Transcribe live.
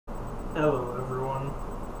Hello everyone.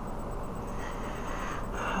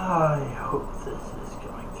 I hope this is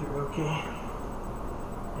going through okay.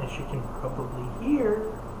 As you can probably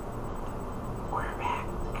hear, we're back.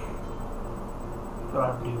 So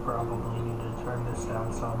I do probably need to turn this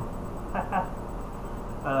down some.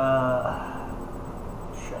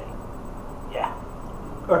 Shame. Yeah.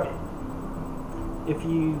 Okay. If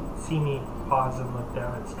you see me pause and look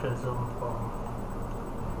down, it's because of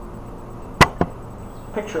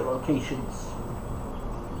picture locations.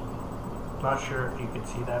 Not sure if you could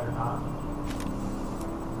see that or not.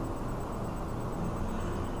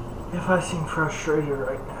 If I seem frustrated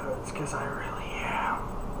right now, it's because I really am.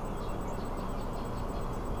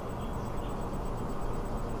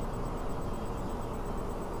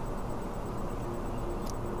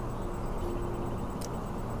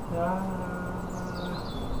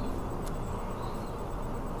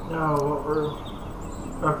 No, what we're...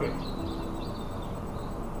 Okay.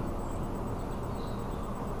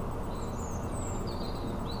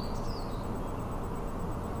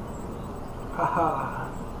 Haha.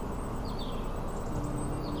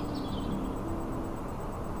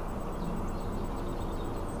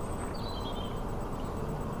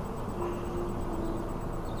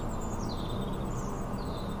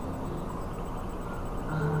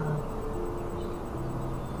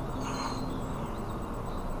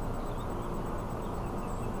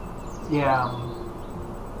 Yeah.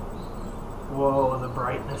 Whoa, the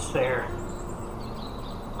brightness there.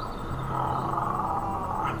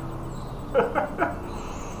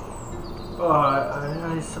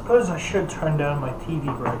 I suppose I should turn down my TV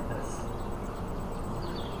brightness.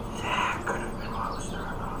 Yeah, could have been what I was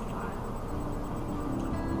turning off by.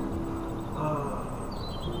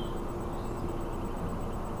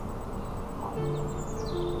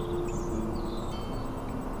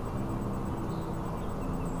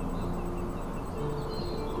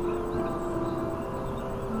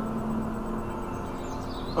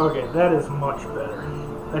 Okay, that is much better.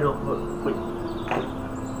 I don't look like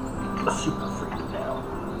a super freak now.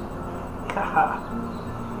 Haha.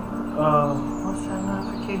 What's that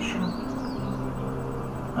notification?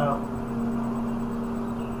 Oh.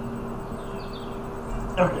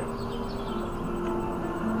 Okay.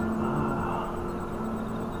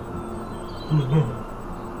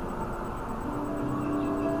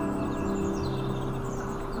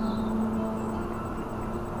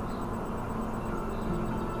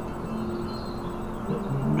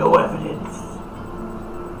 No evidence.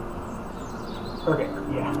 Okay,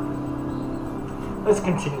 yeah. Let's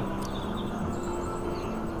continue.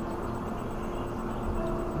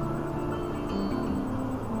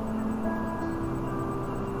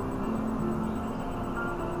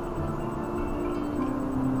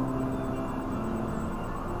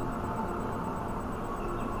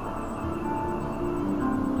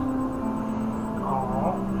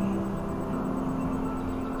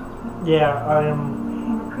 Yeah, I am.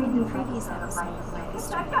 In the previous episode of my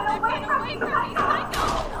history.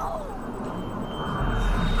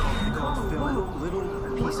 Little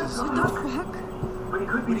pieces. What the fuck? But he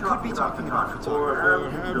could be talking about photography. Or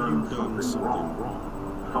have you done something wrong?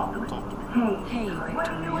 Talk to me. Hey, Victor, what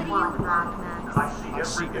do you want, Max? I see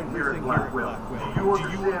everything here in Blackwell. Do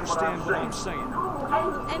you understand what I'm saying?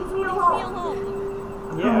 And leave me alone.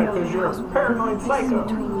 Yeah, because you're a paranoid psycho.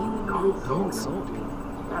 Don't insult me.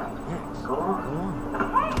 Max, go on.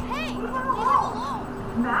 Hey, leave her alone.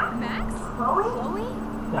 Max? Chloe?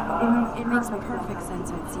 It makes perfect sense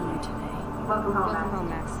I'd see you today. Welcome home,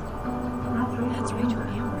 Max. That's Rachel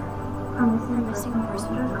Amber. Her missing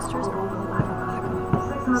person posters are all over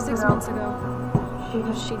Blackwell. 6 months ago, she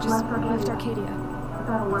just left Arcadia.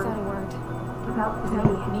 Without a word. Without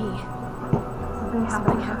me.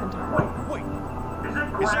 Something happened to her. Wait.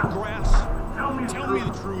 Is that grass? Tell me the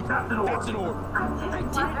truth. That's an order. I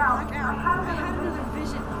did black out. I had another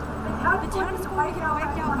vision. The town is going to get wiped out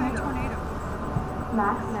by a tornado.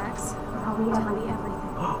 Max, tell me everything.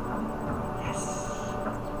 Yes.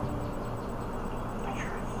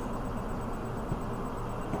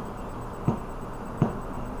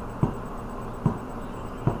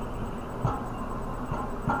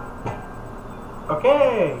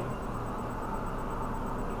 Okay.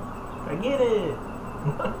 I get it.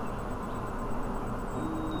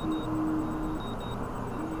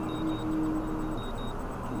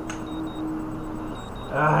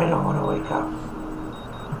 I don't want to wake up.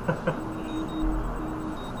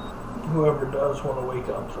 Whoever does want to wake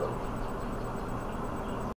up, so.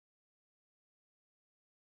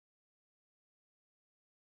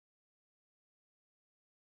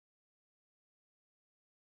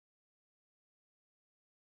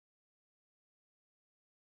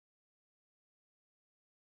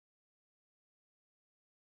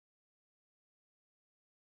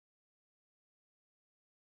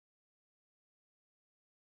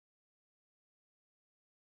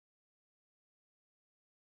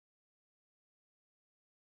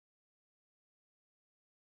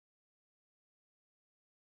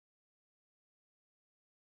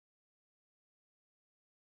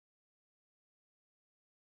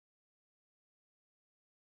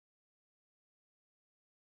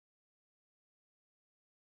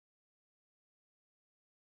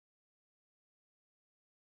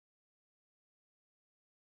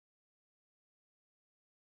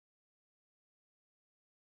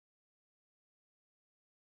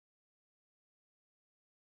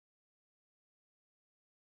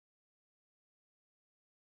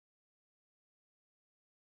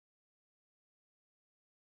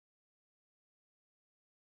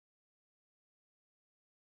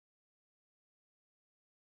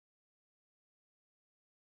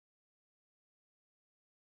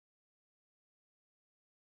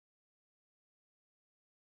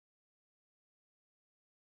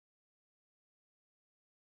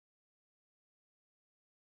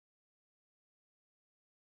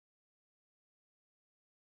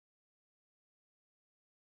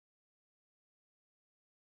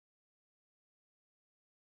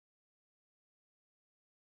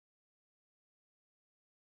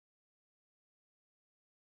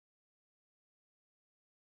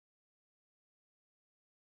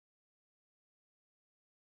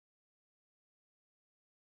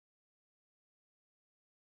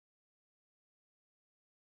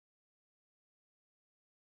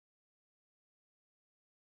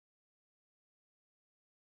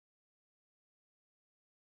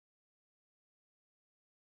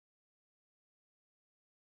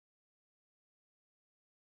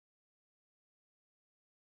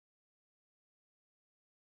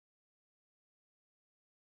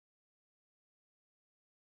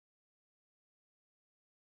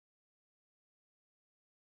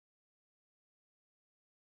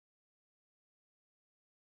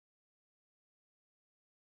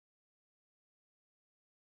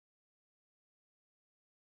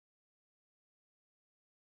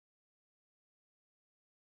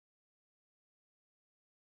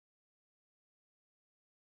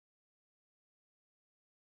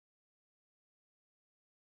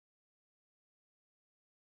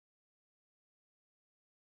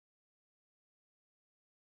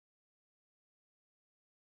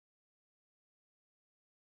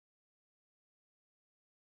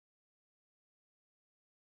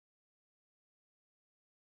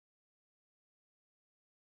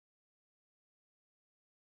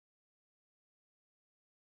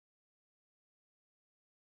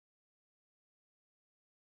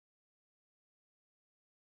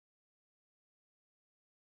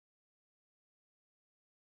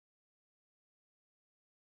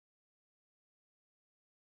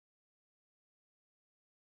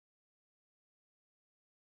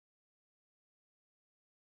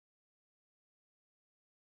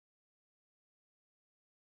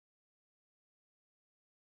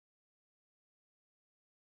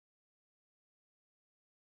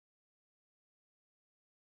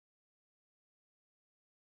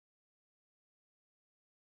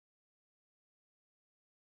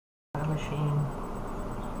 machine.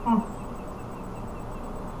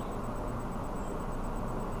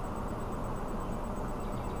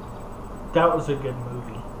 That was a good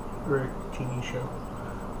movie, or TV show,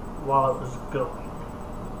 while it was going.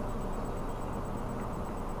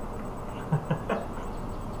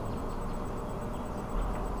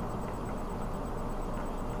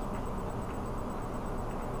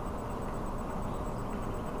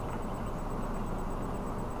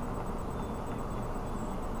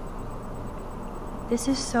 This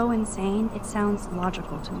is so insane, it sounds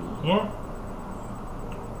logical to me. Yeah.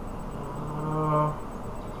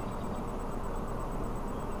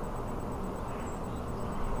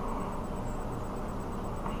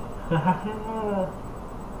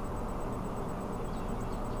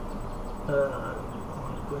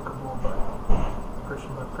 Clickable button.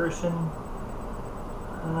 Person by person.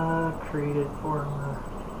 Created for.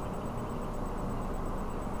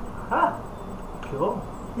 Cool.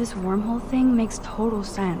 This wormhole thing makes total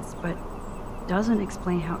sense, but doesn't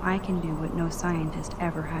explain how I can do what no scientist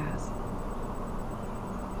ever has.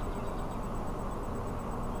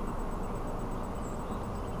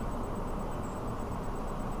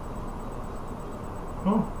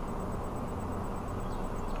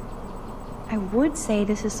 I would say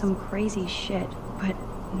this is some crazy shit, but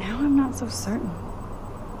now I'm not so certain.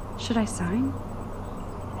 Should I sign?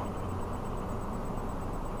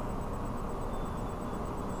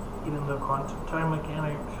 Even though quantum time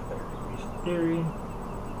mechanics, third degree theory.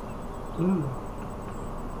 Ooh.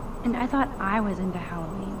 And I thought I was into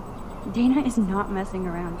Halloween. Dana is not messing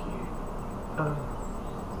around here.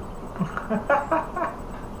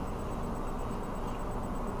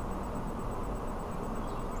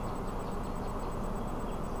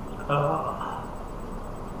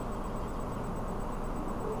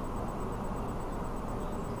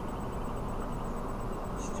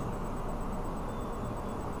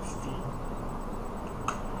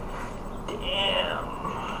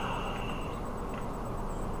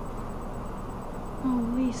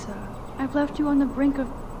 I've left you on the brink of...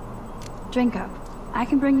 Drink up. I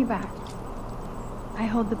can bring you back. I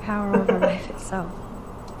hold the power over life itself.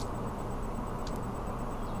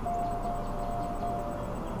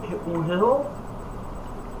 It will?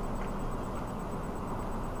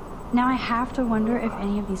 Now I have to wonder if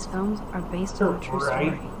any of these films are based on a true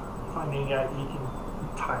story. Finding out you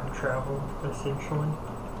can time travel, essentially.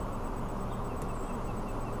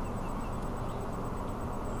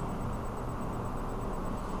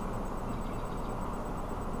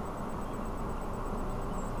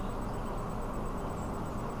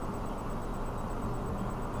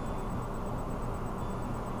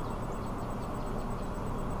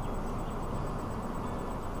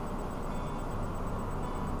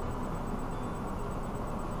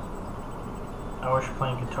 I wish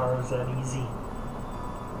playing guitar was that easy.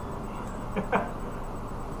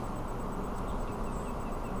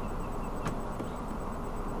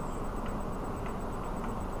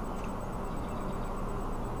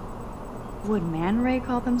 Would Man Ray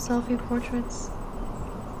call them selfie portraits?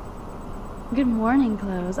 Good morning,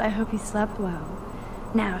 clothes. I hope you slept well.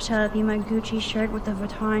 Now, shall it be my Gucci shirt with a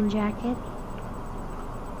Vuitton jacket?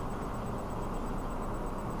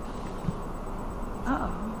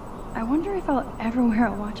 I wonder if I'll ever wear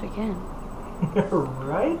a watch again.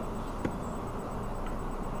 Right?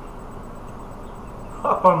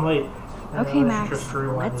 Oh, I'm late. Okay, Max,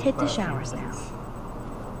 let's hit the showers now.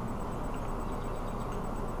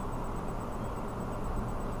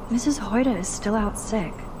 Mrs. Hoyda is still out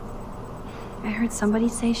sick. I heard somebody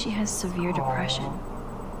say she has severe depression.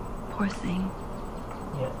 Poor thing.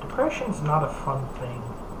 Yeah, depression's not a fun thing.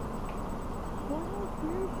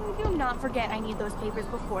 Do not forget I need those papers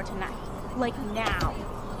before tonight. Like now.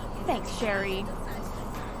 Thanks, Sherry.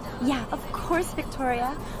 Yeah, of course,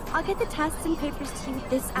 Victoria. I'll get the tests and papers to you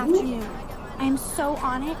this afternoon. I am so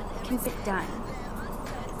on it, can get done.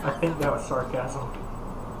 I think that was sarcasm.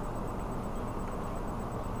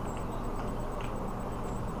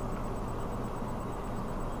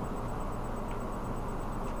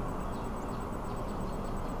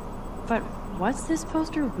 But what's this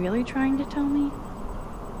poster really trying to tell me?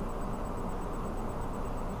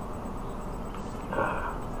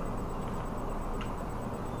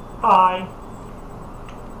 Pie.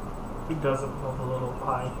 Who doesn't love a little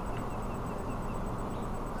pie?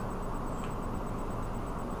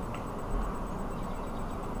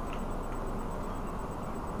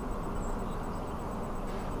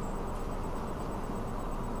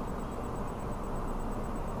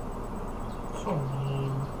 So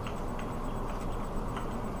mean.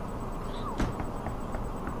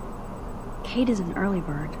 Kate is an early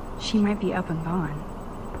bird. She might be up and gone.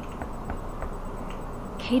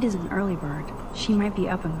 Kate is an early bird. She might be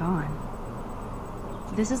up and gone.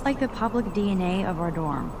 This is like the public DNA of our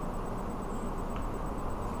dorm.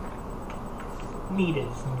 Meat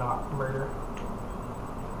is not murder.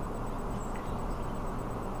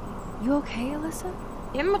 You okay, Alyssa?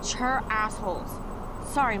 Immature assholes.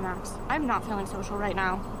 Sorry, Max. I'm not feeling social right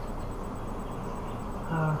now.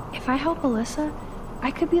 If I help Alyssa,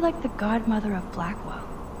 I could be like the godmother of Blackwell.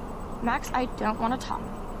 Max, I don't want to talk.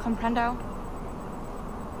 Comprendo?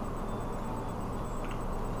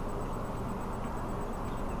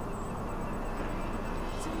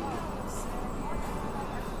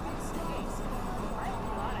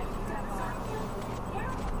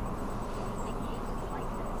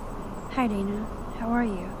 Hi, Dana. How are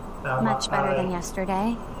you? Much better than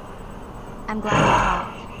yesterday. I'm glad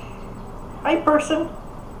we talked. Hi, person.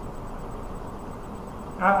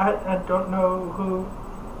 I don't know who.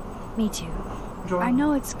 Me too. Joined I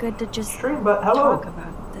know it's good to just stream, but hello. talk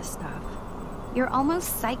about this stuff. You're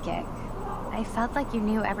almost psychic. I felt like you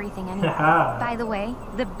knew everything anyway. By the way,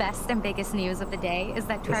 the best and biggest news of the day is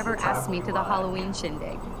that Trevor asked me to the Halloween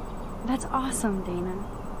shindig. That's awesome, Dana.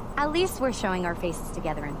 At least we're showing our faces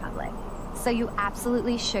together in public. So you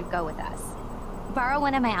absolutely should go with us. Borrow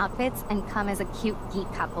one of my outfits and come as a cute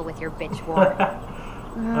geek couple with your bitch ward.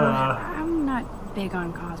 I'm not big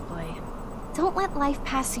on cosplay. Don't let life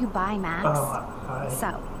pass you by, Max.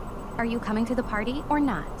 So, are you coming to the party or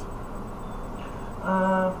not?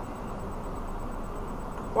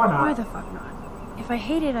 Why not? Why the fuck not? If I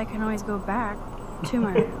hate it, I can always go back to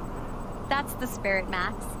my room. That's the spirit,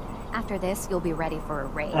 Max. After this, you'll be ready for a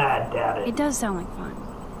rave. I doubt it. It does sound like fun.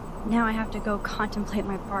 Now I have to go contemplate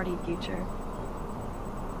my party future.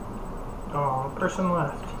 Oh, person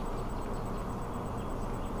left.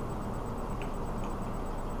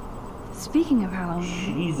 Speaking of Halloween,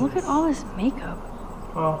 Jesus. look at all this makeup.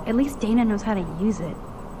 Well, At least Dana knows how to use it.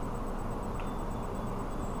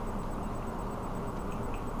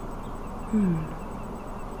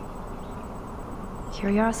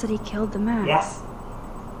 Curiosity killed the man. yes.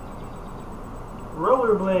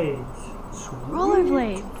 Rollerblades. Sweet.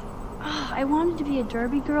 Rollerblades. Ah, I wanted to be a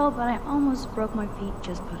derby girl, but I almost broke my feet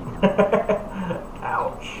just putting them on.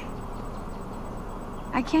 Ouch.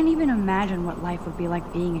 I can't even imagine what life would be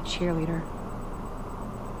like being a cheerleader.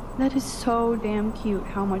 That is so damn cute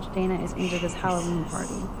how much Dana is into this Halloween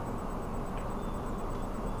party.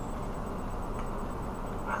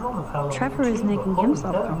 I love Halloween Trevor is too, but making holy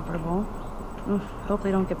himself cow. comfortable. Oof, hope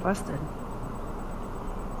they don't get busted.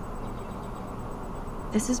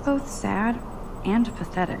 This is both sad and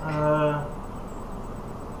pathetic.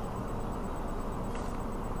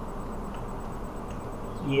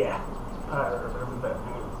 Yeah. I remember that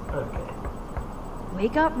move. Okay.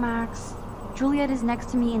 Wake up, Max. Juliet is next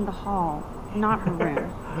to me in the hall, not her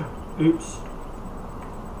room. Oops.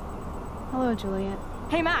 Hello, Juliet.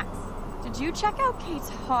 Hey, Max. Did you check out Kate's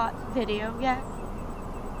hot video yet?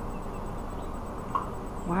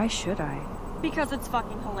 Why should I? Because it's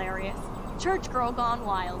fucking hilarious. Church girl gone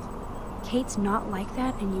wild. Kate's not like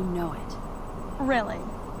that, and you know it. Really?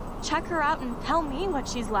 Check her out and tell me what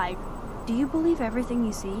she's like. Do you believe everything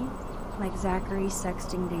you see? Like Zachary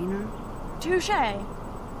sexting Dana? Touché.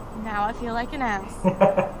 Now I feel like an ass.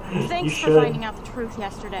 Thanks for should. finding out the truth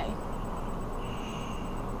yesterday.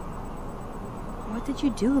 What did you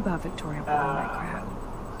do about Victoria pulling that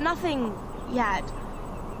crap? Nothing yet.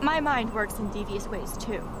 My mind works in devious ways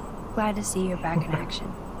too. Glad to see you're back in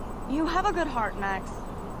action. You have a good heart, Max.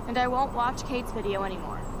 And I won't watch Kate's video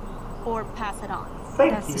anymore. Or pass it on.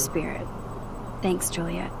 Thank That's you. the spirit. Thanks,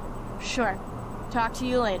 Juliet. Sure. Talk to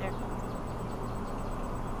you later.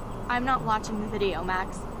 I'm not watching the video,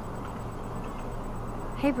 Max.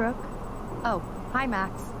 Hey, Brooke. Oh, hi,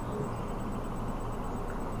 Max.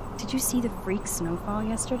 Did you see the freak snowfall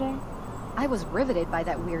yesterday? I was riveted by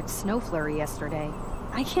that weird snow flurry yesterday.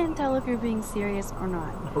 I can't tell if you're being serious or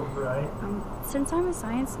not. Right. Since I'm a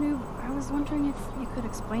science noob, I was wondering if you could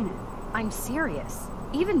explain it. I'm serious.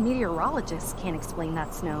 Even meteorologists can't explain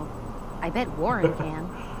that snow. I bet Warren can.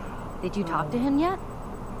 Did you talk to him yet?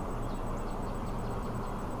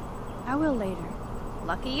 I will later.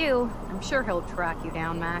 Lucky you. I'm sure he'll track you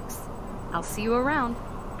down, Max. I'll see you around.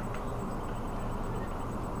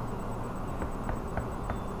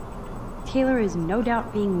 Taylor is no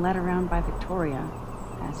doubt being led around by Victoria,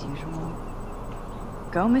 as usual.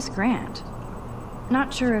 Go, Miss Grant.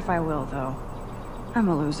 Not sure if I will, though. I'm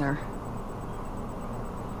a loser.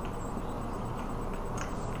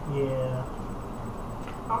 Yeah.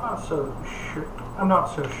 I'm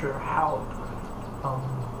not so sure how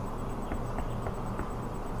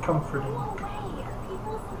comforting.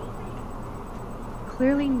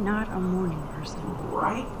 clearly not a morning person.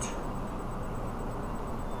 Right?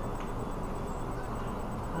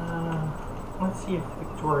 Let's see if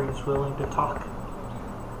Victoria's willing to talk.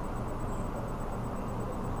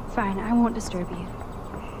 Fine, I won't disturb you.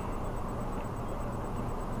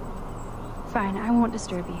 Fine, I won't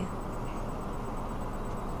disturb you.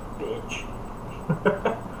 Bitch.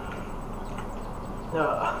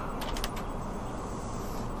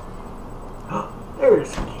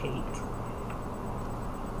 There's Kate.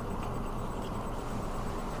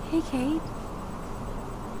 Hey, Kate.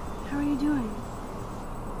 How are you doing?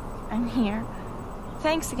 I'm here.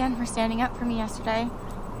 Thanks again for standing up for me yesterday.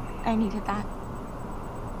 I needed that.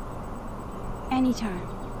 Anytime.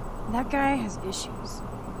 That guy has issues.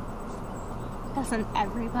 Doesn't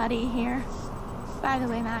everybody here? By the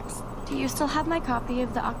way, Max, do you still have my copy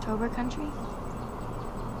of The October Country?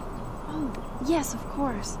 Oh, yes, of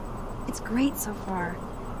course. It's great so far.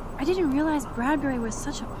 I didn't realize Bradbury was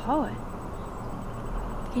such a poet.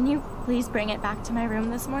 Can you please bring it back to my room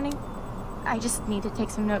this morning? I just need to take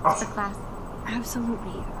some notes for class.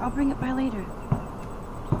 Absolutely. I'll bring it by later.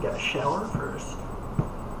 Gotta shower first.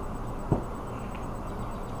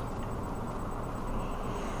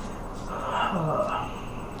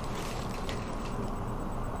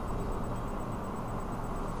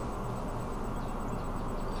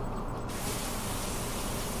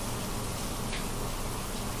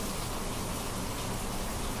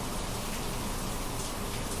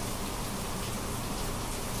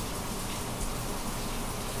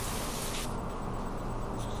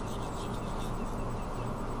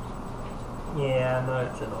 Yeah, I know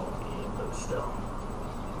it's an old game, but still.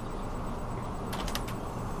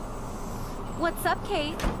 What's up,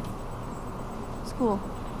 Kate? School.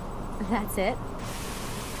 That's it?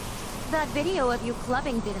 That video of you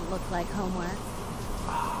clubbing didn't look like homework.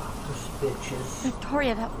 Those bitches.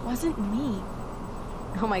 Victoria, that wasn't me.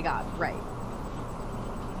 Oh my god, right.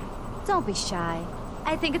 Don't be shy.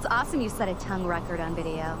 I think it's awesome you set a tongue record on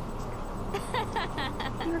video.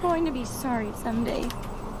 You're going to be sorry someday.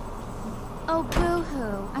 Oh,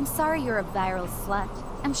 boo-hoo. I'm sorry you're a viral slut.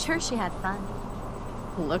 I'm sure she had fun.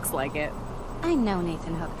 Looks like it. I know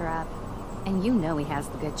Nathan hooked her up. And you know he has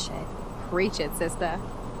the good shit. Preach it, sister.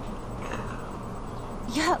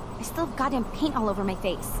 Yuck, I still have goddamn paint all over my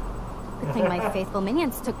face. Good thing my faithful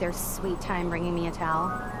minions took their sweet time bringing me a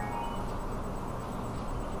towel.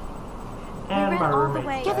 And my all the roommate's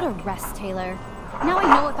way. Give it a back. rest, Taylor. Now I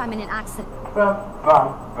know if I'm in an accident. Bum,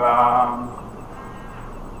 bum, bum.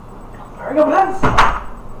 There we go, guys.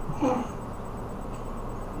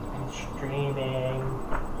 And streaming.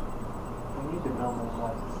 We need to build those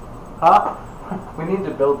lights. Huh? We need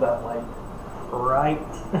to build that light. Right.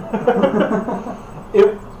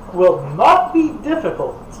 It will not be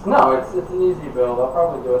difficult. No, it's an easy build. I'll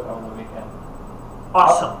probably do it on the weekend.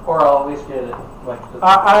 Awesome. Or I'll at least get it like this.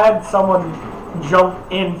 I had someone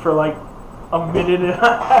jump in for like a minute and a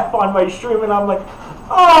half on my stream, and I'm like,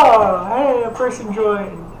 oh, hey, a person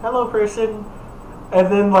joined. Hello, person.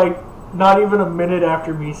 And then, like, not even a minute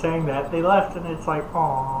after me saying that, they left, and it's like,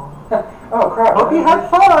 aw. Oh, crap. Hope you had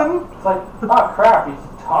fun. It's like, oh, crap, he's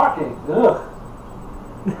talking. Ugh.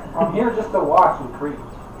 I'm here just to watch and creep.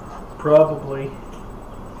 Probably.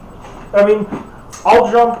 I mean, I'll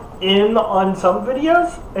jump in on some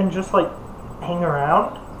videos and just, like, hang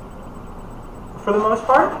around for the most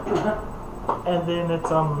part. And then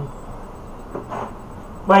it's,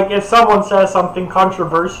 like, if someone says something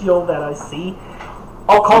controversial that I see,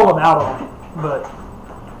 I'll call them out on it, but...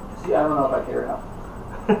 See, I don't know if I care enough.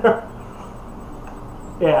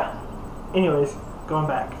 Yeah. Anyways, going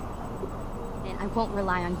back. And I won't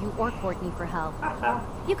rely on you or Courtney for help.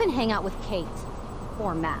 You can hang out with Kate.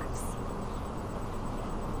 Or Max.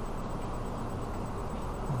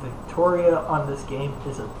 Victoria on this game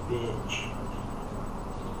is a bitch.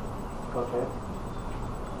 Okay.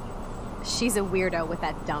 She's a weirdo with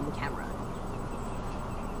that dumb camera.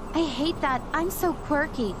 I hate that I'm so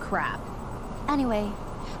quirky crap. Anyway,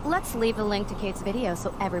 let's leave the link to Kate's video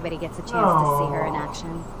so everybody gets a chance to see her in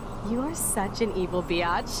action. You are such an evil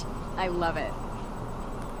biatch. I love it.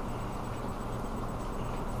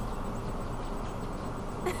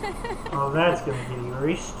 Oh, that's gonna get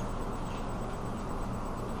erased.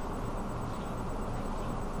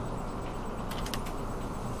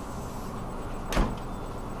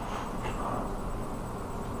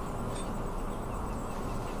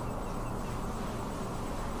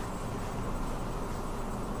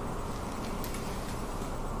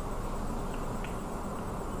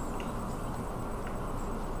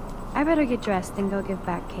 I better get dressed and go give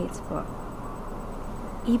back Kate's book.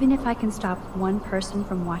 Even if I can stop one person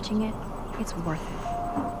from watching it, it's worth it.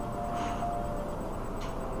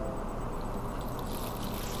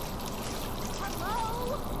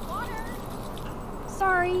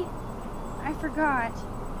 sorry. I forgot.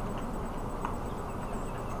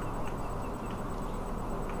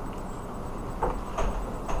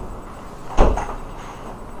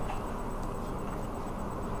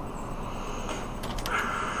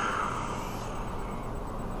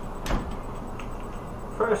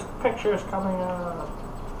 First picture's coming up.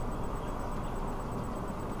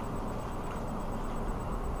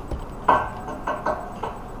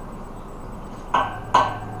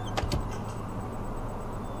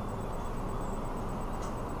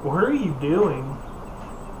 What are you doing?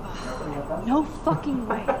 No fucking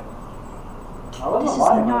way. I This is wasn't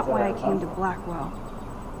lying when I not said why I that came to pencil. Blackwell.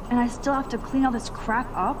 And I still have to clean all this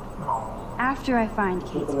crap up after I find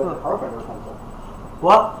It's Kate's just that it's a book. carpenter pencil.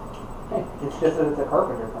 What? Hey, it's just that it's a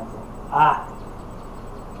carpenter pencil. Ah.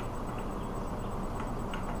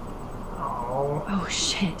 Oh. Oh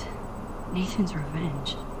shit. Nathan's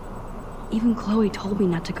revenge. Even Chloe told me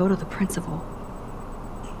not to go to the principal.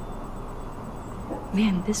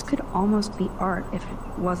 Man, this could almost be art if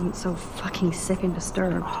it wasn't so fucking sick and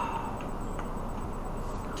disturbed.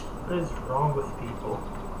 What is wrong with people?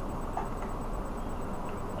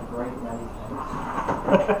 A great many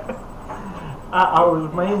things. I was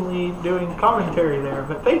mainly doing commentary there,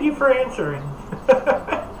 but thank you for answering.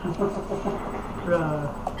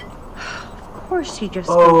 Of course she just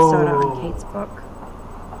spilled soda on Kate's book.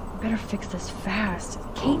 Better fix this fast.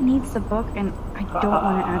 Kate needs the book, and I don't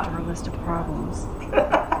want to add to her list of problems.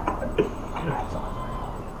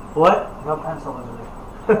 What? No pencil is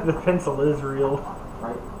real. The pencil is real.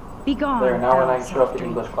 Right? Be gone. There, now when I Alice. show up to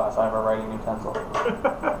English class, I have a writing utensil.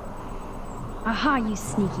 Aha, you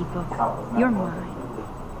sneaky book. Countless You're metaphors.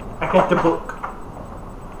 mine. I got the book.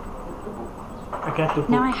 I got the book.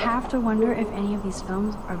 Now I have to wonder if any of these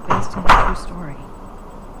films are based on a true story.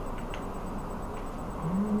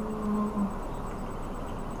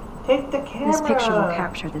 Take the camera. This picture will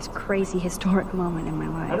capture this crazy historic moment in my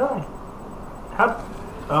How do life. I? How?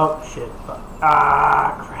 Oh shit!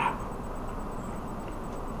 Ah, crap!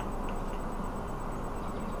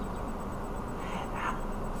 How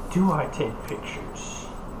do I take pictures?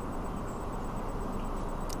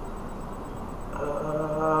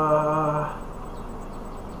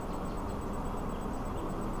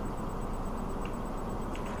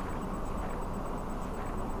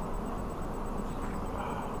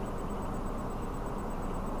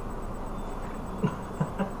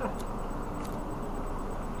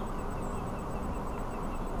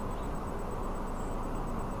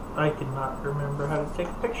 I cannot remember how to take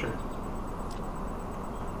a picture.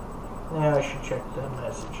 Yeah, I should check the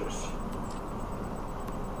messages.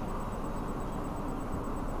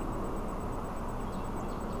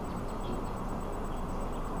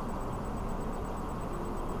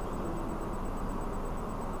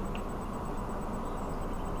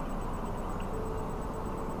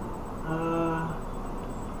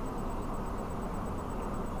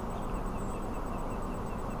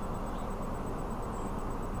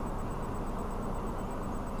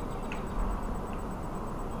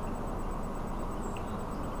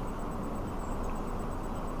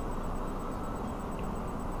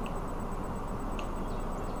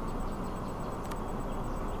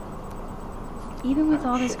 Even with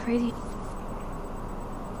all this crazy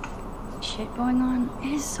shit going on,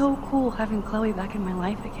 it is so cool having Chloe back in my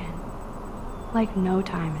life again. Like no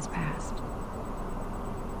time has passed.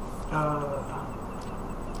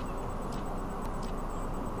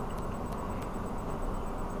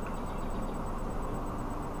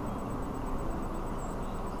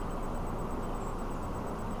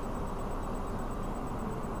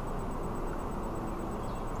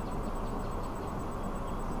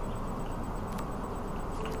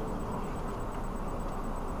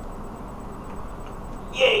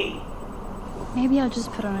 Yay! Maybe I'll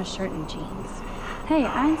just put on a shirt and jeans. Hey,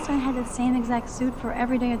 Einstein had the same exact suit for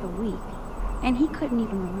every day of the week. And he couldn't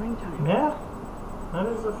even rewind time. Yeah, that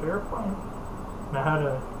is a fair point. Now how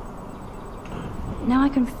to... Now I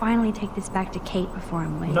can finally take this back to Kate before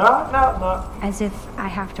I'm late. No. As if I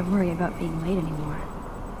have to worry about being late anymore.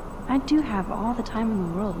 I do have all the time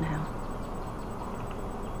in the world now.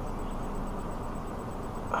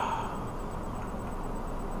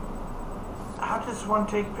 How does one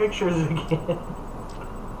take pictures again?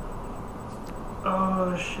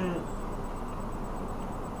 Oh shit.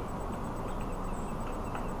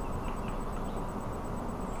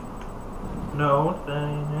 No,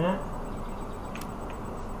 dang it.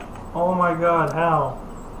 Oh my god, how?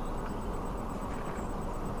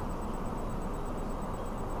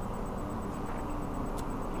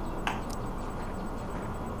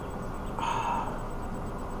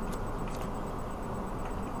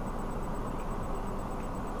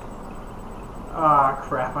 Ah,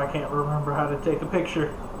 crap, I can't remember how to take a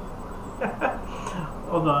picture.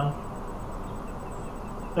 Hold on.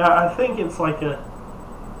 Yeah, I think it's like a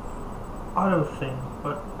auto thing,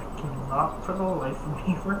 but I cannot for the life of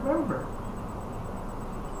me remember.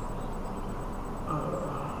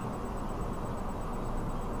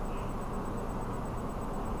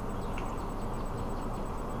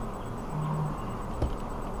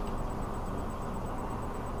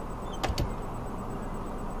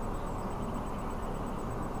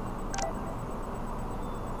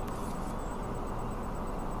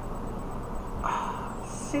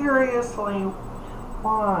 Seriously,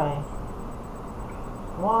 why?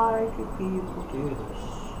 Why do people do this?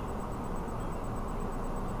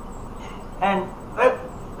 And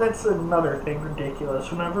that's another thing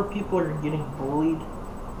ridiculous. Whenever people are getting bullied,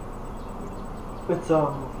 it's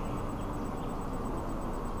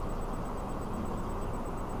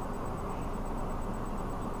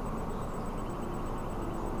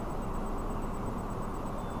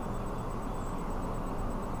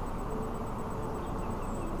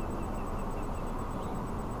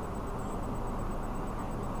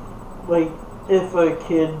like, if a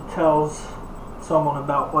kid tells someone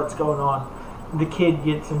about what's going on, the kid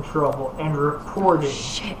gets in trouble and reported.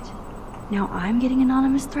 Shit. Now I'm getting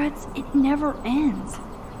anonymous threats? It never ends.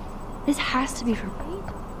 This has to be for...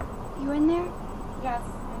 You in there? Yes,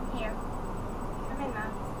 I'm here. Come in, Max.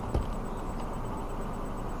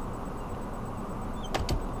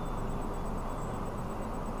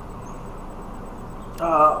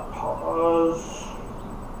 Pause.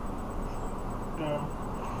 Yeah.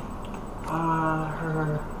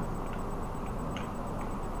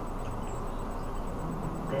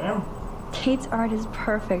 Damn. Kate's art is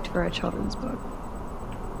perfect for a children's book.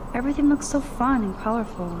 Everything looks so fun and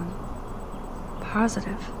colorful and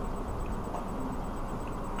positive.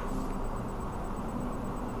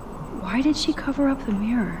 Why did she cover up the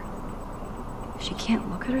mirror? She can't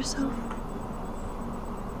look at herself?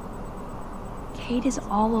 Kate is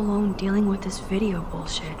all alone dealing with this video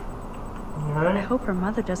bullshit. Right. I hope her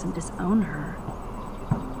mother doesn't disown her.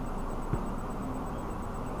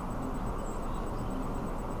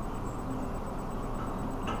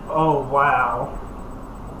 Oh, wow.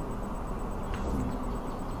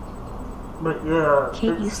 But yeah,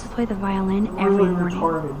 Kate used to play the violin every really morning.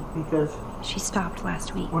 retarded because She stopped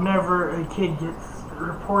last week. whenever a kid gets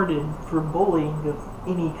reported for bullying of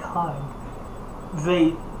any kind,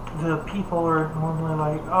 the people are normally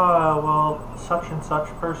like, oh, well, such and such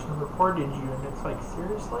person reported you, and it's like,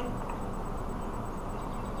 seriously?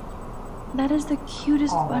 That is the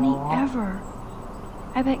cutest bunny Aww. ever.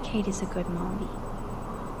 I bet Kate is a good mommy.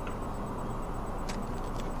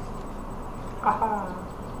 Haha.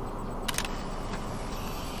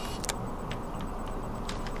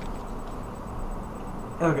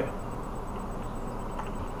 Okay.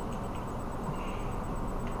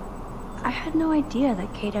 I had no idea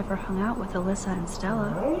that Kate ever hung out with Alyssa and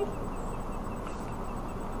Stella. Right?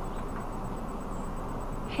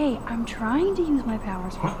 Hey, I'm trying to use my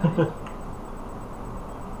powers for good.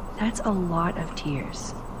 That's a lot of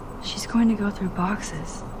tears. She's going to go through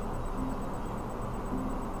boxes.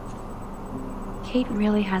 Kate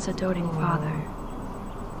really has a doting father.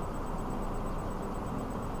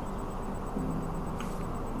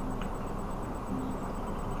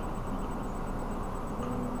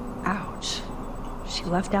 Ouch. She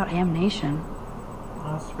left out Amnation.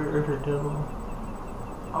 My spirit or devil.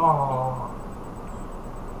 Oh.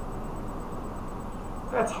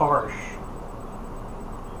 That's harsh.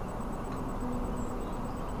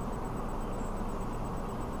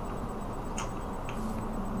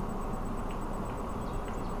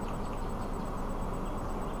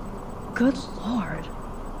 Good lord.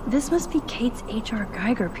 This must be Kate's H.R.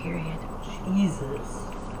 Geiger period. Jesus.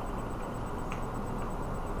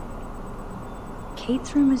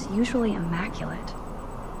 Kate's room is usually immaculate.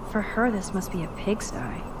 For her, this must be a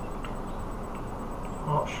pigsty.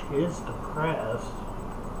 Well, she is depressed.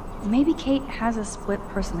 Maybe Kate has a split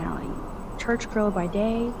personality. Church girl by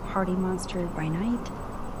day, party monster by night.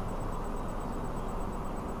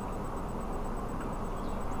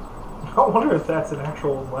 I wonder if that's an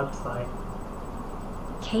actual website.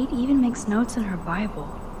 Kate even makes notes in her Bible.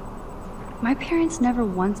 My parents never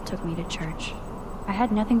once took me to church. I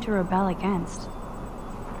had nothing to rebel against.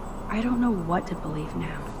 I don't know what to believe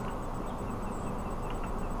now.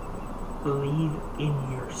 Believe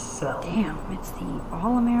in yourself. Damn, it's the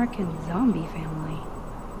all-American zombie family.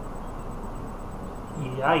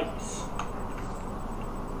 Yikes.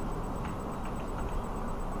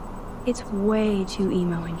 It's way too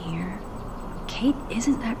emo in here. Kate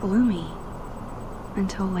isn't that gloomy.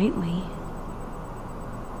 Until lately.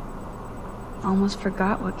 Almost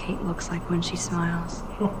forgot what Kate looks like when she smiles.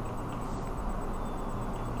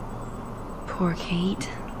 Poor Kate.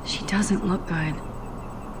 She doesn't look good.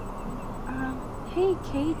 Hey,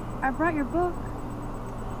 Kate. I brought your book.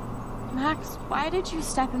 Max, why did you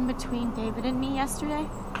step in between David and me yesterday?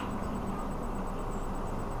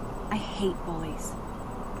 I hate bullies.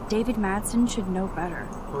 David Madsen should know better.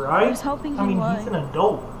 Right? I was hoping he would. He's an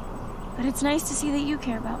adult. But it's nice to see that you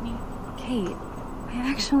care about me. Kate,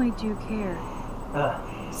 I actually do care.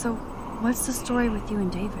 So, what's the story with you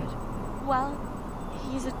and David? Well,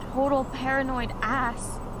 he's a total paranoid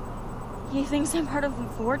ass. He thinks I'm part of the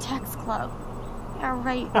Vortex Club. Yeah,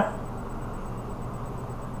 right.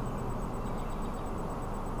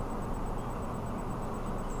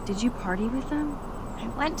 Did you party with them? I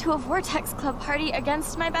went to a Vortex Club party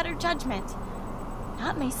against my better judgment.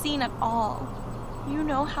 Not my scene at all. You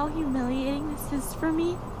know how humiliating this is for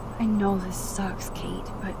me? I know this sucks, Kate,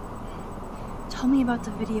 but tell me about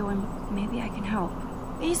the video and maybe I can help.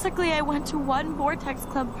 Basically, I went to one Vortex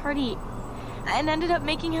Club party and ended up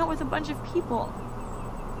making out with a bunch of people.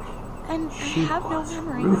 And I have no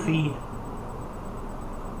memory. Roofied.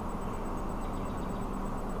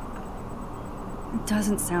 It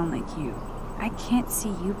doesn't sound like you. I can't see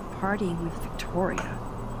you partying with Victoria.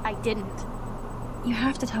 I didn't. You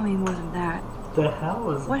have to tell me more than that. The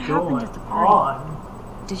hell is what going happened at the party?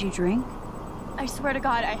 on? Did you drink? I swear to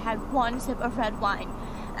God, I had one sip of red wine,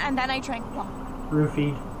 and then I drank one.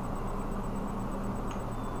 Roofied.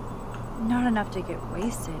 Not enough to get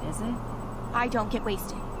wasted, is it? I don't get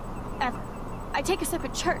wasted. Ever. I take a sip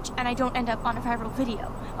at church, and I don't end up on a viral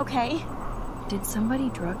video, okay? Did somebody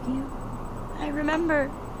drug you? I remember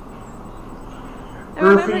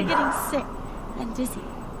Roofied. getting sick and dizzy.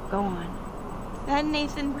 Go on. Then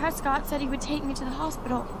Nathan Prescott said he would take me to the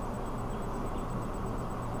hospital.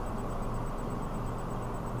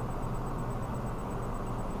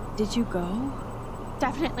 Did you go?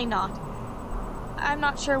 Definitely not. I'm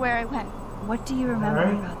not sure where I went. What do you remember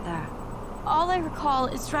about that? All I recall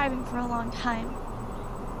is driving for a long time.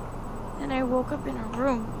 Then I woke up in a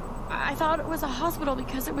room. I thought it was a hospital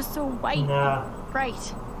because it was so white and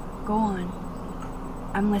bright. Go on.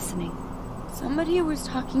 I'm listening. Somebody was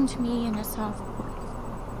talking to me in a soft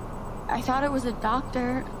voice. I thought it was a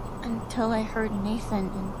doctor until I heard Nathan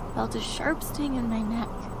and felt a sharp sting in my neck.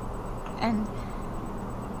 And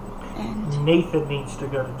Nathan needs to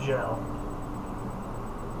go to jail.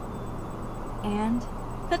 And?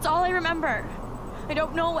 That's all I remember. I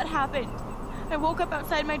don't know what happened. I woke up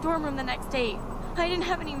outside my dorm room the next day. I didn't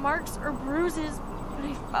have any marks or bruises, but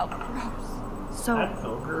I felt gross. So,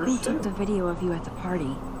 who too. took the video of you at the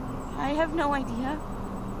party? I have no idea.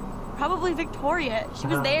 Probably Victoria. She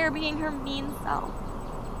was there being her mean self.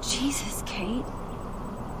 Jesus, Kate.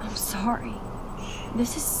 I'm sorry.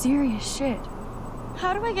 This is serious shit.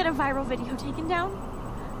 How do I get a viral video taken down?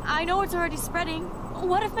 I know it's already spreading.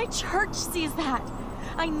 What if my church sees that?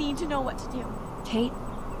 I need to know what to do. Kate,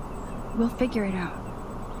 we'll figure it out.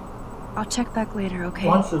 I'll check back later, okay?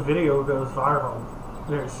 Once a video goes viral,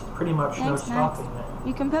 there's pretty much no Thanks, Max. stopping it.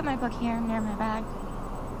 You can put my book here near my bag.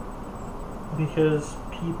 Because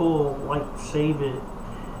people like save it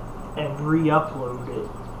and re-upload it,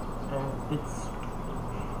 and it's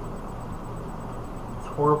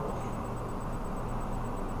horrible.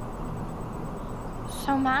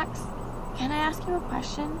 So Max, can I ask you a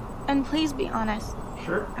question? And please be honest.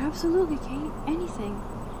 Sure. Absolutely, Kate. Anything.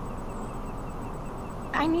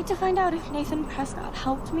 I need to find out if Nathan Prescott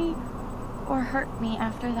helped me or hurt me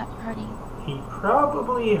after that party. He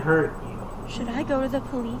probably hurt you. Should I go to the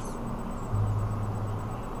police?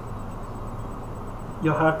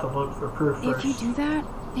 You'll have to look for proof first. If you do that,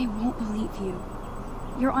 they won't believe you.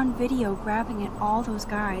 You're on video grabbing at all those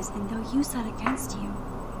guys, and they'll use that against you.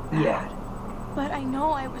 Bad. Yeah. But I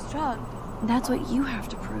know I was drugged. That's what you have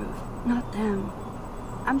to prove, not them.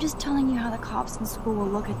 I'm just telling you how the cops in school will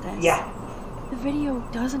look at this. Yeah. The video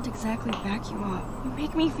doesn't exactly back you up. You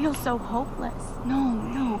make me feel so hopeless.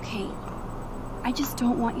 No, Kate. I just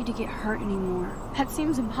don't want you to get hurt anymore. That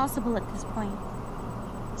seems impossible at this point.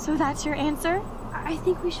 So that's your answer? I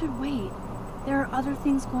think we should wait. There are other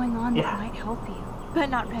things going on that might help you. But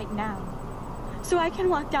not right now. So I can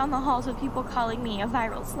walk down the halls with people calling me a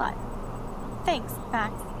viral slut. Thanks,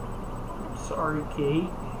 Max. I'm sorry, Kate.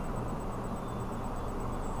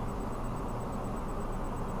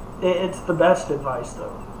 It's the best advice,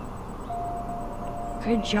 though.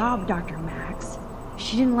 Good job, Dr. Max.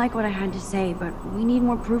 She didn't like what I had to say, but we need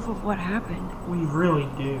more proof of what happened. We really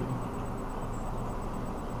do.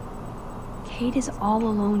 Kate is all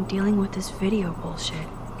alone dealing with this video bullshit.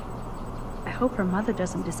 I hope her mother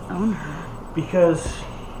doesn't disown her. Because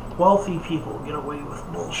Wealthy people get away with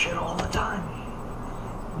bullshit all the time.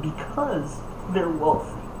 Because they're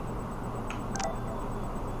wealthy.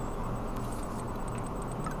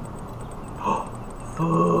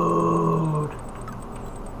 Food.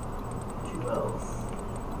 2 L's.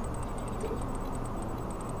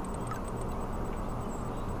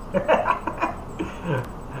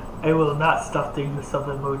 I will not stuff the use of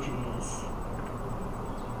emojis.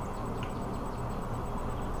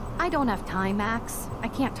 I don't have time, Max. I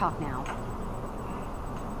can't talk now.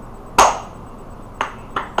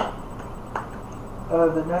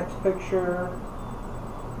 The next picture,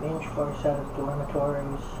 range for set of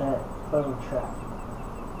dormitories, set photo trap.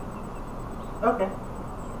 Okay.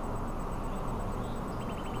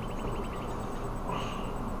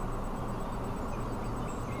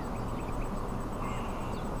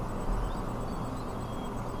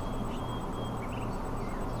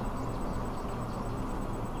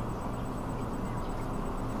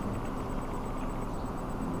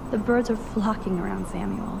 The birds are flocking around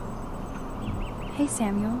Samuel. Hey,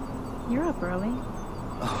 Samuel. You're up early.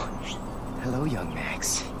 Oh, hello, young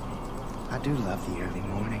Max. I do love the early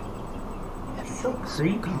morning. So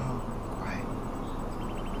creepy. Calm, quiet.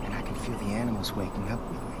 And I can feel the animals waking up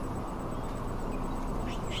with me.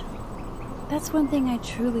 That's one thing I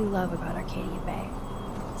truly love about Arcadia Bay.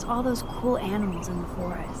 It's all those cool animals in the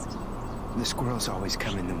forest. The squirrels always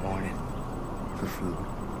come in the morning for food.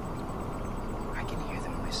 I can hear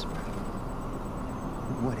them whisper.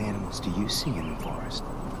 What animals do you see in the forest?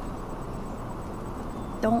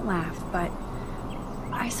 Don't laugh, but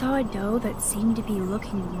I saw a doe that seemed to be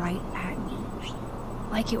looking right at me.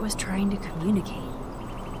 Like it was trying to communicate.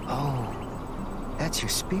 Oh, that's your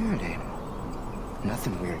spirit animal.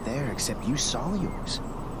 Nothing weird there, except you saw yours.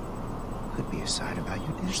 Could be a sign about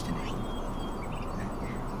your destiny.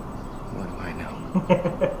 What do I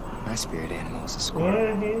know? My spirit animal is a squirrel.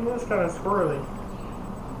 Yeah, he is kind of squirrely.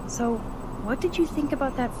 So, what did you think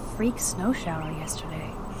about that freak snow shower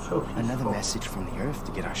yesterday? So peaceful. Another message from the earth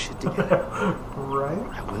to get our shit together. Right?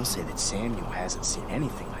 I will say that Samuel hasn't seen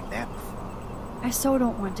anything like that before. I so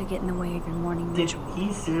don't want to get in the way of your morning Did ritual.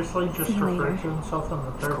 he seriously just See you refer later. to himself in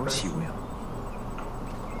the third Of course person? you will.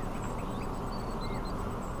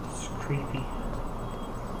 It's creepy.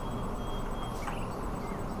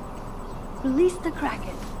 Release the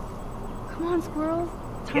Kraken. Come on, squirrels.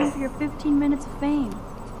 Time Yes. for your 15 minutes of fame.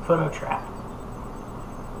 Photo trap.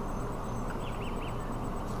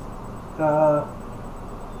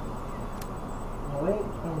 Wait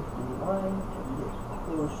and rewind to get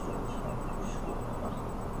close to this school.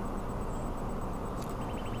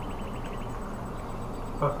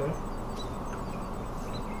 Okay.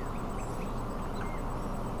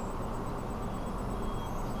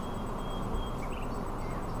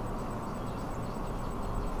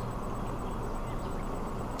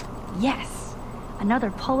 Yes!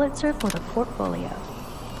 Another Pulitzer for the portfolio.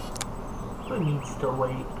 Who needs to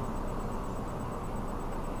wait?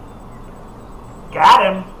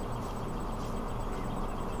 Got him!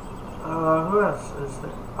 Who else is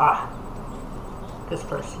there? Ah. This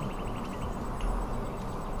person.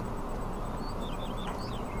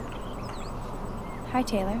 Hi,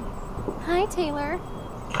 Taylor. Hi, Taylor.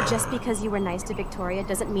 Just because you were nice to Victoria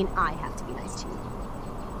doesn't mean I have to be nice to you.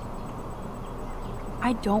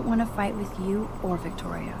 I don't want to fight with you or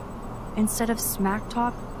Victoria. Instead of smack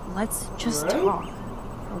talk, let's just Right? talk.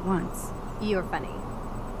 For once. You're funny.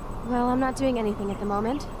 Well, I'm not doing anything at the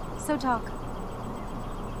moment, so talk.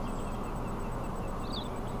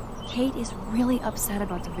 Kate is really upset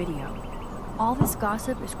about the video. All this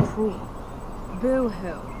gossip is cruel.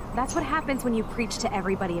 Boo-hoo. That's what happens when you preach to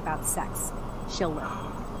everybody about sex. She'll learn.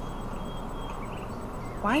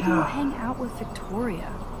 Why do you hang out with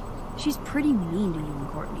Victoria? She's pretty mean to you and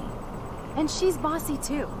Courtney. And she's bossy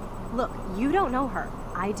too. Look, you don't know her.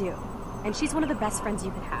 I do. And she's one of the best friends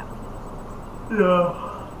you could have.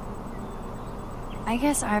 Yeah. I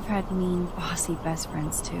guess I've had mean, bossy best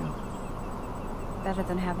friends too. Better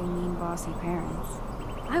than having mean, bossy parents.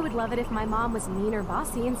 I would love it if my mom was mean or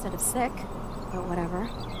bossy instead of sick. But whatever.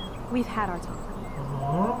 We've had our talk.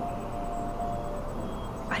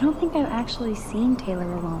 I don't think I've actually seen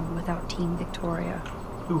Taylor alone without Team Victoria.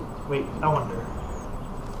 Ooh, wait, I wonder.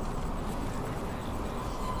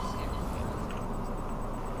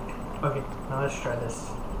 Okay, now let's try this.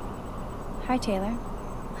 Hi, Taylor.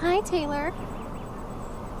 Hi, Taylor.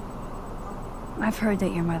 I've heard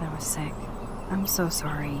that your mother was sick. I'm so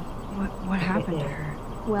sorry. What happened to her?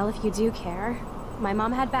 Well, if you do care, my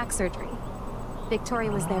mom had back surgery.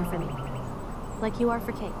 Victoria was there for me. Like you are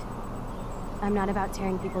for Kate. I'm not about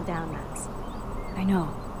tearing people down, Max. I know.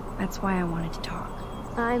 That's why I wanted to talk.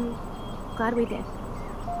 I'm glad we did.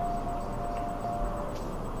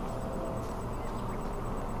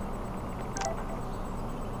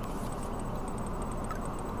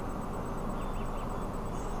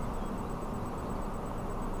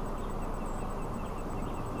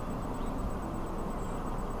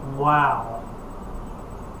 Wow.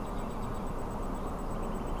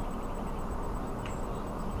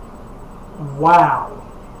 Wow.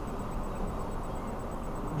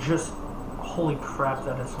 Just, holy crap,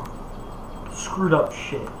 that is some screwed up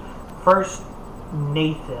shit. First,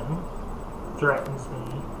 Nathan threatens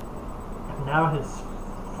me, and now his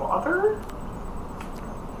father?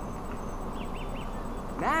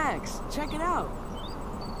 Max, check it out.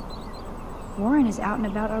 Warren is out and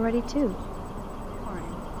about already, too. Warren,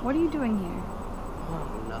 what are you doing here?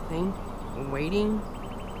 Oh, nothing. Waiting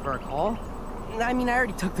for a call? I mean, I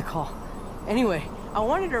already took the call. Anyway, I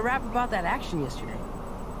wanted to rap about that action yesterday.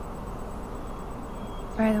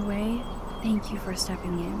 By the way, thank you for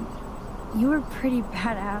stepping in. You were pretty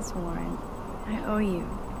badass, Warren. I owe you.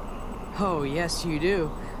 Oh, yes you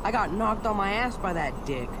do. I got knocked on my ass by that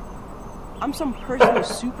dick. I'm some personal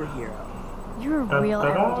superhero. You're a real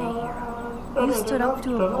everyday hero. You stood up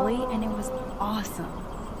to a bully and it was awesome.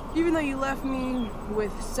 Even though you left me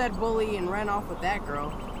with said bully and ran off with that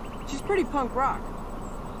girl, she's pretty punk rock.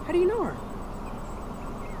 How do you know her?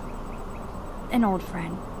 An old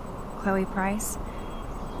friend, Chloe Price.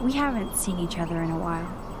 We haven't seen each other in a while.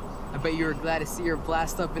 I bet you were glad to see her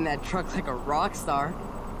blast up in that truck like a rock star.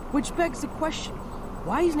 Which begs the question,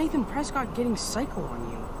 why is Nathan Prescott getting psycho on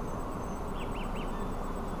you?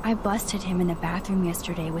 I busted him in the bathroom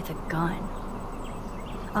yesterday with a gun.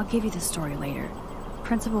 I'll give you the story later.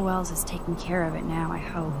 Principal Wells is taking care of it now, I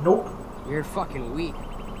hope. Nope. You're fucking weak.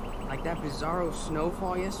 Like that bizarro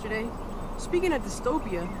snowfall yesterday? Speaking of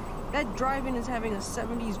dystopia, that drive-in is having a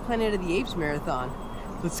 70s Planet of the Apes marathon.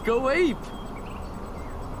 Let's go ape!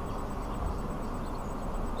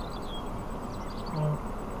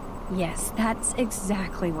 Yes, that's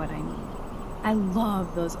exactly what I mean. I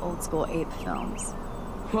love those old school ape films.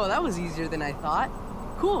 Well, that was easier than I thought.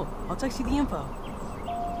 Cool, I'll text you the info.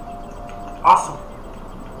 Awesome.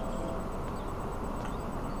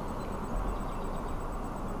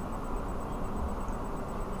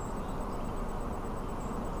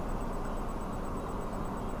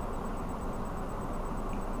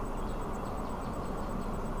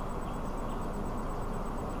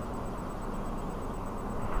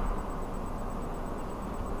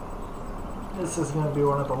 This is going to be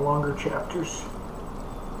one of the longer chapters.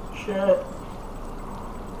 Shit.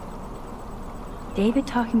 David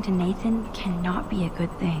talking to Nathan cannot be a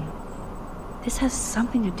good thing. This has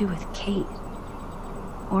something to do with Kate.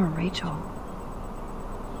 Or Rachel.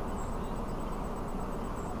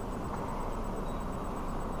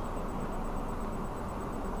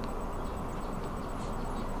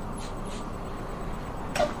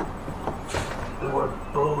 Or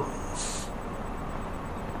both.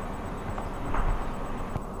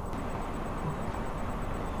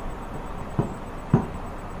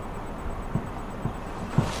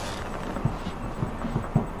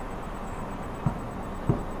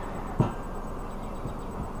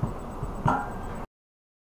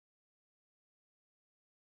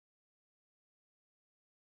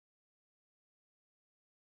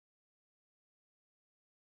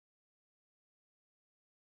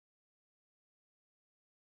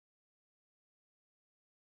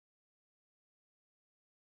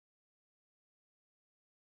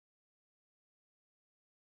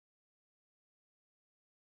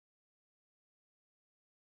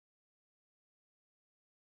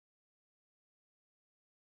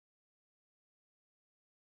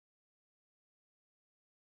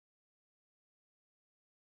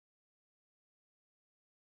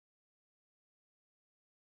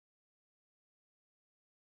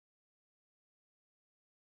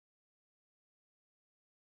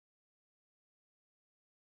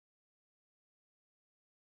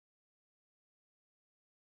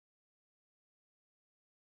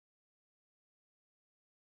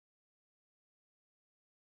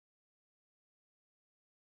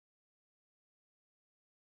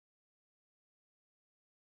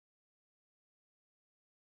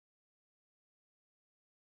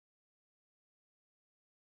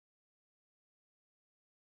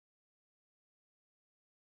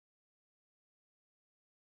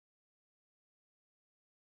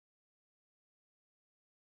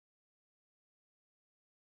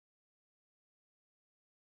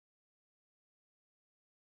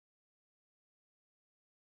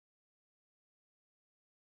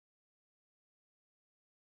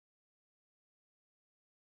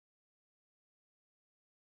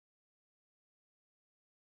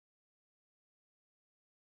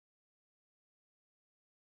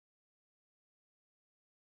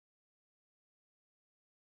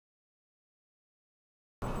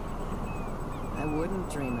 I wouldn't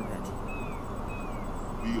dream of it.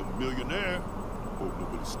 Be a millionaire. Hope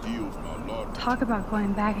nobody steals my lottery. Talk about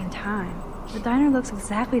going back in time. The diner looks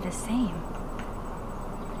exactly the same.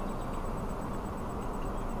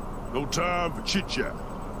 No time for chit-chat.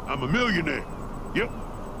 I'm a millionaire. Yep.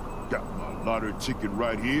 Got my lottery ticket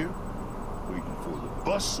right here. Waiting for the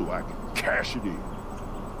bus so I can cash it in.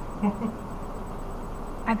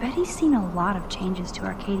 I bet he's seen a lot of changes to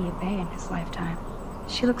Arcadia Bay in his lifetime.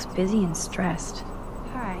 She looks busy and stressed.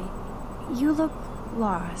 Hi. You look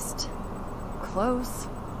lost. Close.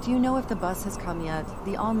 Do you know if the bus has come yet?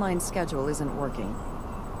 The online schedule isn't working.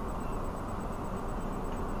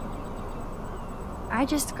 I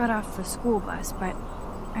just got off the school bus, but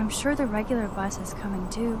I'm sure the regular bus is coming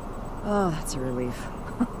too. Oh, that's a relief.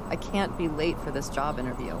 I can't be late for this job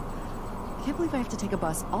interview. I can't believe I have to take a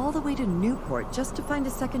bus all the way to Newport just to find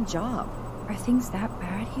a second job. Are things that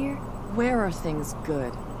bad here? Where are things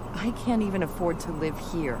good? I can't even afford to live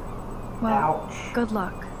here. Well, Ouch. good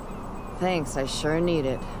luck. Thanks, I sure need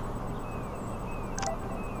it.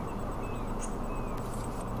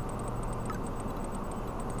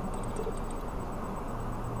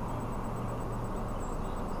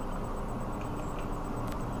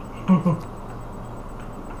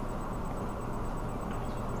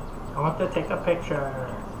 I want to take a picture.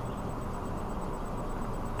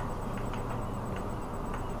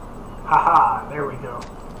 Haha, there we go.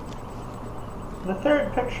 The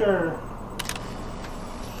third picture.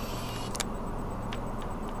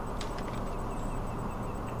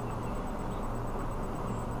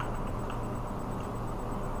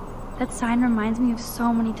 That sign reminds me of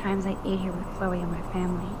so many times I ate here with Chloe and my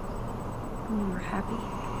family. And we were happy.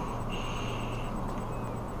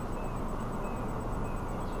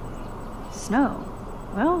 Snow.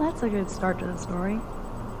 Well, that's a good start to the story.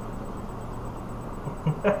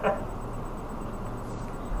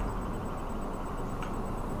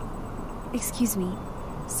 Excuse me,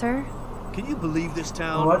 sir? Can you believe this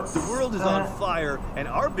town? What's the world is that? on fire, and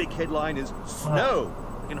our big headline is snow.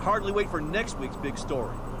 I can hardly wait for next week's big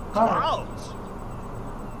story. Clouds!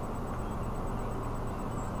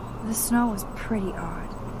 The snow was pretty odd.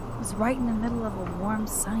 It was right in the middle of a warm,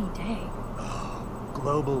 sunny day.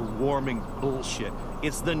 Global warming bullshit.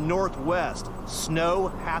 It's the Northwest. Snow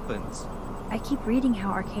happens. I keep reading how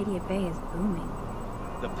Arcadia Bay is booming.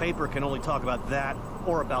 The paper can only talk about that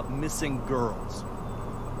or about missing girls.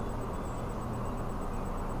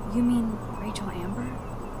 You mean Rachel Amber?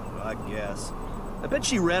 I guess. I bet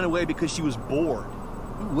she ran away because she was bored.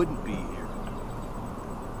 Who wouldn't be here?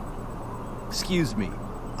 Excuse me.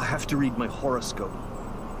 I have to read my horoscope.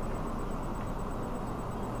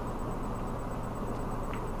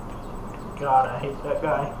 God, I hate that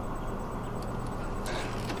guy.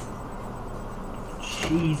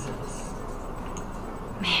 Jesus.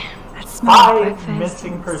 Man, that smell of 5 breakfast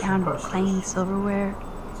missing and person sound of posters. clanking silverware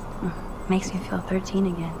makes me feel 13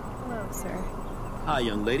 again. Hello, sir. Hi,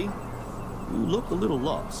 young lady. You look a little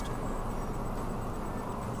lost.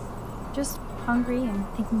 Just hungry and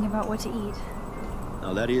thinking about what to eat.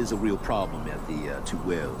 Now, that is a real problem at the Two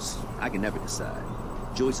Wells. I can never decide.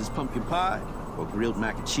 Joyce's pumpkin pie or grilled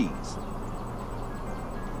mac and cheese.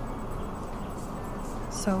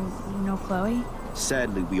 So, you know Chloe?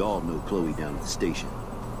 Sadly, we all know Chloe down at the station.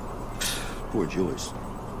 Poor Joyce.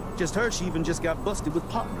 Just heard she even just got busted with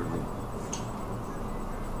pot in her room.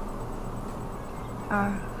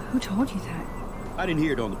 Who told you that? I didn't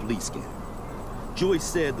hear it on the police scan. Joyce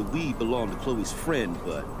said the weed belonged to Chloe's friend,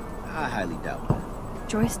 but I highly doubt that.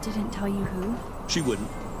 Joyce didn't tell you who? She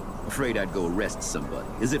wouldn't. Afraid I'd go arrest somebody,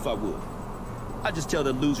 as if I would. I'd just tell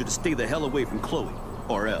that loser to stay the hell away from Chloe,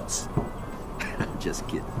 or else. Just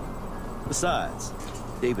kidding. Besides,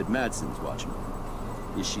 David Madsen's watching.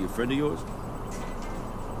 Is she a friend of yours?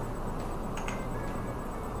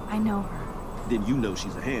 I know her. Then you know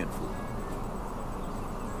she's a handful.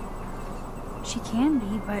 She can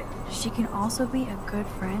be, but she can also be a good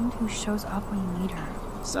friend who shows up when you need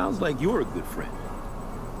her. Sounds like you're a good friend.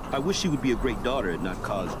 I wish she would be a great daughter and not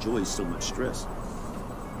cause Joyce so much stress.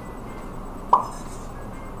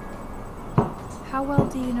 How well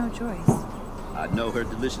do you know Joyce? I know her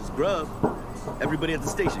delicious grub. Everybody at the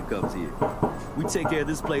station comes here. We take care of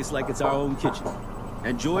this place like it's our own kitchen.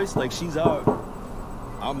 And Joyce like she's our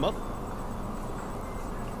mother.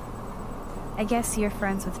 I guess you're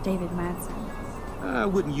friends with David Madsen. I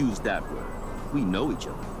wouldn't use that word. We know each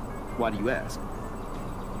other. Why do you ask?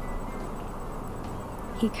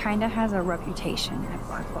 He kinda has a reputation at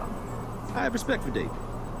Blackwell. I have respect for David.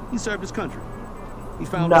 He served his country. He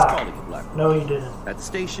found his calling at Blackwell. No, he didn't. At the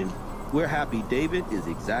station, we're happy David is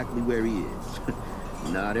exactly where he is.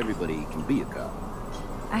 Not everybody can be a cop.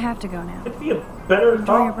 I have to go now. It'd be a better Enjoy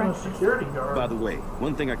talk your than a breakfast. security guard. By the way,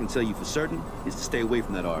 one thing I can tell you for certain is to stay away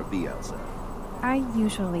from that RV outside. I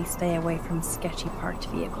usually stay away from sketchy parked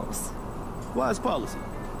vehicles. Wise policy.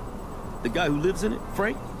 The guy who lives in it,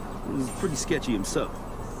 Frank, is pretty sketchy himself.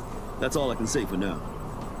 That's all I can say for now.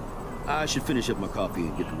 I should finish up my coffee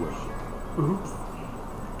and get to work. Oops.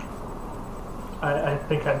 I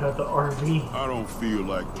think I know the RV. I don't feel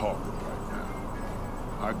like talking right now.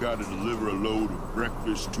 I gotta deliver a load of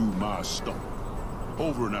breakfast to my stomach.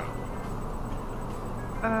 Over and out.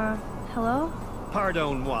 Hello?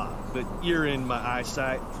 Pardon moi, but you're in my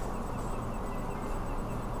eyesight.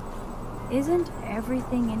 Isn't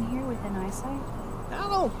everything in here within eyesight? I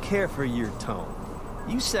don't care for your tone.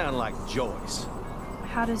 You sound like Joyce.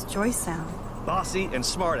 How does Joyce sound? Bossy and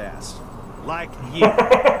smartass. Like you.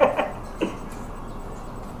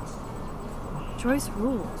 Joyce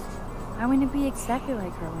rules. I want to be exactly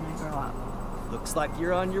like her when I grow up. Looks like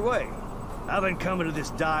you're on your way. I've been coming to this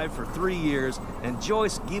dive for 3 years, and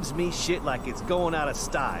Joyce gives me shit like it's going out of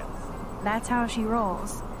style. That's how she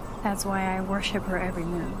rolls. That's why I worship her every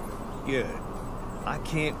move. Good. I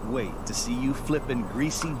can't wait to see you flipping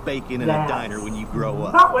greasy bacon in a diner when you grow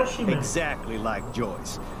up. Not what she meant. Exactly like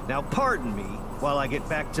Joyce. Now pardon me while I get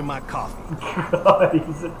back to my coffee. God,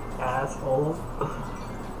 he's an asshole.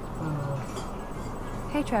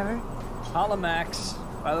 Hey, Trevor. Holla, Max.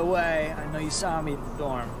 By the way, I know you saw me at the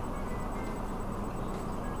dorm.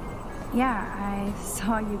 Yeah, I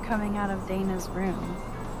saw you coming out of Dana's room.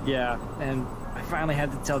 Yeah, and I finally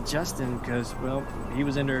had to tell Justin because, well, he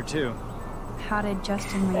was into her too. How did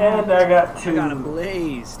Justin react? And I got two. I got him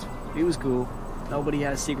blazed. He was cool. Nobody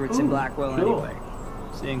has secrets in Blackwell cool. anyway.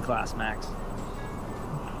 See you in class, Max.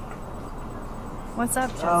 What's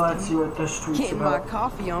up, Justin? Let's see what this street's Getting my about.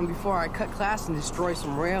 coffee on before I cut class and destroy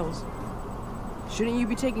some rails. Shouldn't you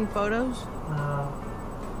be taking photos?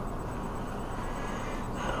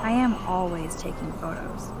 I am always taking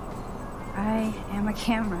photos. I am a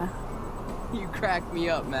camera. You crack me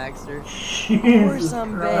up, Maxter. Jesus Or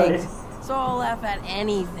some Christ. bakes, so I'll laugh at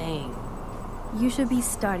anything. You should be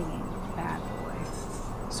studying, bad boy.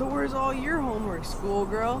 So where's all your homework,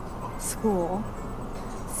 schoolgirl? School.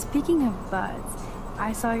 Speaking of buds,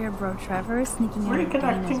 I saw your bro Trevor sneaking out of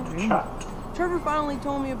Dana's Reconnecting to room. chat. Trevor finally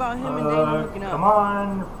told me about him and Dana hooking up. Come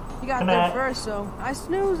on. He got Connect. there first, so I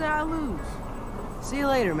snooze and I lose. See you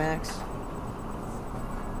later, Max.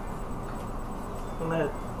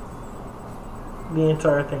 The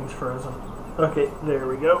entire thing's frozen. Okay, there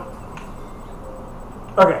we go.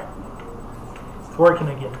 Okay. It's working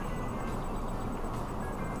again.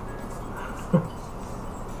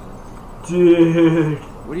 Dude.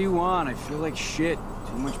 What do you want? I feel like shit.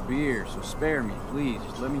 Too much beer, so spare me, please.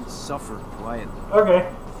 Just let me suffer quietly.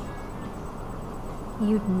 Okay.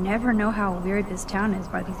 You'd never know how weird this town is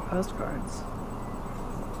by these postcards.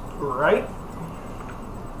 Right?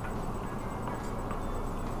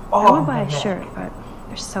 I would Oh, buy a my shirt, neck. but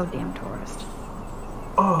they're so damn tourist.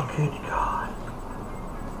 Oh, good God.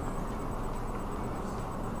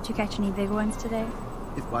 Did you catch any big ones today?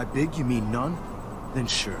 If by big you mean none, then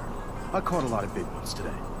sure. I caught a lot of big ones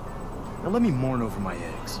today. Now let me mourn over my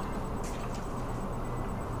eggs.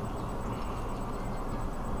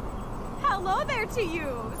 Hello there to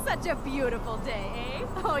you. Such a beautiful day, eh?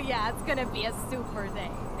 Oh yeah, it's gonna be a super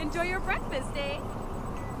day. Enjoy your breakfast, eh?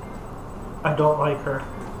 I don't like her.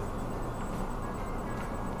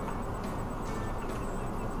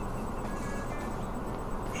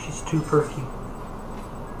 She's too perky.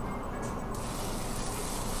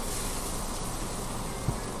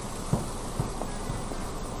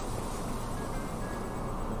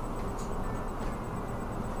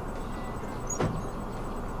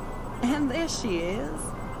 And there she is.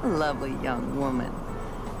 A lovely young woman.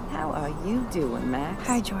 How are you doing, Max?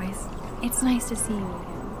 Hi, Joyce. It's nice to see you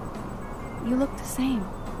again. You look the same.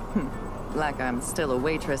 Like I'm still a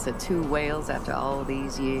waitress at Two Whales after all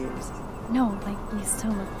these years. No, like you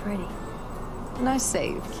still look pretty. Nice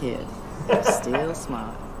save, kid. You're still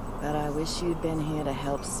smart. But I wish you'd been here to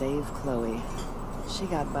help save Chloe. She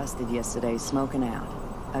got busted yesterday smoking out.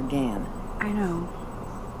 Again. I know.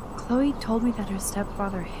 Chloe told me that her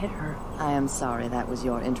stepfather hit her. I am sorry that was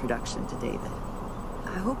your introduction to David.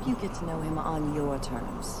 I hope you get to know him on your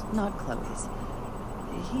terms, not Chloe's.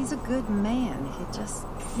 He's a good man. He just...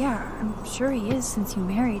 Yeah, I'm sure he is since you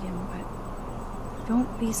married him, but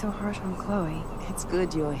don't be so harsh on Chloe. It's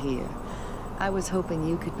good you're here. I was hoping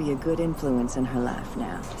you could be a good influence in her life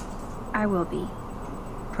now. I will be.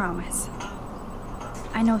 Promise.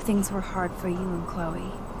 I know things were hard for you and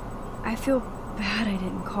Chloe. I feel bad I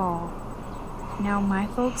didn't call. Now my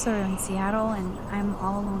folks are in Seattle and I'm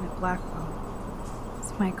all alone at Blackwell.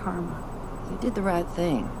 It's my karma. You did the right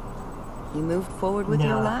thing. You moved forward with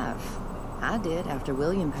your life. I did after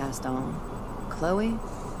William passed on. Chloe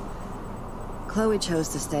chose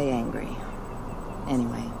to stay angry.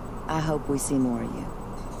 Anyway, I hope we see more of you.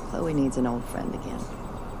 Chloe needs an old friend again.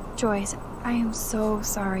 Joyce, I am so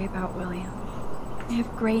sorry about William. I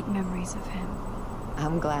have great memories of him.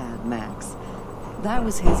 I'm glad, Max. That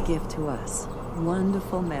was his gift to us.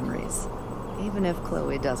 Wonderful memories. Even if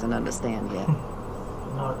Chloe doesn't understand yet.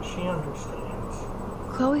 No, she understands.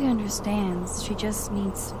 Chloe understands. She just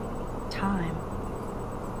needs time.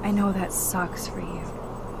 I know that sucks for you.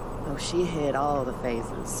 Oh, she hit all the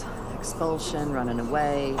phases. Expulsion, running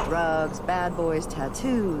away, drugs, bad boys,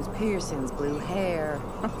 tattoos, piercings, blue hair.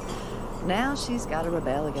 Now she's got to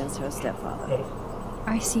rebel against her stepfather. Hey.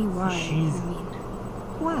 I see why.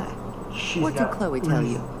 Why? What did Chloe tell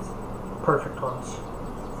you? Perfect ones.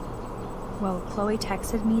 Well, Chloe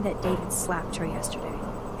texted me that David slapped her yesterday.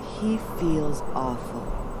 He feels awful,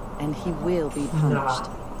 and he will be punished.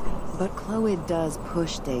 But Chloe does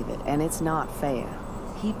push David, and it's not fair.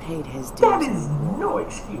 He paid his dues. That is no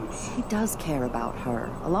excuse. He does care about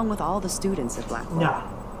her, along with all the students at Blackwell.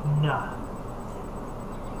 Nah.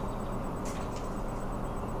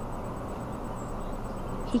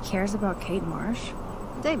 He cares about Kate Marsh?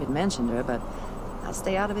 David mentioned her, but I'll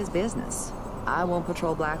stay out of his business. I won't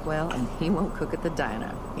patrol Blackwell, and he won't cook at the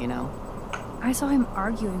diner, you know? I saw him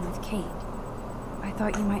arguing with Kate. I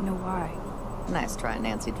thought you might know why. Nice try,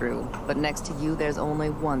 Nancy Drew. But next to you, there's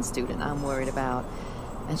only one student I'm worried about.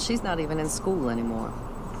 And she's not even in school anymore.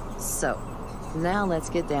 So, now let's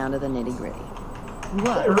get down to the nitty-gritty.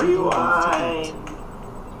 What do you do tonight?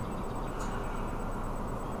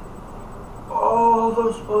 Oh,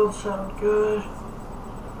 those both sound good.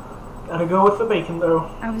 Gotta go with the bacon,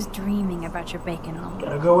 though. I was dreaming about your bacon omelet.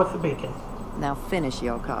 Gotta go with the bacon. Now finish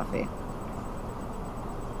your coffee.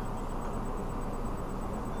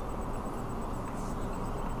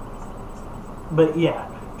 But yeah,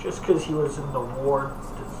 just because he was in the ward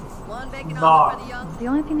does not... The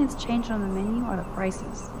only thing that's changed on the menu are the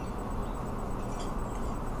prices.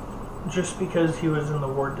 Just because he was in the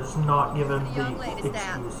ward does not give him the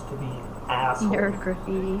excuse to be an asshole. Nerd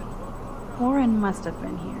graffiti. Lauren must have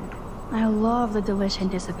been here. I love the delicious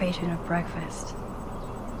anticipation of breakfast.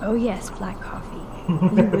 Oh yes, black coffee.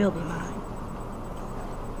 You will be mine.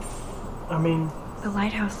 I mean... The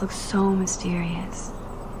lighthouse looks so mysterious.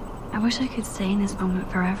 I wish I could stay in this moment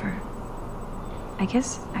forever. I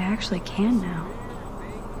guess I actually can now.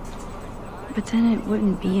 But then it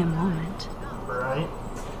wouldn't be a moment. Right?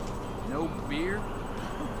 No beer?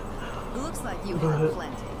 Looks like you have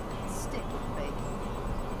plenty. Stick with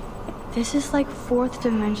bacon. This is like fourth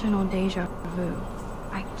dimensional deja vu.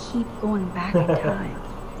 I keep going back in time.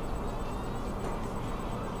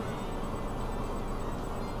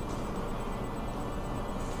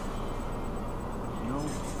 No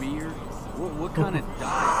beer? What kind of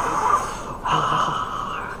diet?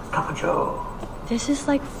 Capacho. This is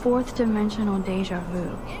like fourth dimensional deja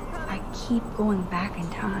vu. I keep going back in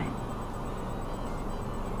time.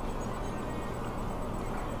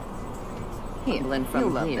 Here, you'll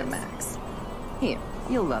love this, Max. Here,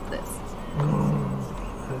 you'll love this.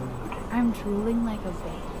 I'm drooling like a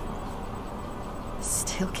baby.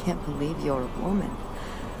 Still can't believe you're a woman.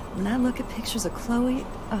 When I look at pictures of Chloe,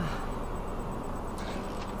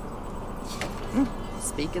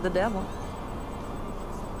 speak of the devil.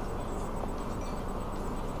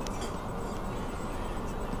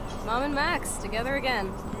 Mom and Max, together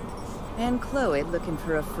again. And Chloe looking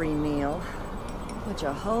for a free meal. Put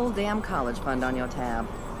your whole damn college fund on your tab.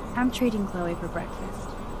 I'm treating Chloe for breakfast.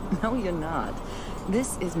 No, you're not.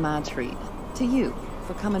 This is my treat. To you,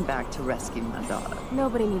 for coming back to rescue my daughter.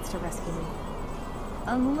 Nobody needs to rescue me.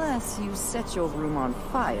 Unless you set your room on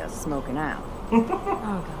fire smoking out. Oh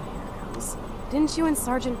god, here it comes. Didn't you and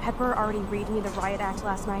Sergeant Pepper already read me the riot act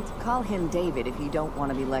last night? Call him David if you don't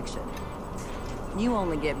want to be lectured. You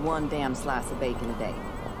only get one damn slice of bacon a day.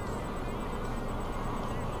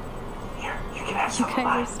 Here, you can have You some.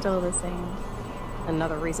 guys are still the same.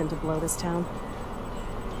 Another reason to blow this town.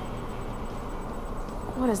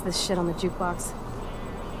 What is this shit on the jukebox?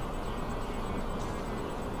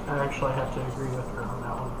 I actually have to agree with her on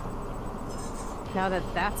that one. Now that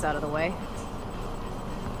that's out of the way.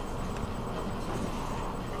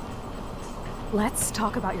 Let's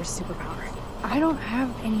talk about your superpower. I don't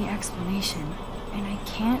have any explanation, and I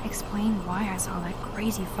can't explain why I saw that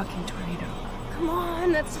crazy fucking tornado. Come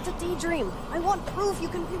on, that's just a daydream. I want proof you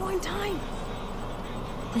can rewind time.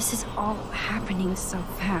 This is all happening so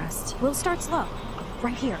fast. We'll start slow.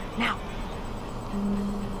 Right here, now.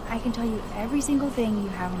 I can tell you every single thing you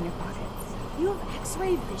have in your pockets. You have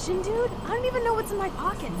X-ray vision, dude? I don't even know what's in my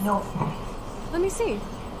pockets. No. Let me see.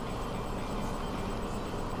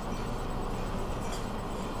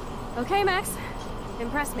 Okay, Max.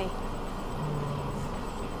 Impress me.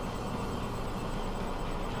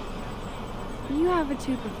 You have a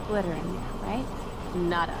tube of glitter in there, right?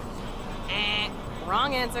 Nada.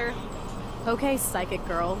 Wrong answer. Okay, psychic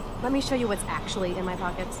girl. Let me show you what's actually in my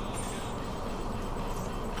pockets.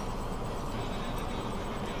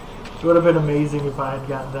 It would have been amazing if I had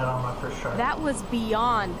gotten that on my first try. That was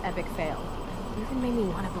beyond epic fail. You even made me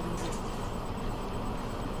want to believe it.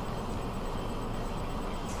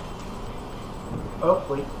 Oh,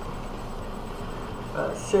 wait.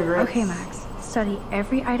 Cigarettes. Okay, Max. Study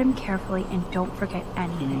every item carefully and don't forget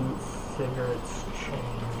anything. Cigarettes,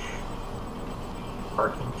 change,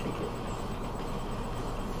 parking ticket.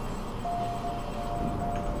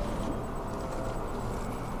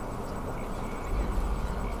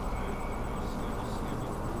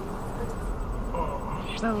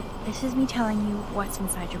 So, this is me telling you what's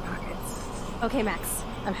inside your pockets. Okay, Max.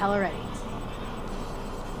 I'm hella ready.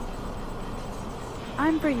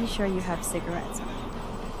 I'm pretty sure you have cigarettes on.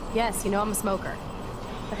 Yes, you know I'm a smoker.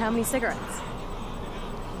 But how many cigarettes?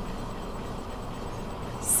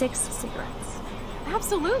 6 cigarettes.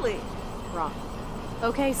 Absolutely. Wrong.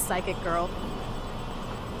 Okay, psychic girl.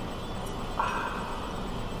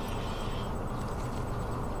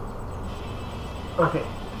 Okay.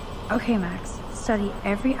 Okay, Max. Study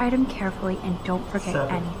every item carefully and don't forget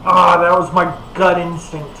 7. anything. Ah, that was my gut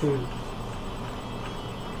instinct too.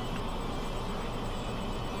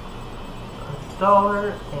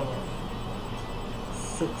 $1 and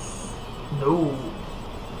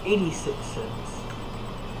 86 cents.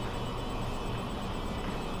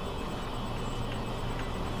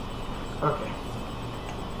 Okay.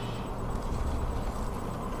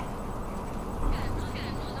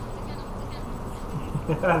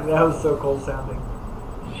 That was so cool sounding.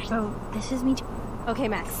 So, this is me. Okay,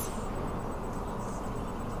 Max.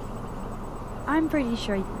 I'm pretty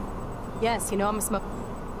sure you... Yes, you know I'm a smoker.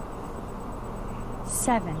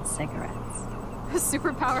 7 cigarettes. A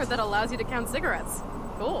superpower that allows you to count cigarettes.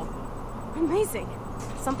 Cool. Amazing.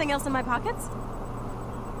 Something else in my pockets?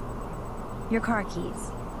 Your car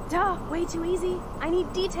keys. Duh, way too easy. I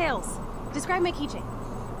need details. Describe my keychain.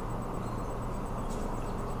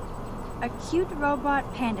 A cute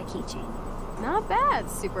robot panda keychain. Not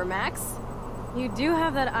bad, Super Max. You do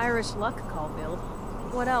have that Irish luck call build.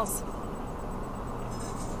 What else?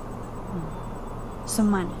 Some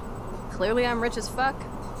money. Clearly I'm rich as fuck.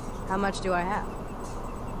 How much do I have?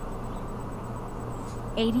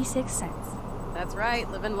 86 cents. That's right,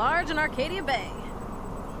 living large in Arcadia Bay.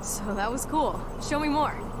 So that was cool. Show me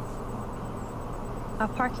more. A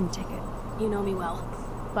parking ticket. You know me well.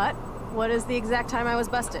 But what is the exact time I was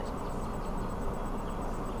busted?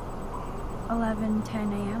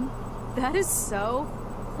 11:10 a.m. That is so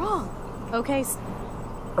wrong. Okay.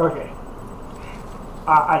 Okay.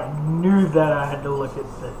 I knew that I had to look at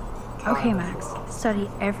the time. Okay, Max. Well. Study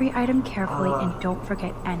every item carefully and don't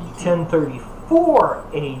forget anything.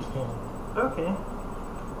 10:34 a.m. Okay.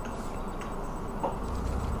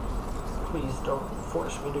 Please don't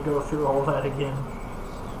force me to go through all that again.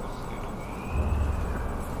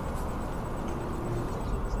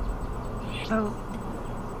 Oh.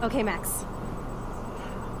 Okay, Max.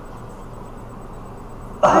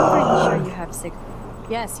 I'm pretty sure you have cigarettes.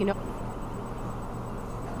 Yes, you know.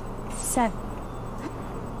 7.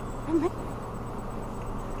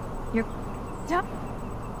 You're...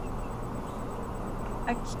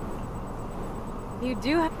 You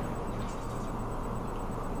do have...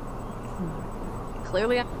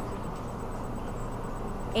 Clearly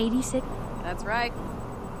 86. That's right.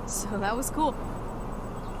 So that was cool.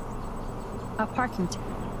 A parking ticket.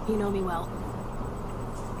 You know me well.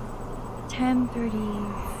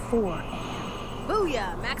 10:34 a.m.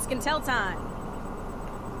 Booyah! Max can tell time.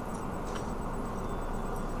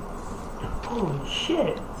 Holy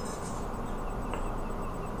shit.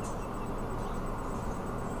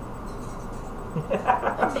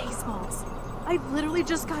 Baseballs. I literally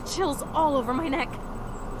just got chills all over my neck.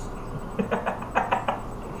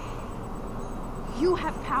 You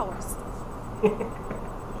have powers.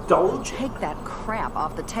 Don't take that crap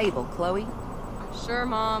off the table, Chloe. Sure,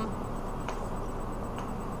 Mom.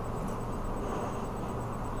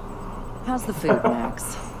 How's the food,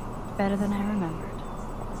 Max? Better than I remembered.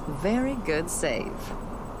 Very good save.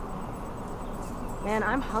 Man,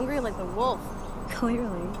 I'm hungry like the wolf.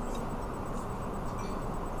 Clearly.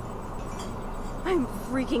 I'm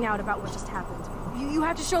freaking out about what just happened. You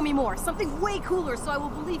have to show me more. Something way cooler so I will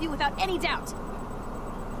believe you without any doubt.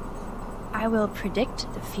 I will predict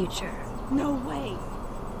the future. No way.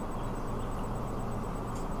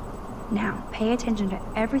 Now, pay attention to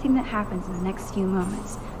everything that happens in the next few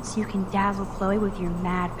moments, so you can dazzle Chloe with your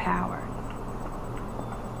mad power.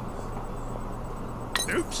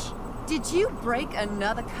 Oops. Did you break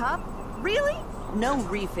another cup? Really? No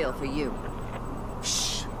refill for you.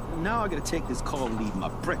 Shh. Now I gotta take this call and eat my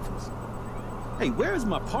breakfast. Hey, where is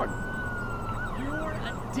my partner? You're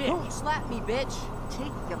a dick. Don't slap me, bitch.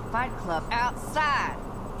 Take your fight club outside.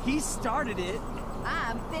 He started it.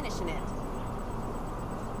 I'm finishing it.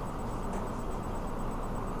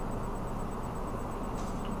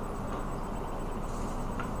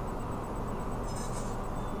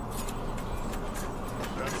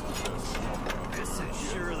 This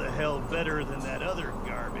is sure the hell better than that other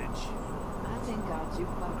garbage. I think our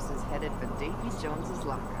jukebox is headed for Davy Jones's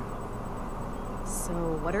locker. So,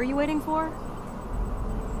 what are you waiting for?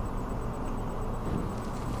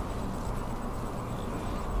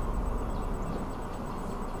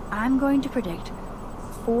 I'm going to predict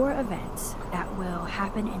 4 events that will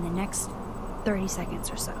happen in the next 30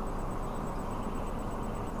 seconds or so.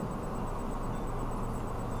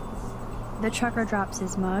 The trucker drops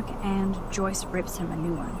his mug and Joyce rips him a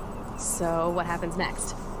new one. So, what happens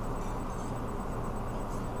next?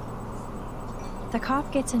 The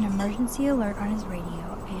cop gets an emergency alert on his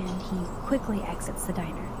radio and he quickly exits the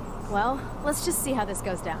diner. Well, let's just see how this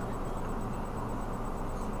goes down.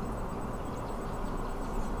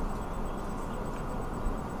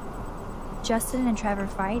 Justin and Trevor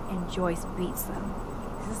fight and Joyce beats them.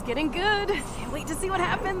 This is getting good. Can't wait to see what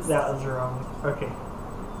happens. That was wrong. Okay.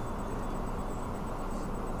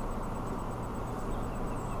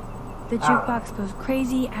 The jukebox goes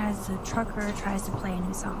crazy as the trucker tries to play a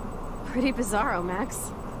new song. Pretty bizarro,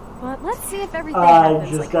 Max. But let's see if everything happens I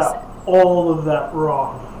just like you said. got all of that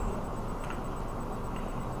wrong.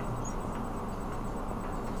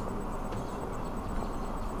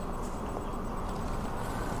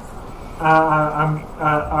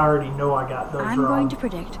 I already know I got those wrong. I'm going to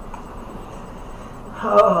predict.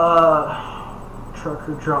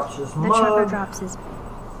 Trucker drops his mug. The trucker drops his...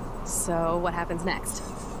 So, what happens next?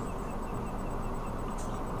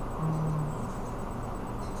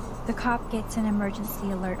 The cop gets an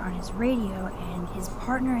emergency alert on his radio and his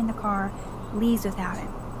partner in the car leaves without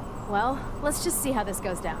him. Well, let's just see how this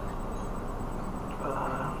goes down.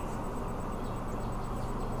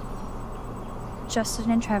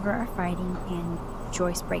 Justin and Trevor are fighting and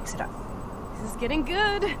Joyce breaks it up. This is getting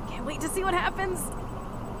good. Can't wait to see what happens.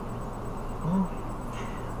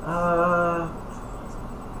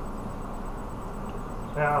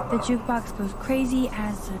 The jukebox goes crazy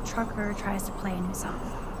as the trucker tries to play a new song.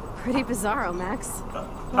 Pretty bizarro, Max.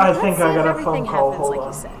 I think I got a phone call. Hold like on.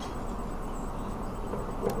 You said.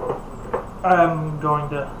 I'm going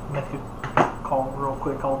to make a call real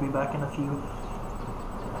quick. I'll be back in a few.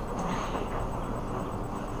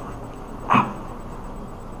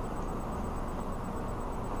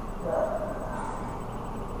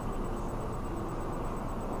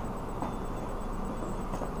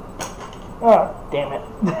 Oh, damn it.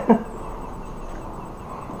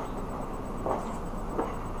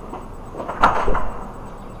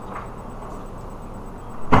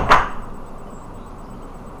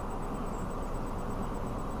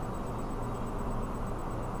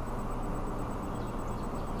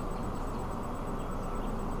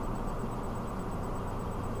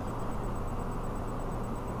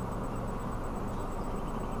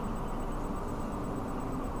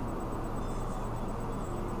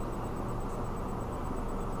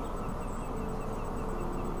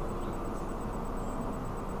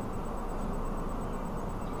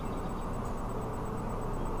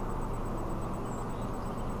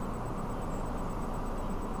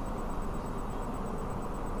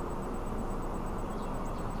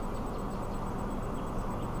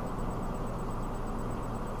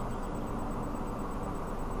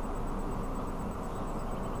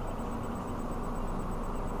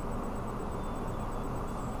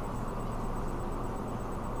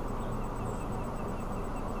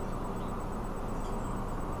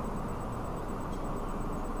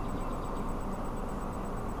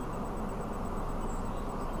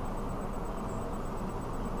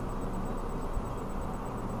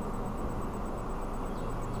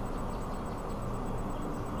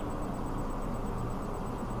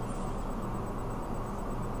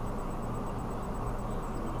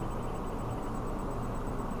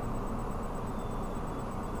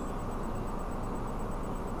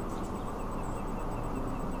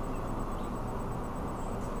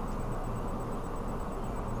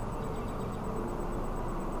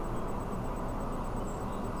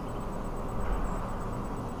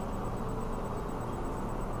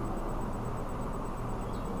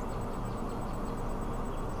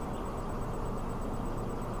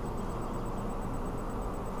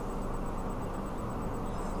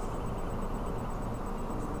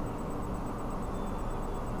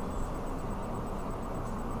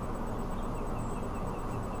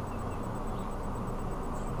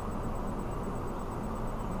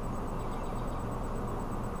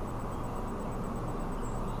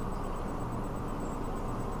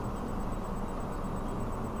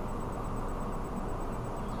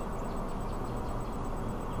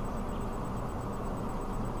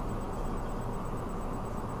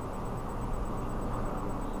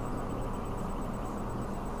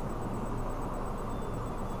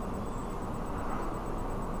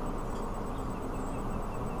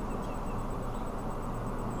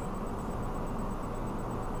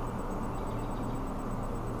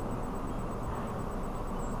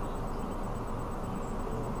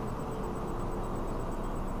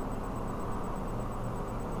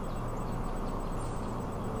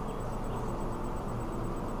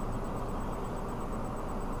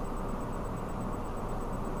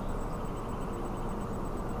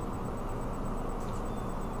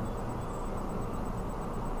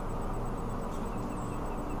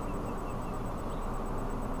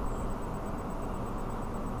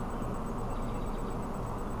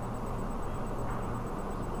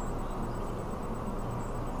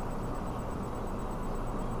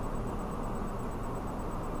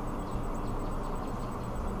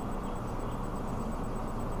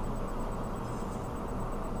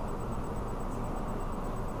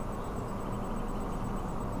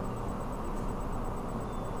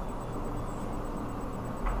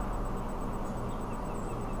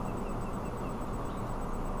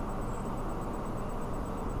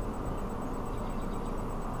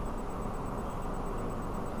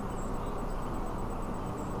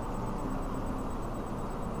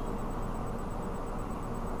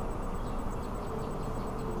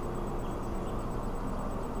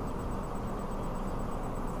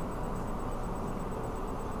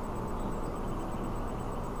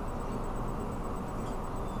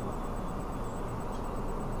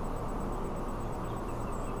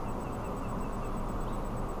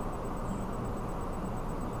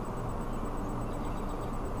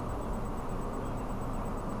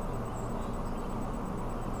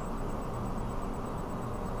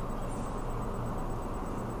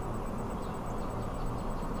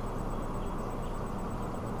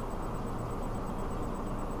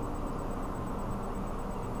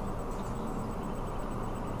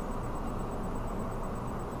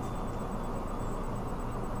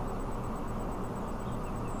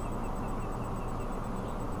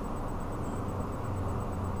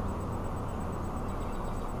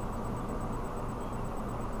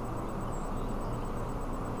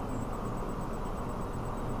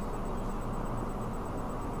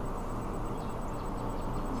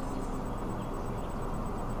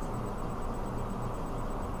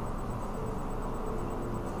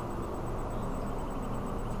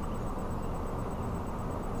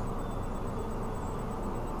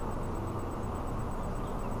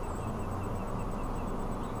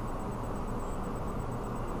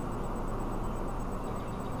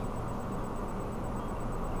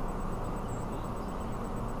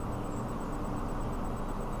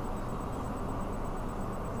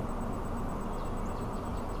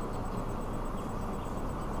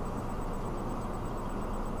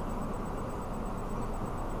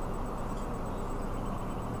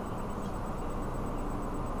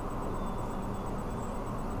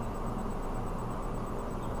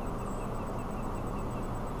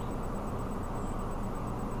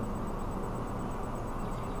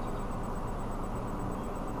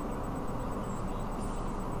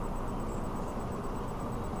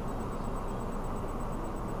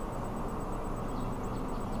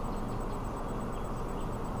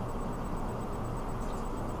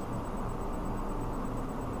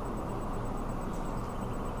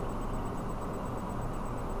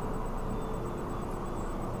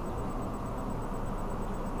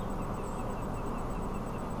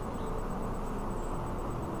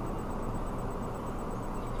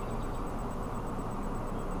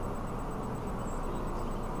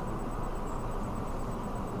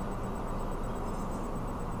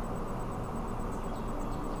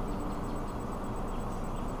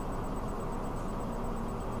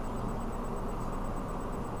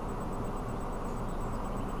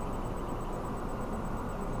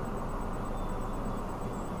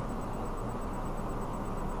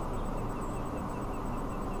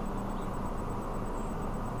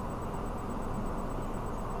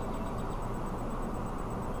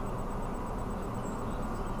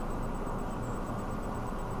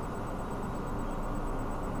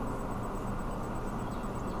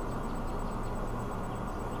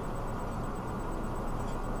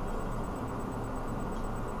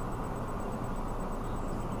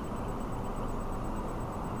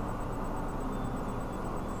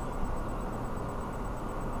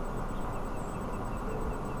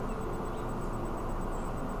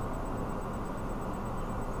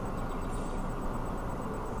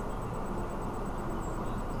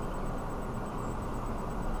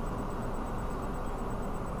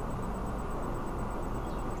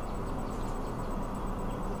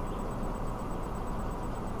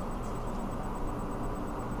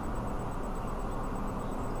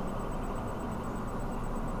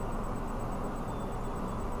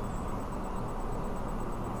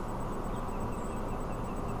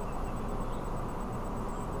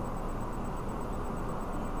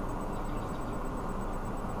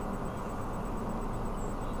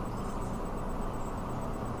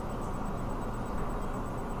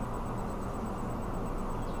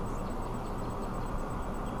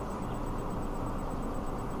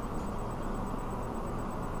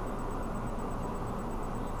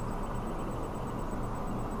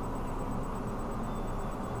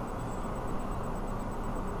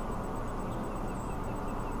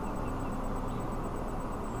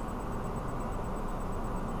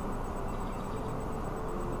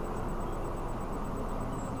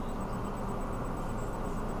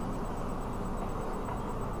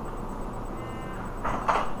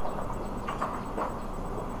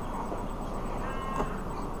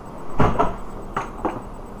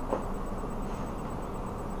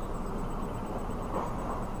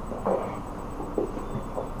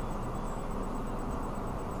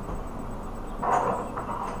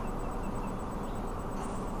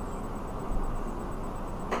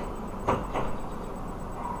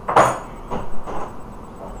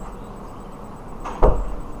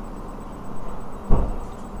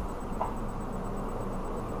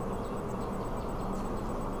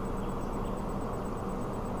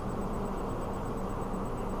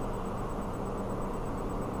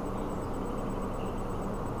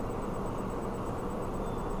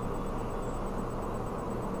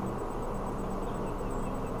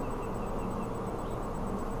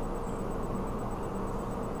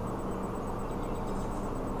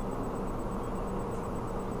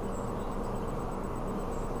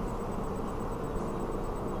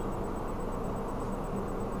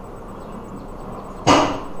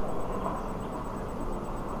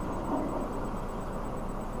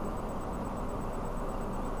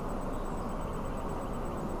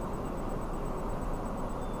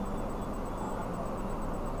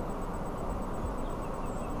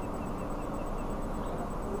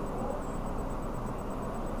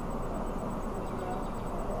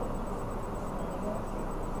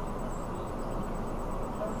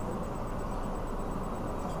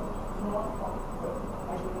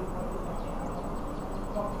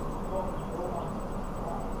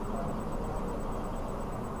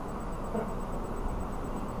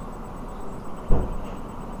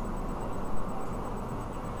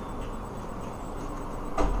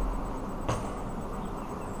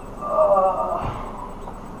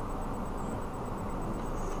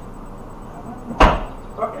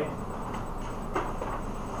 Okay.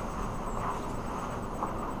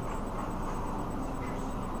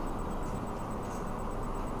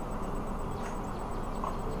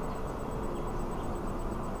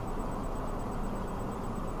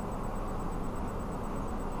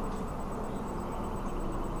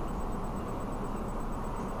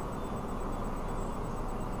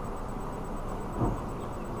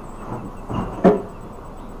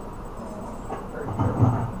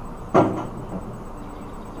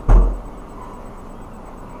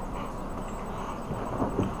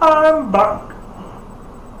 I'm back.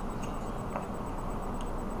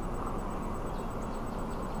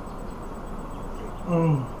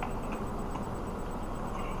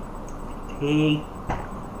 Hey.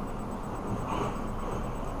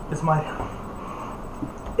 It's my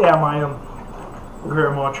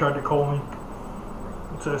grandma tried to call me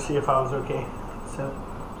to see if I was okay. So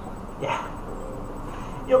yeah.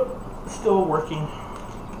 Yep, still working.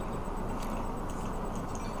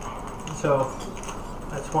 So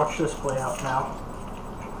let's watch this play out now.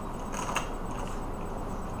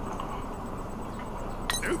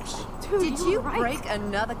 Oops. Did you break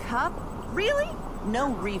another cup? Really?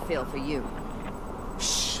 No refill for you.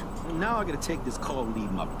 Shh. Now I gotta take this call and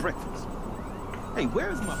leave my breakfast. Hey,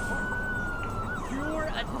 where's my partner? You're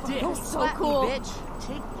a dick. Don't So slap cool. me, bitch.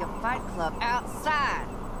 Take your fight club outside.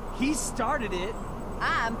 He started it.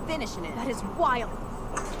 I'm finishing it. That is wild.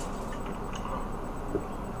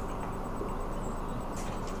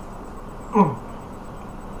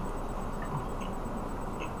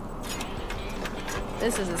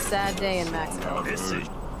 This is a sad day in Mexico. This is...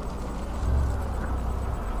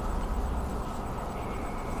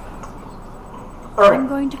 I'm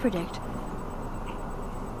going to predict.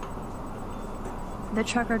 The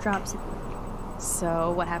trucker drops it.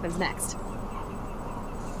 So, what happens next?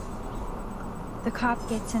 The cop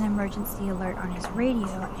gets an emergency alert on his radio,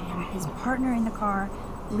 and his partner in the car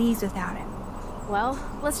leaves without him. Well,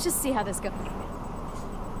 let's just see how this goes.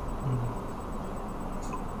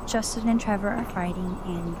 Justin and Trevor are fighting,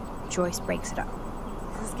 and Joyce breaks it up.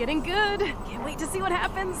 This is getting good. Can't wait to see what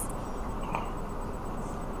happens.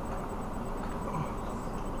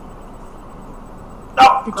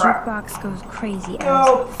 The jukebox goes crazy as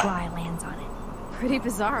a fly lands on it. Pretty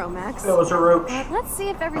bizarro, Max. It was a roach. But let's see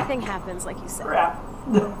if everything happens like you said. Crap.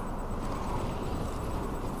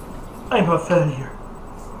 I'm a failure.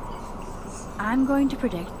 I'm going to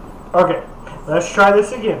predict. Okay, let's try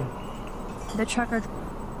this again. The trucker.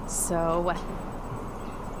 So what?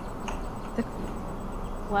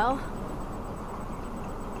 Well,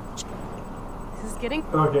 this is getting.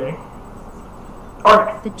 Okay.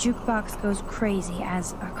 Alright. The jukebox goes crazy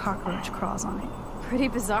as a cockroach crawls on it. Pretty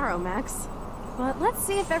bizarro, Max. But let's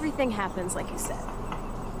see if everything happens like you said.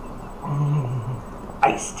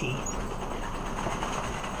 Iced tea.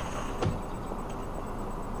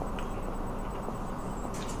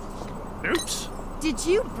 Oops. Did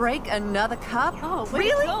you break another cup? Oh, way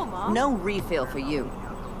really? to go, Mom. No refill for you.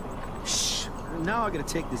 Shh. Now I gotta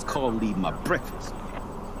take this call and leave my breakfast.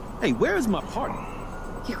 Hey, where's my partner?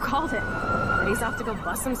 You called it. But he's off to go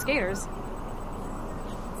bust some skaters.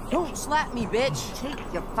 Don't slap me, bitch. Take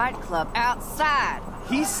your fight club outside.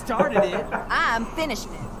 He started it. I'm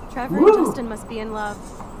finishing it. Trevor and Justin must be in love.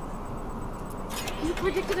 You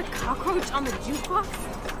predicted a cockroach on the jukebox?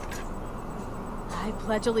 I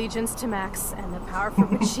pledge allegiance to Max and the power for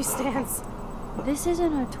which she stands. This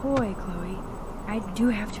isn't a toy, Chloe. I do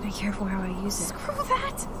have to be careful how I use it. Screw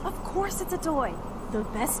that! Of course it's a toy. The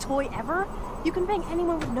best toy ever? You can bang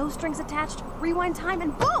anyone with no strings attached, rewind time,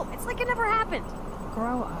 and boom! It's like it never happened.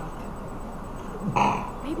 Grow up.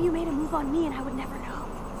 Maybe you made a move on me and I would never know.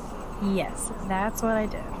 Yes, that's what I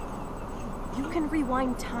did. You can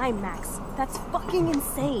rewind time, Max. That's fucking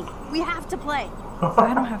insane. We have to play.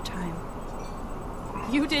 I don't have time.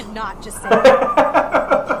 You did not just say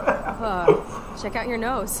that. Check out your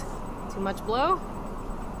nose. Too much blow?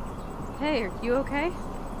 Hey, are you okay?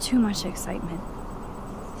 Too much excitement.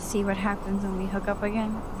 See what happens when we hook up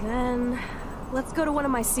again? Then, let's go to one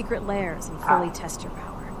of my secret lairs and fully test your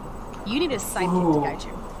power. You need a sidekick to guide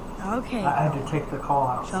you. Okay. I had to take the call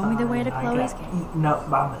out. Show me the way to Chloe's gate. Eaten up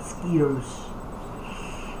by mosquitoes.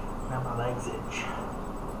 Now my legs itch.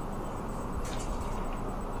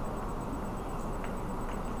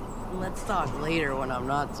 Let's talk later when I'm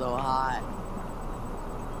not so hot.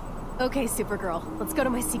 Okay, Supergirl, let's go to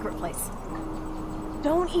my secret place.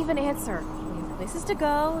 Don't even answer. We have places to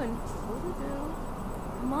go and what to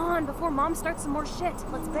do. Come on, before Mom starts some more shit.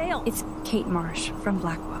 Let's bail. It's Kate Marsh from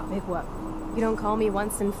Blackwell. Big what? You don't call me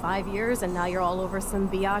once in 5 years and now you're all over some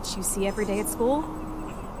biatch you see every day at school?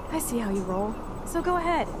 I see how you roll. So go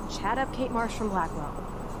ahead and chat up Kate Marsh from Blackwell.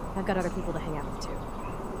 I've got other people to hang out with too.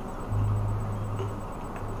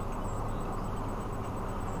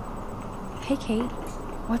 Hey, Kate.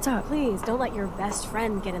 What's up? Please, don't let your best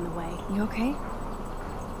friend get in the way. You okay?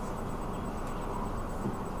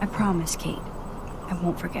 I promise, Kate. I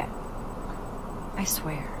won't forget. I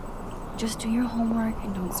swear. Just do your homework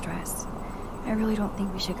and don't stress. I really don't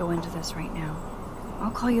think we should go into this right now.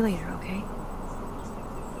 I'll call you later, okay?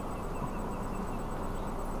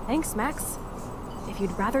 Thanks, Max. If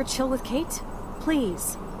you'd rather chill with Kate,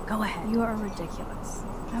 please, go ahead. You are ridiculous.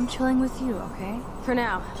 I'm chilling with you, okay? For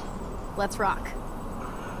now. Let's rock.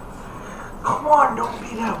 Come on, don't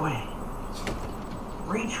be that way.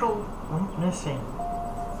 Rachel went missing.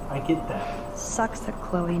 I get that. Sucks that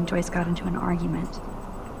Chloe and Joyce got into an argument.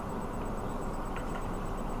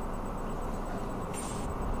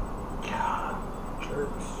 God,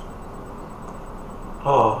 jerks.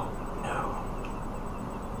 Oh, no.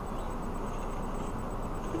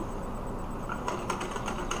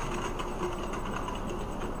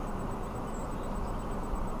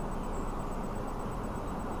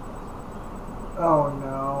 Oh,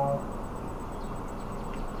 no.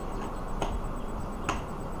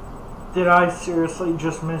 Did I seriously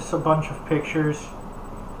just miss a bunch of pictures?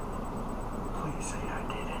 Please say I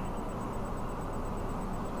didn't.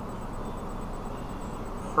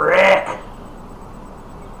 Frick!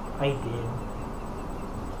 I did.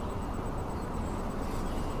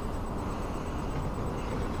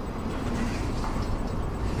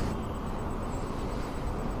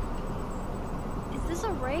 Is this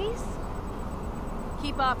a race?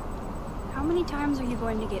 Keep up. How many times are you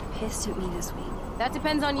going to get pissed at me this week? That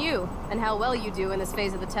depends on you, and how well you do in this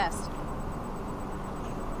phase of the test.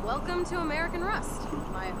 Welcome to American Rust,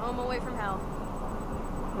 my home away from hell.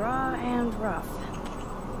 Raw and rough.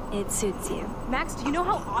 It suits you. Max, do you know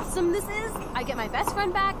how awesome this is? I get my best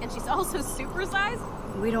friend back, and she's also supersized.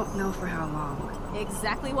 We don't know for how long.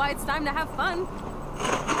 Exactly why it's time to have fun.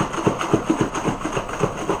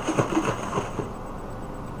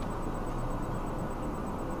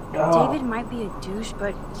 David might be a douche,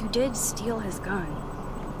 but you did steal his gun.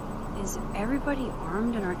 Is everybody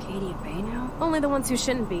armed in Arcadia Bay now? Only the ones who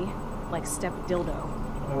shouldn't be, like Step Dildo.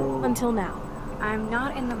 Oh. Until now. I'm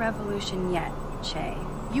not in the revolution yet, Che.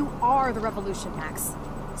 You are the revolution, Max.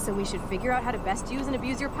 So we should figure out how to best use and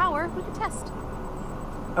abuse your power with the test.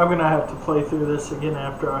 I'm gonna have to play through this again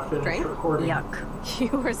after I finish Drink? recording. Yuck.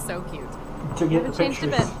 You are so cute. To get the changed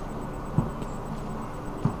pictures. a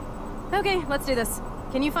bit. Okay, let's do this.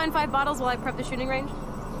 Can you find 5 bottles while I prep the shooting range?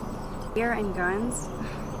 Beer and guns?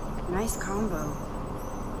 Nice combo.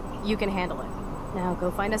 You can handle it. Now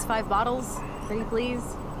go find us 5 bottles, pretty please.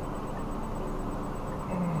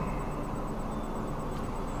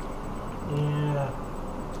 Yeah.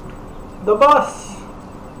 The bus!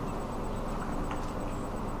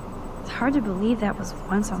 It's hard to believe that was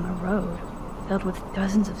once on the road, filled with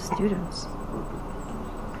dozens of students.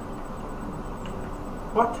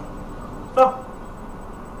 What? No.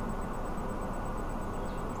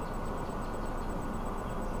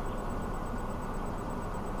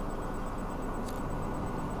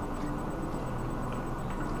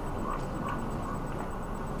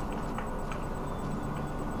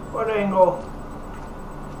 What angle?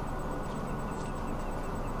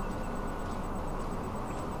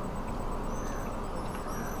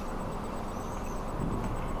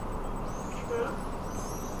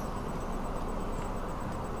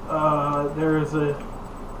 There's a...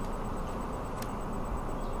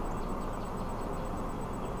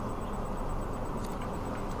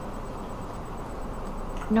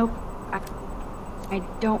 Nope. I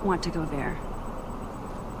don't want to go there.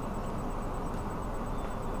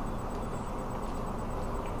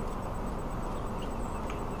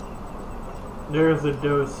 There's a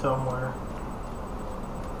dose somewhere.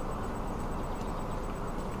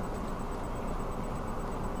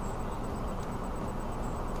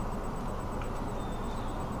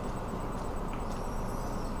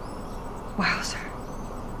 Wowzer.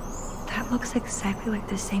 That looks exactly like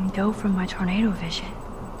the same doe from my tornado vision.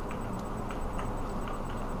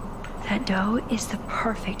 That doe is the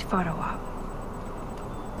perfect photo op.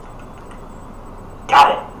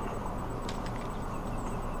 Got it!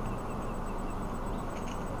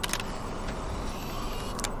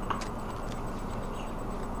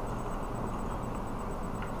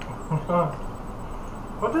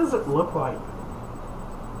 What does it look like?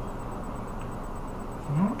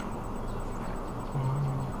 Hmm?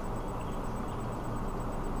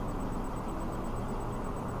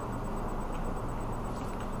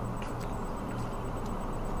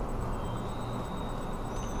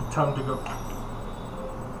 Time to go.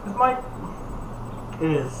 Is my It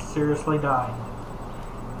is seriously dying.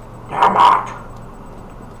 Damn it!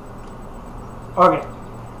 Okay.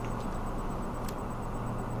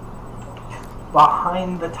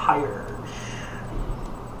 Behind the tires.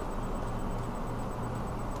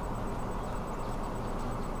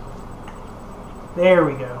 There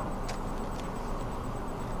we go.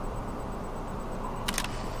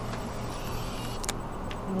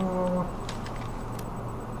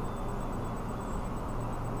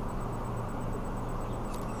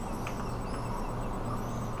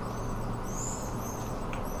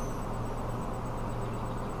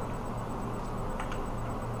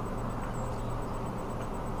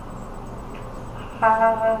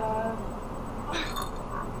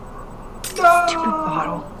 Stupid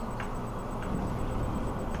bottle.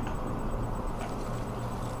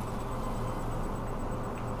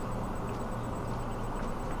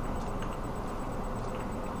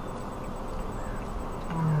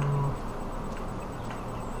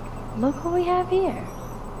 Look what we have here.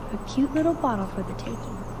 A cute little bottle for the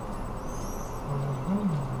taking.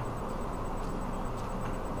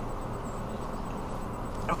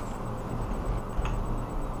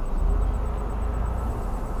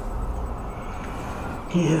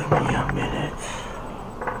 Give me a minute.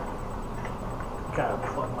 Gotta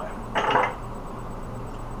plug my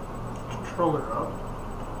controller up.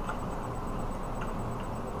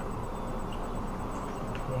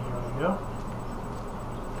 There we go.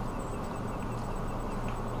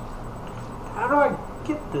 How do I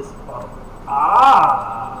get this bottle?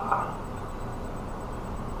 Ah!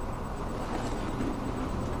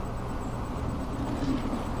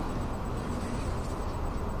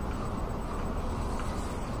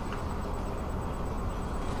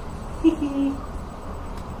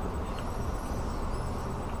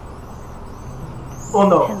 Oh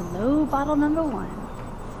no. Hello, bottle number 1.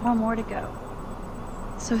 4 more to go.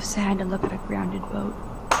 So sad to look at a grounded boat.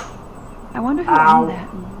 I wonder who owned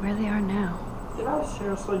that and where they are now. Did I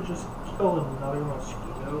seriously just kill another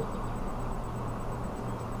mosquito?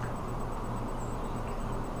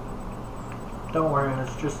 Don't worry,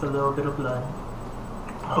 it's just a little bit of blood.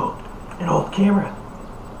 Oh, an old camera.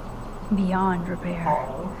 Beyond repair.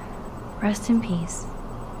 Oh. Rest in peace.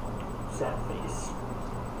 Sad face.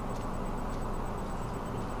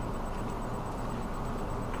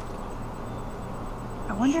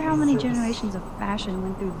 I wonder how many generations of fashion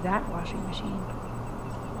went through that washing machine.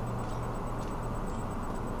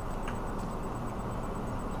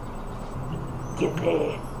 Get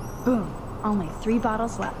there. Boom. Only 3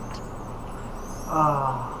 bottles left.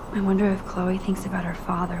 I wonder if Chloe thinks about her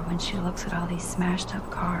father when she looks at all these smashed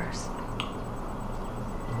up cars.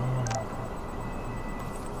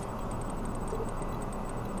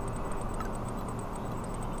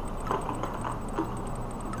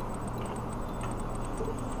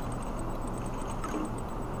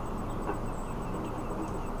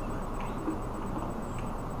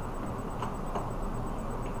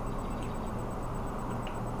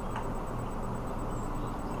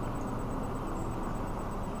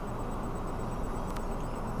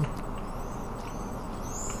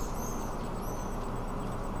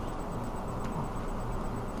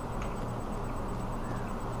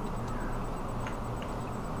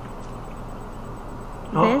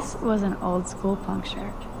 This was an old school punk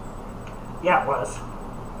shirt. Yeah, it was.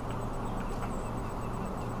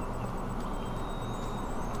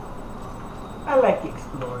 I like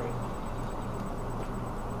exploring.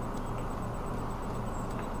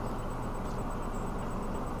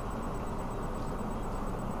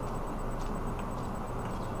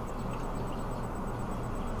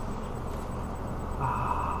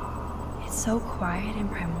 It's so quiet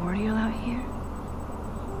and primordial out here.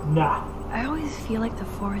 Nah. I always feel like the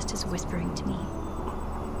forest is whispering to me.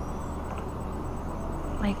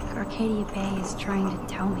 Like Arcadia Bay is trying to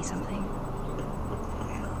tell me something.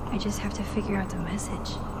 I just have to figure out the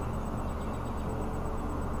message.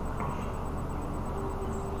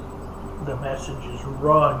 The message is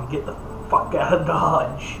run, get the fuck out of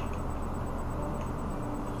Dodge.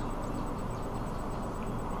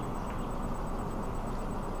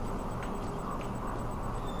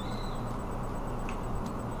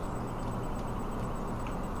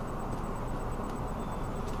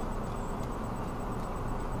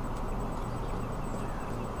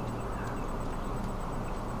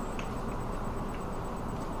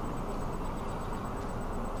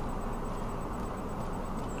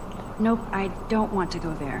 Nope, I don't want to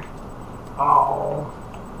go there. Oh.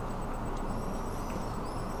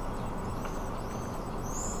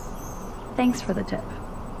 Thanks for the tip.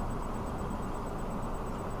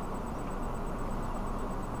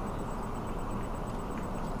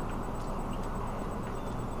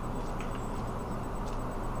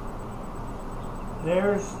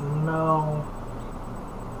 There's no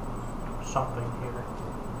something here.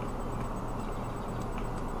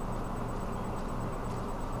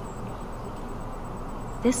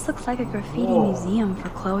 This looks like a graffiti museum for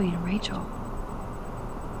Chloe and Rachel.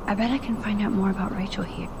 I bet I can find out more about Rachel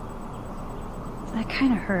here. That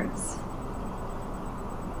kind of hurts.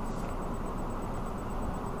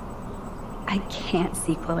 I can't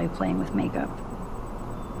see Chloe playing with makeup.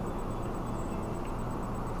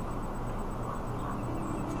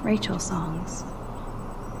 Rachel songs.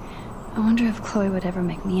 I wonder if Chloe would ever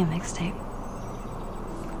make me a mixtape.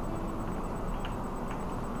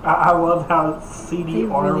 I love how CDR They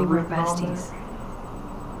really were written on besties.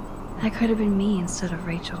 That could have been me instead of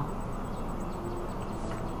Rachel.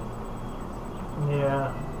 there.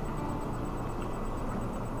 Yeah.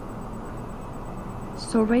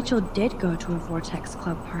 So Rachel did go to a Vortex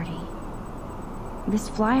Club party. This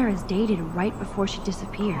flyer is dated right before she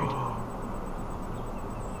disappeared.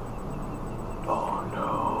 Oh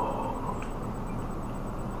no.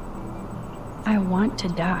 I want to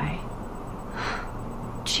die.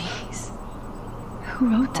 Jeez. Who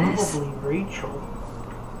wrote this? Probably Rachel.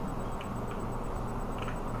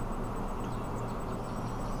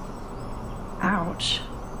 Ouch.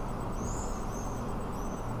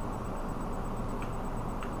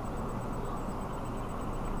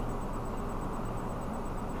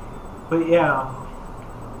 But yeah,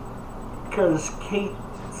 because Kate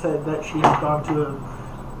said that she had gone to a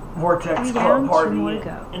Vortex I'm Club down, party 2 more to and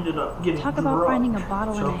go. ended up getting Talk about drugged. finding a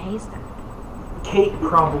bottle in So a haystack. Kate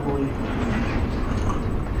probably,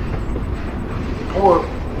 or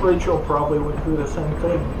Rachel probably would do the same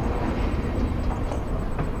thing.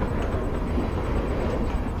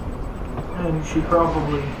 And she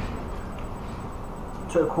probably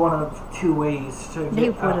took one of 2 ways to They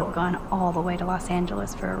get would out. have gone all the way to Los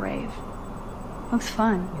Angeles for a rave. Looks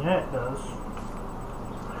fun. Yeah, it does.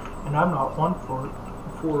 And I'm not one for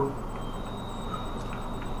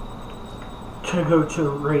to go to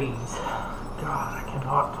raves. God, I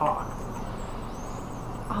cannot talk.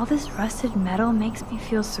 All this rusted metal makes me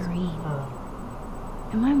feel serene.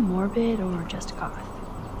 Am I morbid or just goth?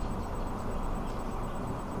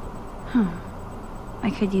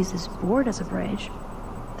 I could use this board as a bridge.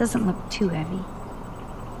 Doesn't look too heavy.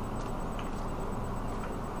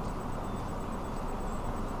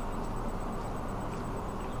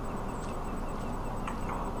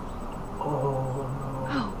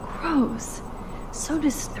 Oh, gross. So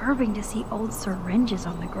disturbing to see old syringes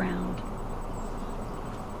on the ground.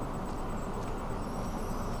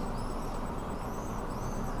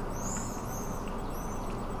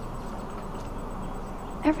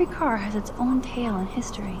 Every car has its own tale and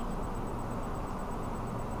history.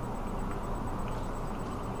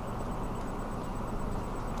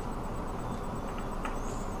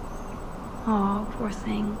 Oh, poor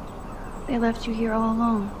thing. They left you here all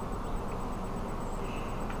alone.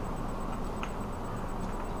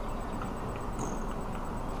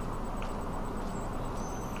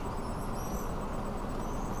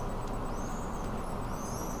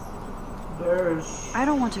 I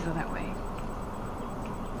don't want to go that way.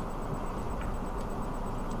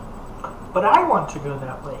 But I want to go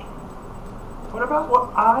that way. What about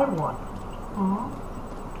what I want?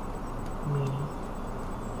 Me.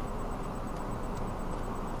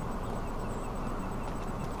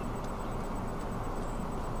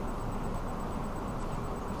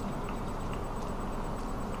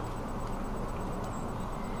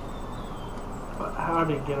 But how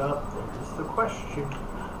to get up there is the question.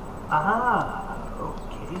 Ah,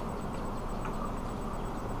 okay.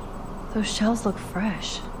 Those shells look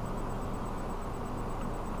fresh.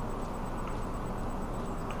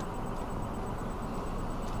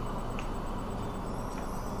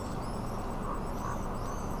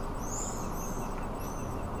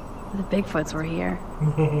 The Bigfoots were here.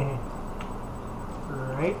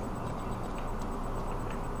 Right?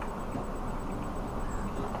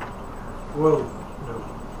 Whoa,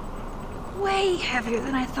 no. Way heavier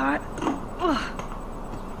than I thought. Ugh.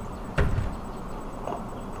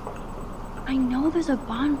 I know there's a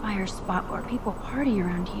bonfire spot where people party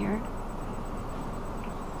around here.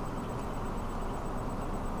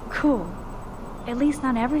 Cool. At least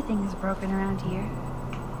not everything is broken around here.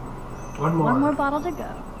 One more. One more bottle to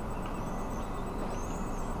go.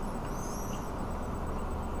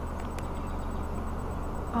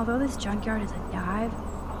 Although this junkyard is a dive,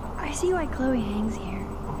 I see why Chloe hangs here.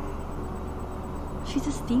 She's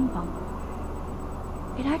a steampunk.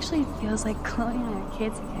 It actually feels like Chloe and I are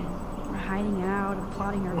kids again. We're hiding out and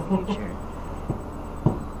plotting our future.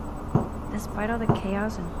 Despite all the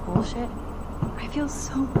chaos and bullshit, I feel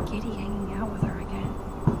so giddy hanging out with her again.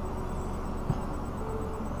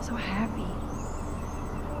 happy.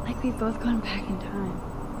 Like we've both gone back in time.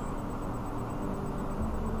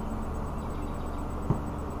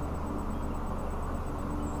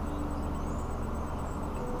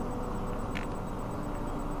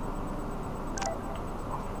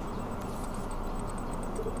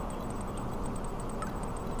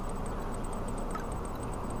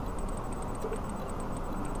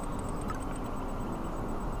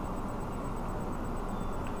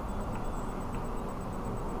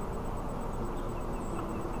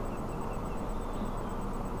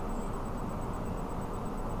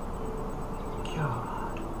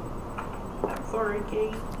 Sorry,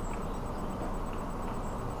 Kate.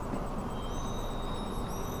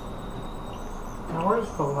 Now where's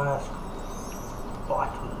the last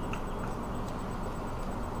bottle?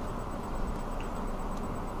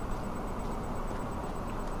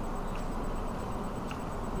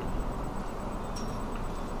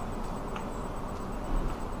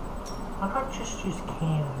 Why not just use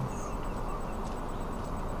cans?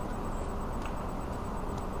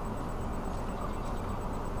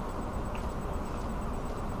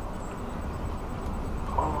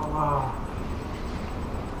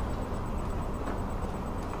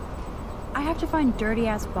 I have to find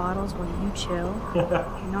dirty-ass bottles while you chill.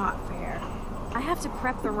 Not fair. I have to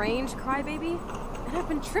prep the range, crybaby. And I've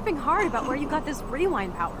been tripping hard about where you got this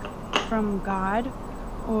rewind power. From God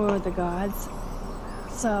or the gods.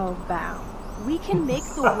 So, bow. We can make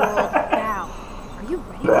the world bow. Are you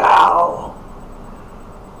ready? Bow!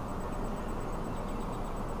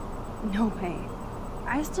 No way.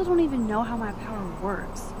 I still don't even know how my power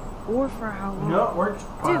works. Or for how long. No, it works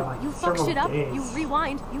for Dude, like you fuck shit up, days. you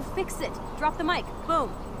rewind, you fix it. Drop the mic.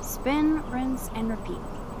 Boom. Spin, rinse, and repeat.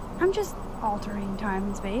 I'm just altering time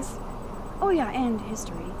and space. Oh yeah, and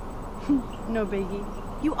history. No biggie.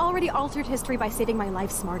 You already altered history by saving my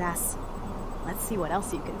life, smartass. Let's see what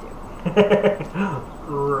else you can do.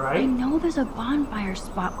 Right? I know there's a bonfire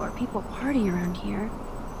spot where people party around here.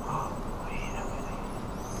 Oh, wait a minute.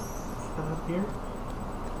 Is that up here?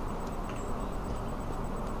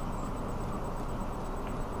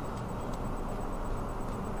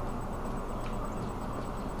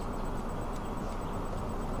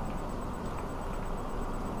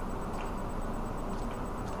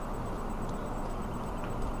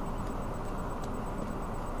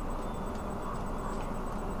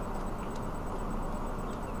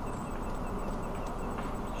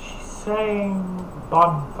 Saying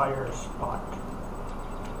bonfire spot.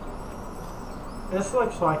 This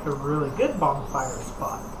looks like a really good bonfire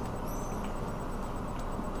spot.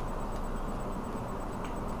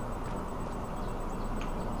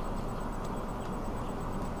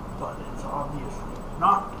 But it's obviously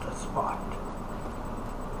not the spot.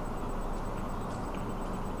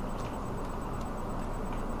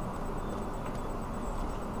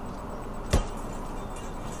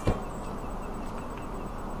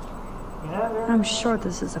 I'm sure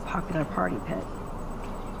this is a popular party pit.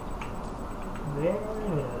 There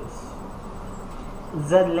it is.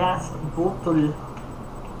 The last bottle.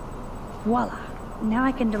 Voila. Now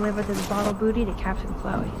I can deliver this bottle booty to Captain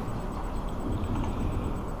Chloe.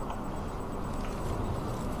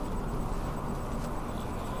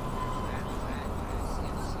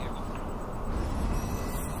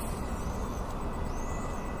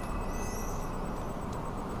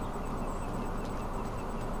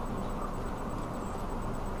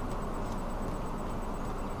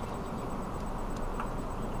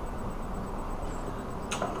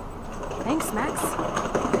 Thanks, Max.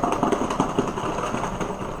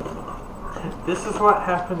 This is what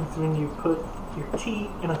happens when you put your tea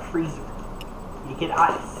in a freezer. You get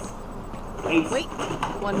ice. Wait,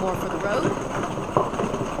 one more for the road.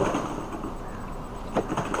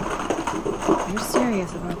 You're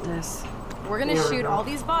serious about this? We're gonna shoot all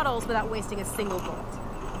these bottles without wasting a single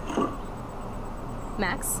bullet.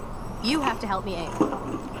 Max, you have to help me aim.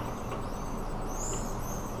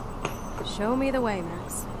 Show me the way,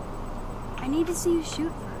 Max. I need to see you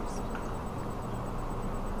shoot first.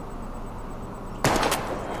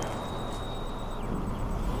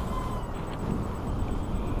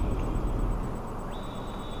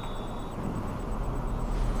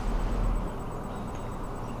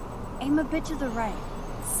 Aim a bit to the right.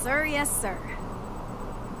 Sir, yes, sir.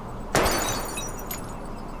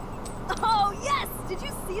 Oh, yes! Did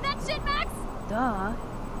you see that shit, Max? Duh.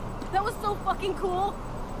 That was so fucking cool.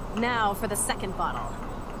 Now for the second bottle.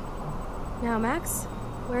 Now, Max,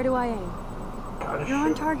 where do I aim? You're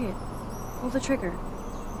on target. Pull the trigger.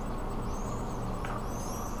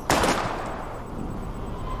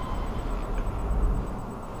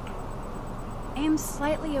 Aim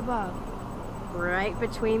slightly above. Right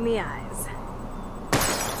between the eyes.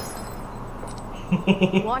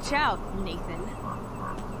 Watch out, Nathan.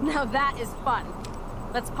 Now that is fun.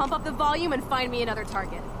 Let's pump up the volume and find me another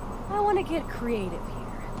target. I want to get creative here.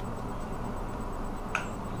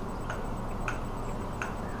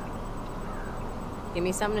 Give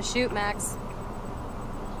me something to shoot, Max.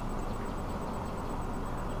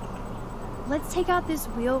 Let's take out this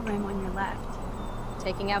wheel rim on your left.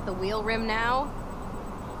 Taking out the wheel rim now?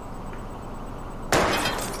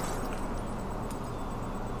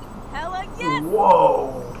 Hella yes!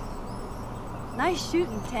 Whoa! Nice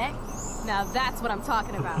shooting, Tech. Now that's what I'm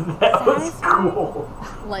talking about. That was cool.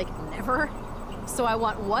 Like never? So I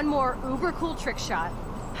want one more uber cool trick shot.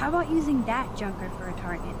 How about using that junker for a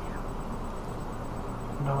target now?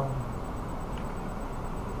 No.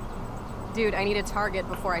 Dude, I need a target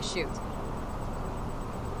before I shoot.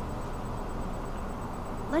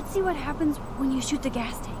 Let's see what happens when you shoot the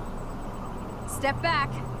gas tank. Step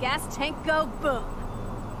back, gas tank go, boom.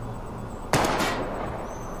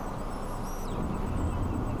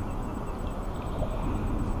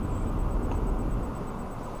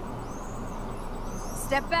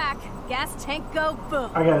 Step back, gas tank go,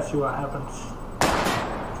 boom. I gotta see what happens.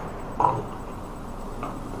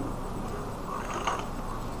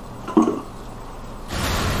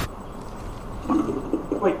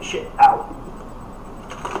 Wait, shit, ow.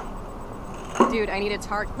 Dude, I need a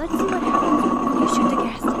target. Let's see what happens when you shoot the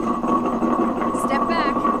gas tank. Step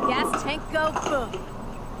back, gas tank go, boom.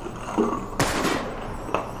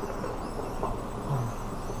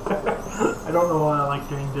 I don't know why I like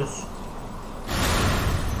doing this.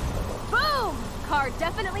 Boom! Car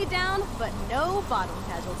definitely down, but no bottom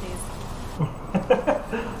casualties.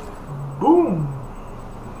 Boom!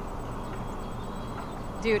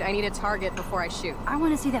 Dude, I need a target before I shoot. I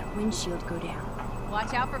want to see that windshield go down.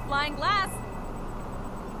 Watch out for flying glass.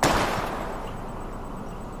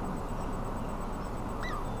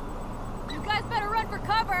 You guys better run for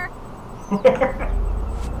cover.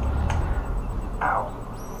 Ow.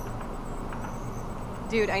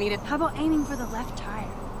 Dude, I need a... How about aiming for the left tire?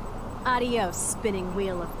 Adios, spinning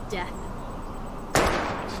wheel of death.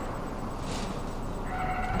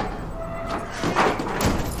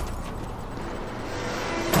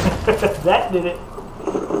 That did it.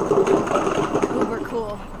 Uber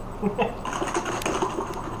cool.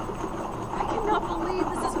 I cannot believe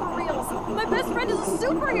this is for reals. My best friend is a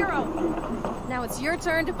superhero. Now it's your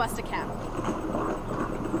turn to bust a cap.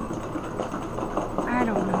 I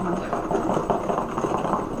don't know.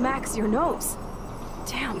 Max, your nose.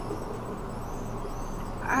 Damn.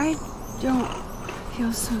 I don't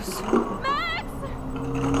feel so soon. Max!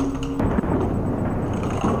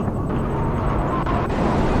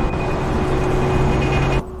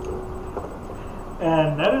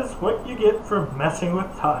 And that is what you get for messing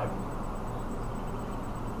with time.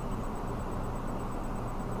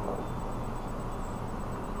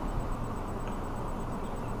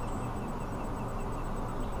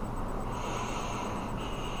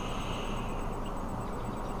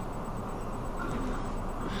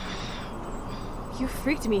 You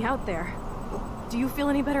freaked me out there. Do you feel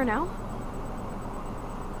any better now?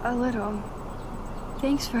 A little.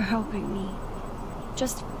 Thanks for helping me.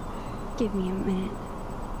 Just give me a minute.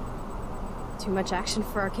 Too much action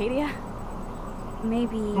for Arcadia?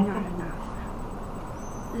 Maybe not enough.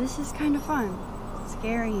 This is kind of fun.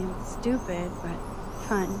 Scary and stupid, but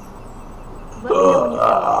fun. Let me know when you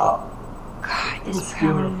feel God, this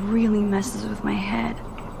power really messes with my head.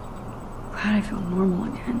 Glad I feel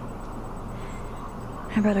normal again.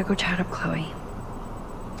 I better go chat up Chloe.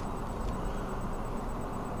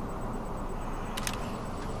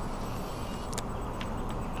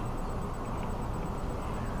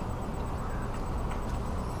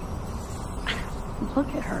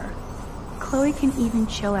 Look at her. Chloe can even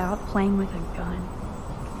chill out playing with a gun.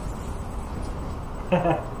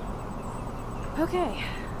 Okay.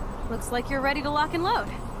 Looks like you're ready to lock and load.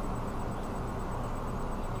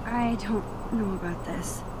 I don't know about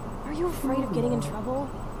this. Are you afraid of getting in trouble?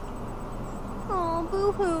 Oh,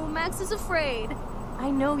 boo-hoo, Max is afraid.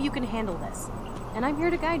 I know you can handle this, and I'm here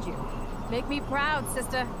to guide you. Make me proud,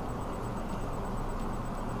 sister.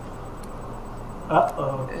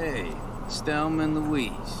 Uh-oh. Hey, Stelma and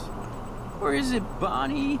Louise. Or is it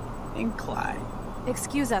Bonnie and Clyde?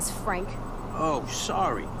 Excuse us, Frank. Oh,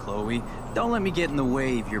 sorry, Chloe. Don't let me get in the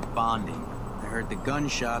way of your bonding. I heard the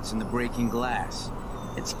gunshots and the breaking glass.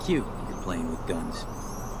 It's cute you're playing with guns.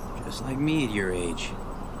 Just like me at your age.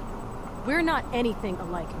 We're not anything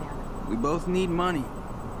alike, man. We both need money.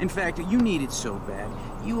 In fact, you need it so bad,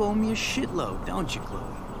 you owe me a shitload, don't you, Chloe?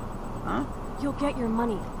 Huh? You'll get your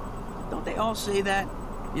money. Don't they all say that?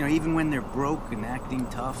 You know, even when they're broke and acting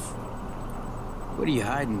tough? What are you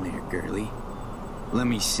hiding there, girlie? Let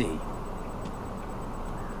me see.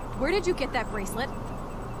 Where did you get that bracelet?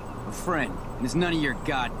 A friend, and it's none of your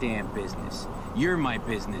goddamn business. You're my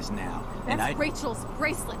business now, and That's Rachel's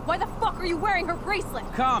bracelet. Why the fuck are you wearing her bracelet?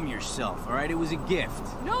 Calm yourself, all right? It was a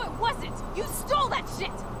gift. No, it wasn't. You stole that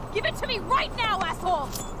shit. Give it to me right now, asshole.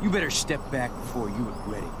 You better step back before you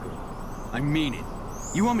regret it, girl. I mean it.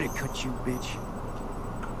 You want me to cut you, bitch?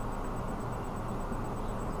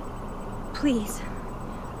 Please.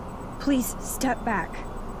 Please, step back.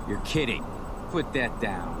 You're kidding. Put that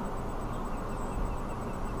down.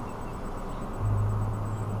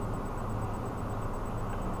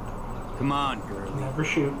 Come on, girl. Never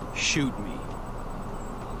shoot. Shoot me.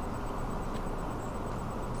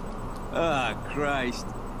 Ah, Christ.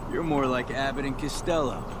 You're more like Abbott and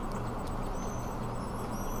Costello.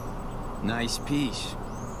 Nice piece.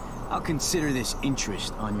 I'll consider this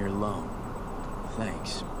interest on your loan.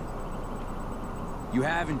 Thanks. You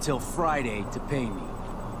have until Friday to pay me,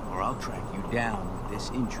 or I'll track you down with this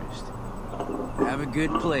interest. Have a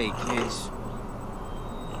good play, kids.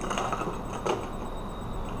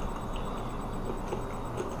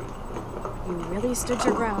 You really stood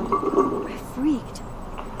your ground. I freaked.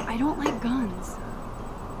 I don't like guns.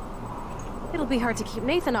 It'll be hard to keep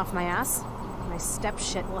Nathan off my ass. My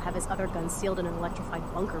step-shit will have his other gun sealed in an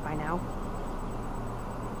electrified bunker by now.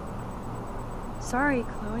 Sorry,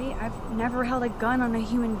 Chloe. I've never held a gun on a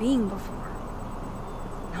human being before.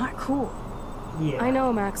 Not cool. Yeah. I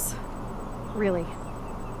know, Max. Really.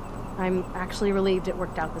 I'm actually relieved it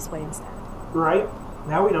worked out this way instead. Right?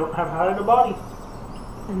 Now we don't have to hide a body.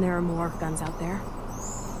 And there are more guns out there.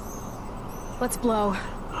 Let's blow.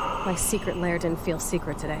 My secret lair didn't feel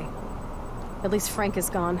secret today. At least Frank is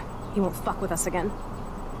gone. He won't fuck with us again.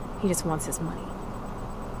 He just wants his money.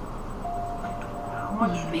 How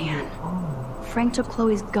much man. Frank took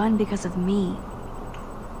Chloe's gun because of me.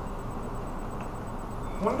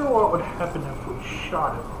 Wonder what would happen if we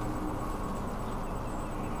shot him.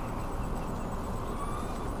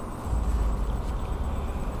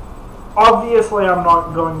 Obviously, I'm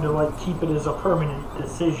not going to, like, keep it as a permanent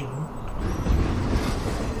decision.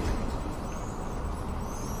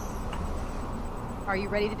 Are you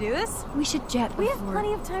ready to do this? We should jet before. We have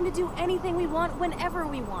plenty of time to do anything we want whenever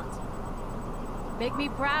we want. Make me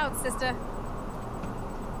proud, sister.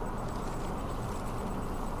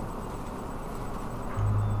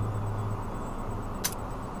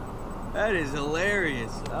 That is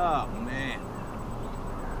hilarious. Oh, man.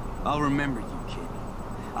 I'll remember you, kid.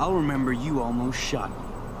 I'll remember you almost shot me.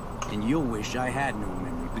 And you'll wish I had no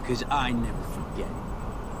memory, because I never forget.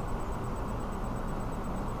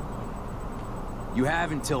 You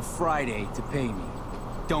have until Friday to pay me.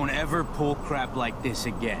 Don't ever pull crap like this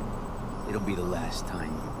again. It'll be the last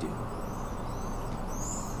time you do.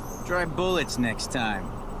 Try bullets next time,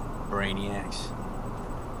 brainiacs.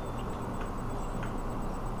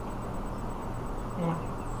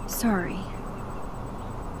 Sorry.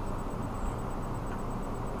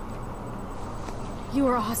 You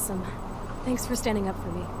are awesome. Thanks for standing up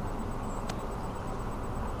for me.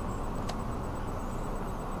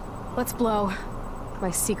 Let's blow.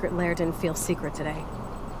 My secret lair didn't feel secret today.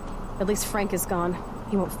 At least Frank is gone.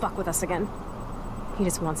 He won't fuck with us again. He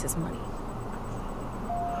just wants his money.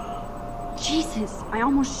 Jesus, I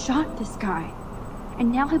almost shot this guy.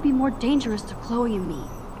 And now he'll be more dangerous to Chloe and me.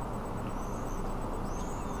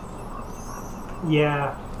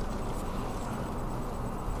 Yeah.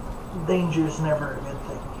 Danger's never a good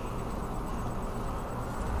thing.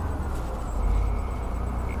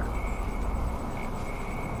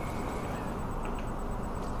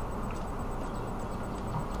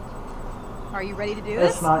 Are you ready to do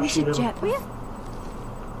Let's this? not We shoot should him. jet.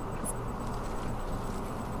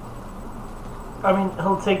 I mean,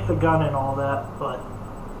 he'll take the gun and all that, but...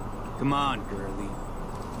 Come on, girlie.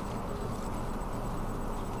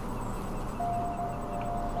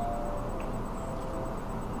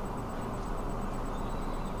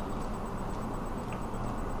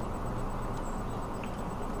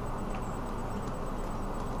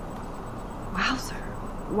 Wowzer.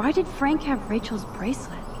 Why did Frank have Rachel's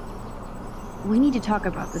bracelet? We need to talk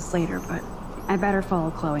about this later, but I better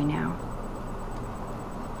follow Chloe now.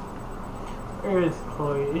 Where is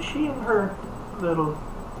Chloe? Is she in her little...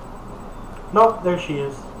 Nope, there she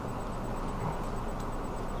is.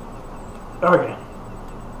 Okay.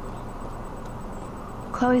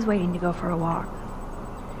 Chloe's waiting to go for a walk.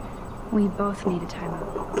 We both need a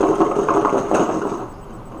timeout.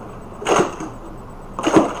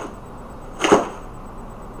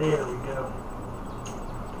 There we go.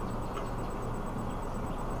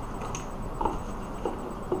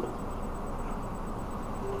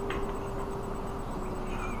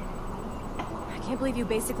 I can't believe you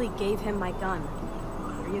basically gave him my gun.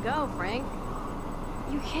 Here you go, Frank.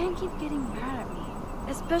 You can't keep getting mad at me.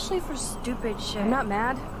 Especially for stupid shit. I'm not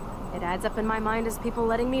mad. It adds up in my mind as people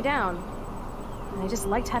letting me down. And I just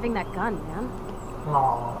liked having that gun, man.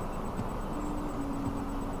 Aww.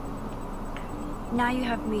 Now you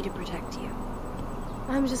have me to protect you.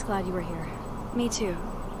 I'm just glad you were here. Me too.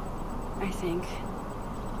 I think.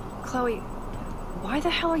 Chloe, why the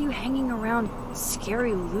hell are you hanging around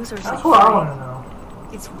scary losers like That's what I Frank? want to know.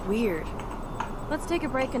 It's weird. Let's take a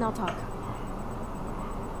break and I'll talk.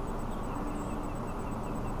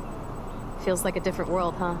 Feels like a different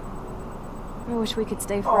world, huh? I wish we could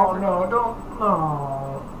stay forever. Oh no, don't,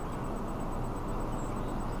 no.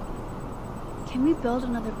 Can we build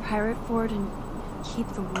another pirate fort and keep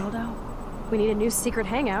the world out? We need a new secret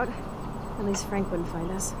hangout. At least Frank wouldn't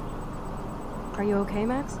find us. Are you okay,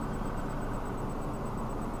 Max?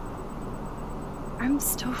 I'm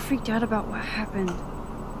still freaked out about what happened.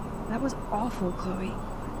 That was awful, Chloe.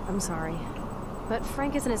 I'm sorry. But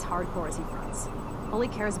Frank isn't as hardcore as he fronts. All he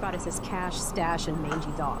cares about is his cash, stash, and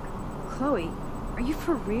mangy dog. Chloe, are you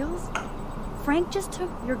for reals? Frank just took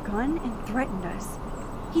your gun and threatened us.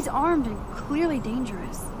 He's armed and clearly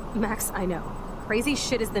dangerous. Max, I know. Crazy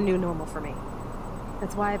shit is the new normal for me.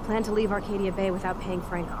 That's why I plan to leave Arcadia Bay without paying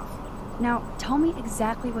Frank off. Now, tell me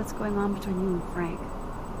exactly what's going on between you and Frank.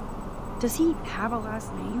 Does he have a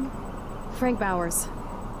last name? Frank Bowers.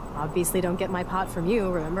 Obviously don't get my pot from you,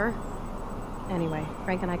 remember? Anyway,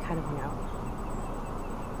 Frank and I kind of hung out.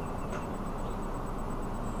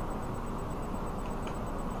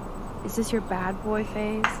 Is this your bad boy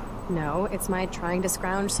phase? No, it's my trying to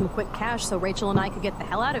scrounge some quick cash so Rachel and I could get the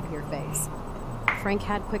hell out of here phase. Frank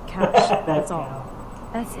had quick cash, that's all.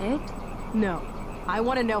 That's it? No. I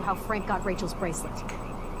want to know how Frank got Rachel's bracelet.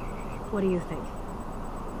 What do you think?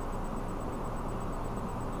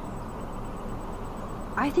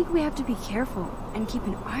 I think we have to be careful and keep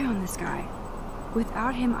an eye on this guy.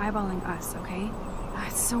 Without him eyeballing us, okay?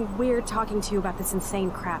 It's so weird talking to you about this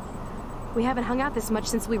insane crap. We haven't hung out this much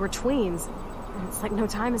since we were tweens, and it's like no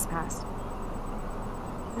time has passed.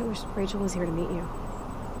 I wish Rachel was here to meet you.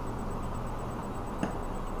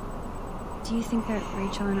 Do you think that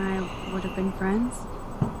Rachel and I would have been friends?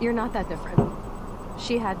 You're not that different.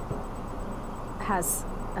 She has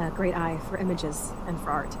a great eye for images and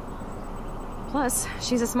for art. Plus,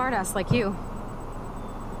 she's a smartass like you.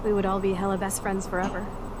 We would all be hella best friends forever.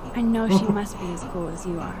 I know she must be as cool as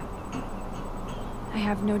you are. I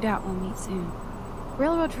have no doubt we'll meet soon.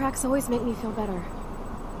 Railroad tracks always make me feel better.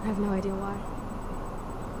 I have no idea why.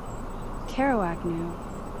 Kerouac knew.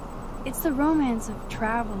 It's the romance of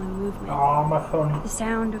travel and movement. Oh, my phone. The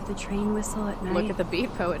sound of the train whistle at night. Look at the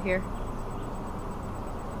beat poet here.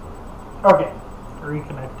 Okay,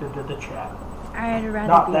 reconnected to the chat. I'd rather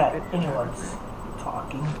Not be that a good anyone's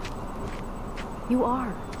talking. You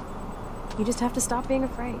are. You just have to stop being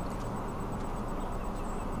afraid.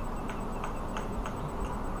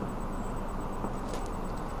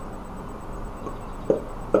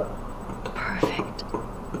 Perfect.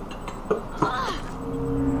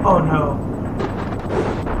 Oh no.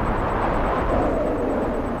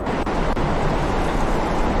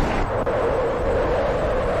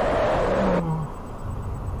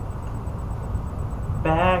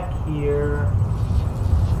 Back here.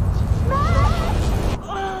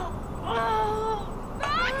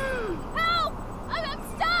 Help! I got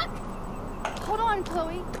stuck! Hold on,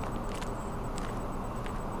 Chloe.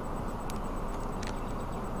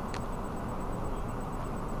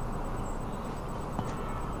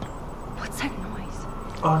 What's that noise?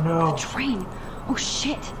 Oh no. A train. Oh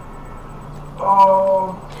shit.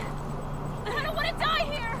 Oh. I don't want to die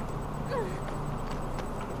here!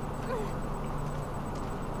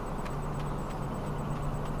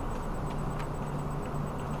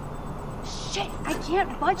 Shit, I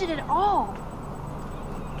can't budget at all.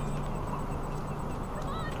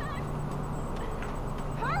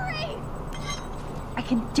 Hurry! I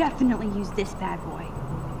can definitely use this bad boy.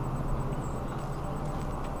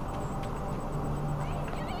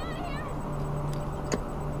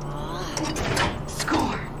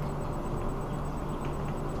 Score.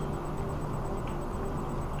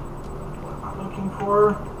 What am I looking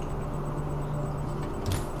for?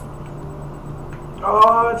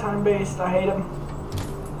 Oh, time-based. I hate him.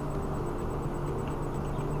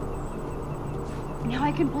 Now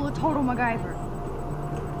I can pull a total MacGyver.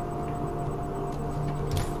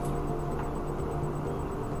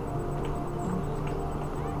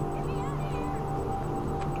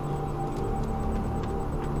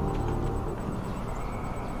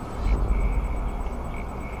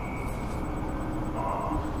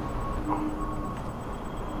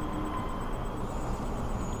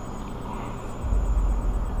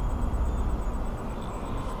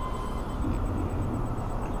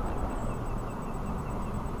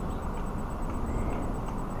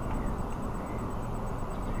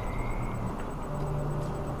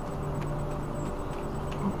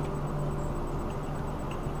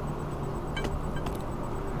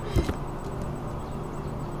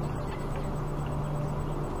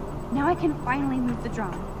 I can finally move the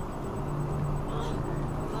drum.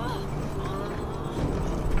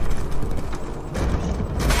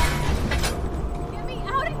 Get me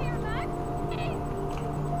out of here, Max!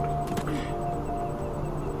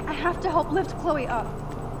 I have to help lift Chloe up.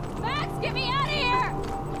 Max, get me out of here!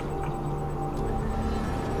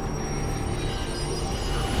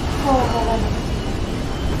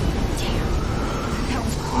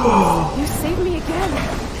 You saved me again.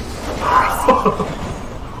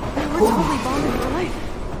 We're totally bonded for life.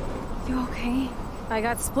 You okay? I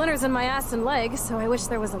got splinters in my ass and legs, so I wish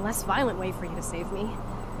there was a less violent way for you to save me.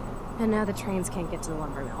 And now the trains can't get to the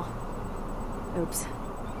lumber mill. Oops.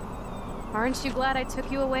 Aren't you glad I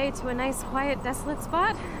took you away to a nice, quiet, desolate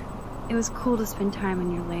spot? It was cool to spend time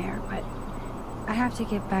in your lair, but I have to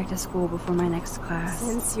get back to school before my next class.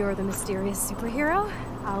 Since you're the mysterious superhero,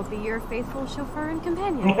 I'll be your faithful chauffeur and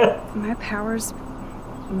companion. My powers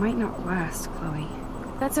might not last, Chloe.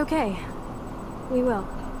 That's okay. We will.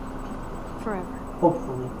 Forever.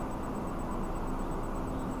 Hopefully.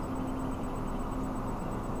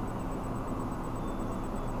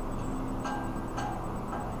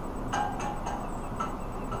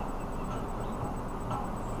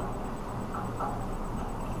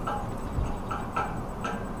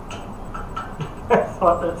 I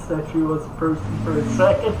thought that statue was a person for a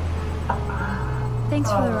second.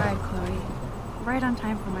 Thanks for the ride, Chloe. Right on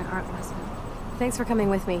time for my art lesson. Thanks for coming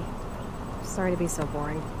with me. Sorry to be so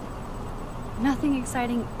boring. Nothing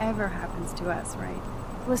exciting ever happens to us, right?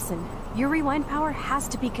 Listen, your rewind power has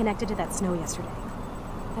to be connected to that snow yesterday.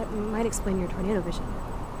 That might explain your tornado vision.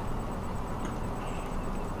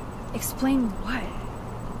 Explain what?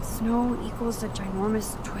 Snow equals the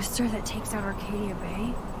ginormous twister that takes out Arcadia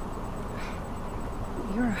Bay?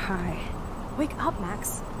 You're high. Wake up,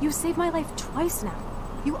 Max. You saved my life twice now.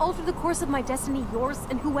 You altered the course of my destiny, yours,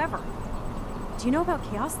 and whoever. Do you know about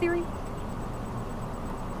chaos theory?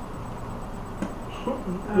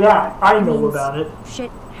 Yeah, I know about it. Shit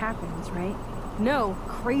happens, right? No,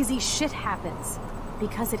 crazy shit happens.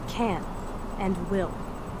 Because it can. And will.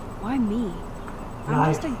 Why me?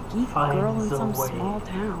 I'm just a geek girl in some small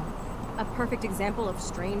town. A perfect example of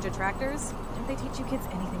strange attractors. Don't they teach you kids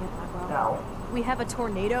anything at Blackwell? No. We have a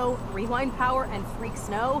tornado, rewind power, and freak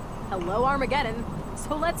snow. Hello, Armageddon.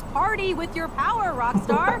 So let's party with your power,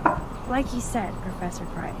 Rockstar! Like you said, Professor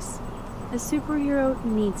Price, a superhero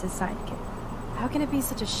needs a sidekick. How can it be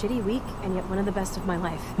such a shitty week and yet one of the best of my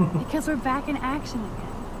life? Because we're back in action again.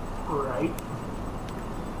 Right.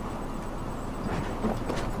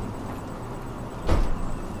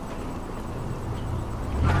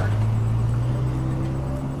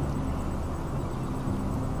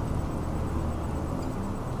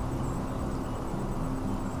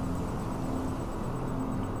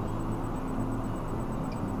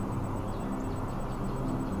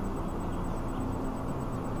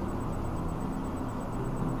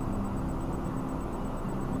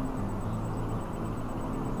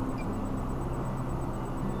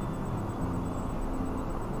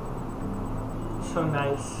 So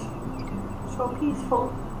nice. So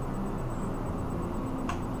peaceful.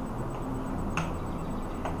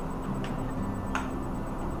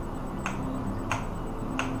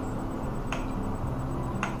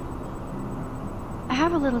 I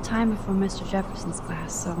have a little time before Mr. Jefferson's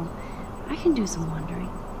class, so I can do some wandering.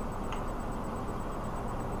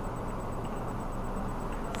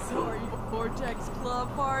 Sorry, Vortex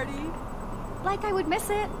Club party? Like I would miss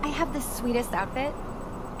it. I have the sweetest outfit.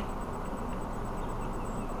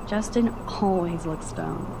 Justin always looks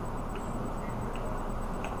stoned.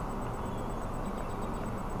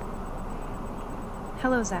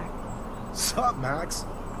 Hello, Zach. Sup, Max?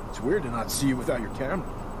 It's weird to not see you without your camera.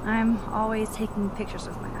 I'm always taking pictures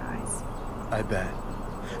with my eyes. I bet.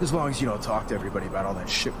 As long as you don't talk to everybody about all that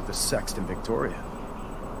shit with the sext in Victoria.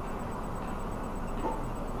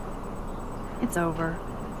 It's over.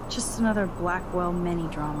 Just another Blackwell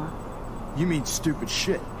mini-drama. You mean stupid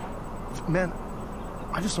shit. Man,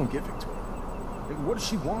 I just don't get Victoria. What does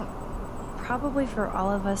she want? Probably for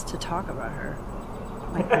all of us to talk about her.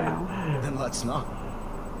 Like now. Then let's not.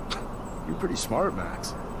 You're pretty smart,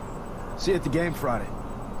 Max. See you at the game Friday.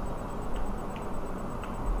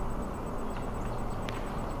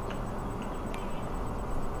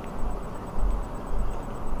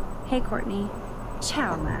 Hey, Courtney.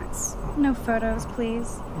 Ciao, Max. No photos,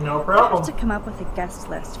 please. No problem. I have to come up with a guest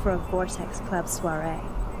list for a Vortex Club soiree.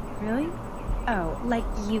 Really? Oh, like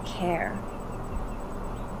you care.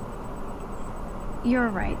 You're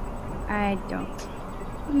right. I don't.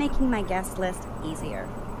 Making my guest list easier.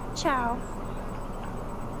 Ciao.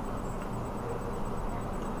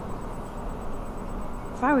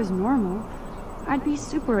 If I was normal, I'd be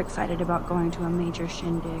super excited about going to a major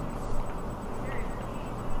shindig.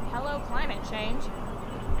 Hello, climate change.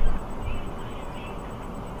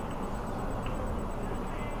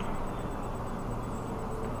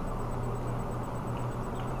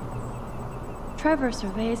 Trevor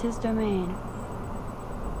surveys his domain.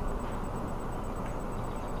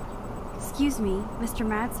 Excuse me, Mr.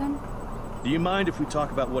 Madsen? Do you mind if we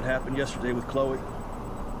talk about what happened yesterday with Chloe?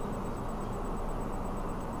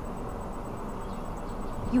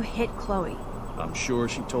 You hit Chloe. I'm sure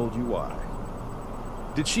she told you why.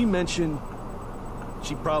 Did she mention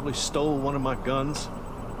she probably stole one of my guns?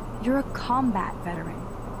 You're a combat veteran.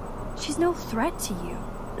 She's no threat to you.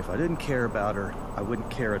 If I didn't care about her, I wouldn't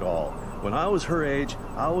care at all. When I was her age,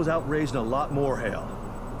 I was out raising a lot more hell.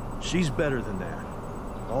 She's better than that.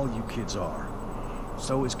 All you kids are.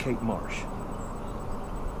 So is Kate Marsh.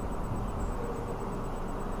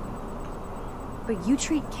 But you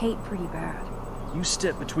treat Kate pretty bad. You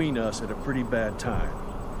stepped between us at a pretty bad time.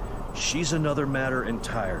 She's another matter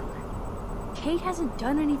entirely. Kate hasn't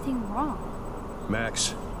done anything wrong.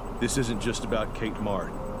 Max, this isn't just about Kate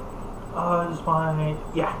Marsh. Is my...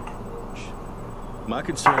 yeah. My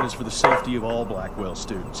concern is for the safety of all Blackwell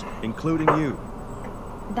students, including you.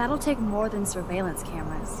 That'll take more than surveillance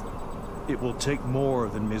cameras. It will take more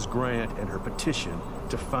than Ms. Grant and her petition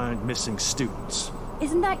to find missing students.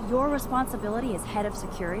 Isn't that your responsibility as head of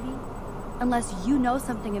security? Unless you know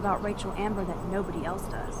something about Rachel Amber that nobody else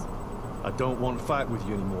does. I don't want to fight with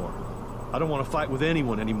you anymore. I don't want to fight with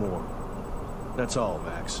anyone anymore. That's all,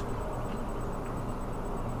 Max.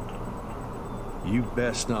 You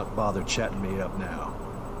best not bother chatting me up now.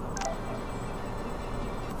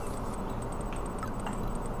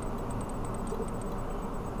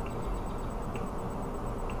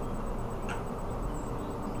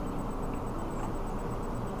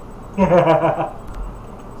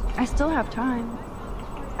 I still have time.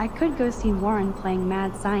 I could go see Warren playing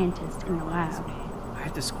mad scientist in the lab. I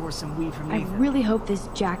have to score some weed from I Nathan. really hope this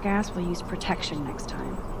jackass will use protection next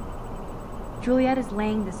time. Juliet is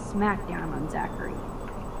laying the smackdown on Zachary.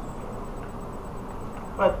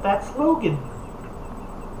 But that's Logan.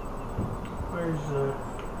 Where's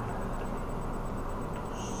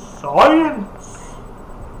science?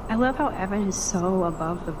 I love how Evan is so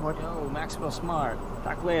above the board. Yo, Maxwell Smart.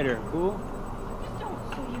 Talk later, cool? Don't,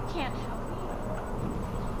 so you can't help me.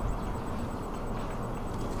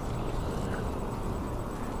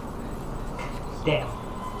 Damn.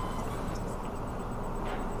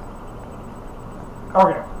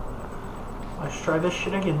 Okay. Let's try this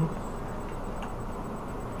shit again.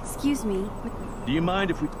 Excuse me. Do you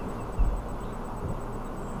mind if we...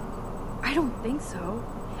 I don't think so.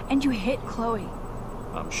 And you hit Chloe.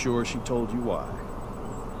 I'm sure she told you why.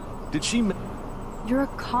 Did she... You're a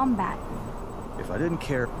combat. If I didn't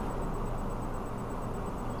care...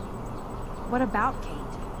 What about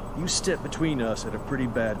Kate? You stepped between us at a pretty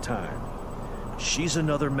bad time. She's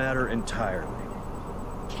another matter entirely.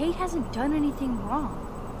 Kate hasn't done anything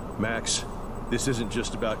wrong. Max, this isn't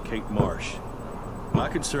just about Kate Marsh. My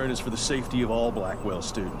concern is for the safety of all Blackwell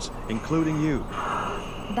students, including you.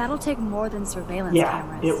 That'll take more than surveillance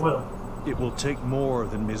cameras. Yeah, it will. It will take more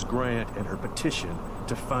than Ms. Grant and her petition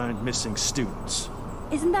to find missing students.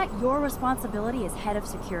 Isn't that your responsibility as head of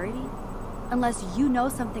security? Unless you know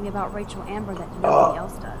something about Rachel Amber that nobody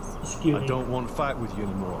else does. I don't want to fight with you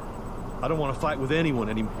anymore. I don't want to fight with anyone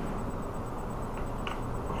anymore.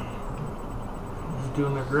 He's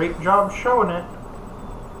doing a great job showing it.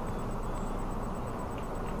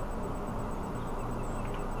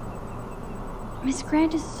 Miss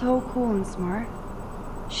Grant is so cool and smart.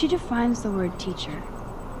 She defines the word teacher.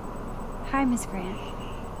 Hi, Miss Grant.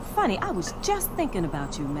 Funny, I was just thinking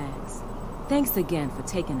about you, Max. Thanks again for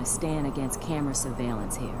taking a stand against camera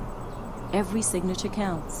surveillance here. Every signature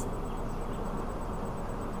counts.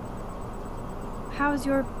 How's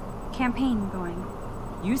your campaign going?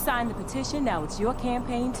 You signed the petition, now it's your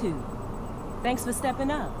campaign too. Thanks for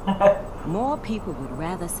stepping up. More people would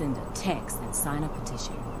rather send a text than sign a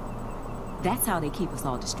petition. That's how they keep us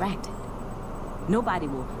all distracted. Nobody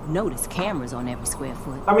will notice cameras on every square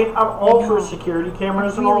foot. I mean, I'm all for security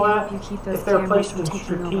cameras and all that if they're placed in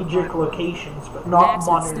strategic locations, but not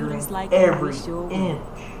monitoring every inch.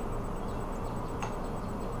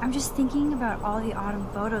 I'm just thinking about all the autumn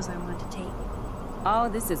photos I want to take. Oh,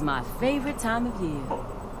 this is my favorite time of year.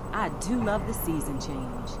 I do love the season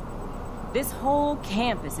change. This whole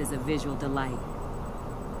campus is a visual delight.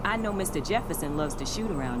 I know Mr. Jefferson loves to shoot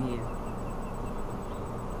around here.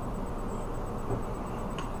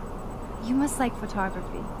 You must like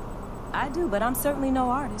photography. I do, but I'm certainly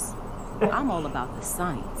no artist. I'm all about the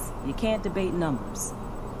science. You can't debate numbers.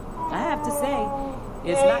 I have to say,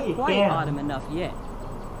 it's not quite autumn enough yet.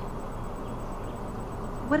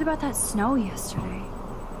 What about that snow yesterday?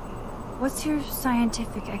 What's your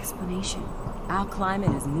scientific explanation? Our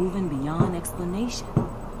climate is moving beyond explanation.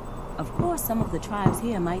 Of course, some of the tribes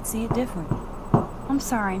here might see it different. I'm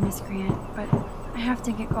sorry, Miss Grant, but I have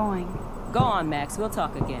to get going. Go on, Max. We'll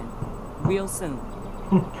talk again. Real soon.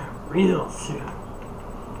 Real soon.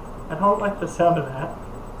 I don't like the sound of that.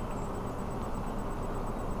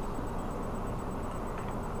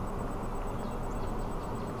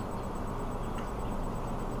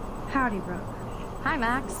 Howdy, Brooke. Hi,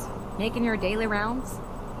 Max. Making your daily rounds?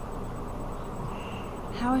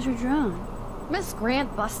 How was your drone? Miss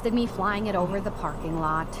Grant busted me flying it over the parking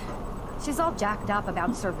lot. She's all jacked up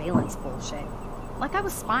about surveillance bullshit. Like I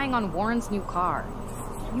was spying on Warren's new car.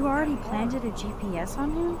 You already planted a GPS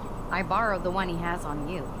on him? I borrowed the one he has on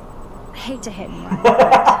you. I hate to hit and run,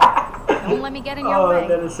 but... Don't let me get in your way.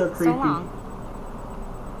 That is so creepy. So long.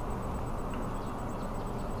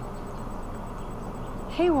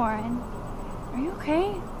 Hey, Warren. Are you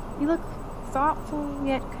okay? You look thoughtful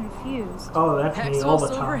yet confused. Oh, that's me all the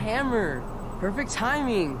time. Silver hammer. Perfect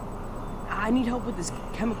timing. I need help with this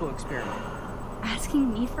chemical experiment.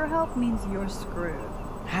 Asking me for help means you're screwed.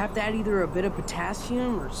 I have to add either a bit of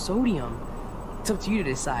potassium or sodium. It's up to you to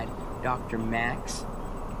decide, Dr. Max.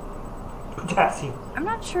 Potassium. I'm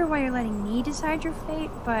not sure why you're letting me decide your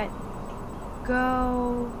fate, but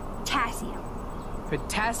go potassium.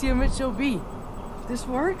 Potassium it shall be. If this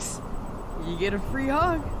works, you get a free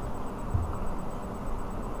hug.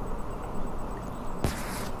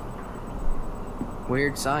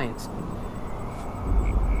 Weird science.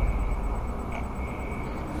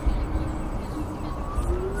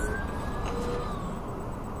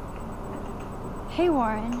 Hey,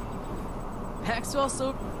 Warren. Maxwell,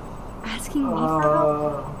 so asking me for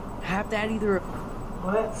help? Have to add either.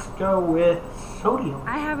 Let's go with sodium.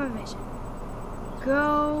 I have a vision.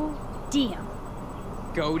 Go Diem.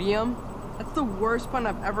 Godium? That's the worst pun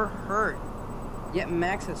I've ever heard. Yet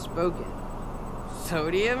Max has spoken.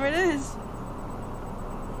 Sodium it is.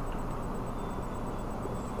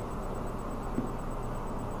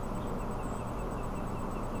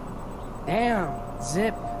 Damn.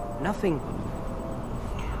 Zip. Nothing.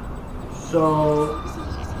 So,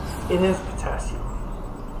 it is potassium.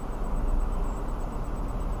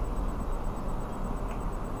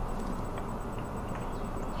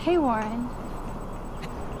 Hey, Warren.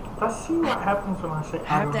 Let's see what happens when I say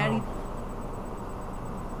Have Daddy.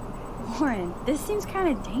 Warren, this seems kind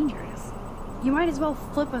of dangerous. You might as well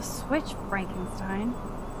flip a switch, Frankenstein.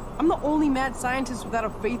 I'm the only mad scientist without a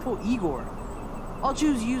faithful Igor. I'll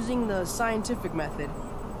choose using the scientific method.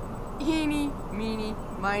 Eeny, meeny,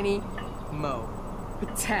 miny, mo.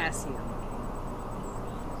 Potassium.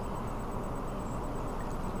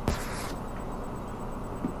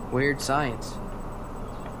 Weird science.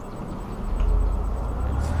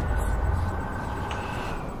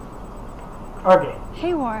 Okay.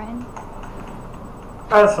 Hey, Warren.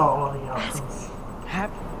 That's all of the options.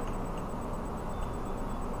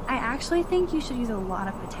 I actually think you should use a lot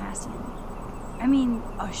of potassium. I mean,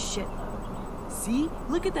 a shitload. See?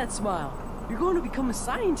 Look at that smile. You're going to become a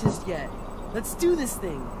scientist yet. Let's do this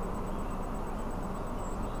thing.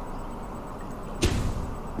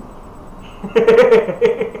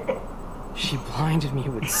 She blinded me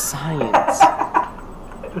with science.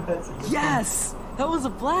 Yes! That was a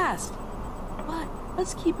blast! But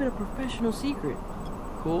let's keep it a professional secret.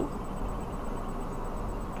 Cool?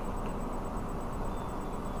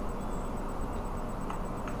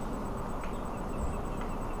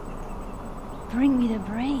 Bring me the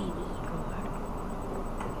brain, Igor.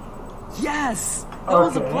 Yes! That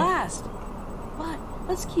was a blast! But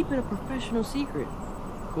let's keep it a professional secret.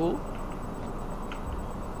 Cool?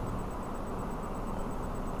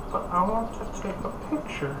 But I want to take a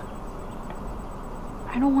picture.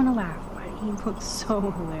 I don't want to laugh, but he looks so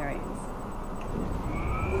hilarious.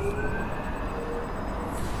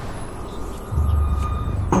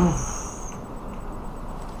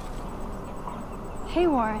 Hey,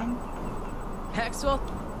 Warren. Maxwell?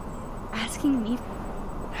 Asking me.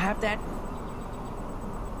 Have that.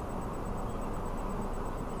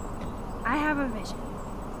 I have a vision.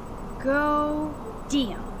 Go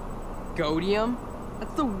Diem. Godium?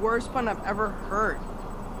 That's the worst pun I've ever heard.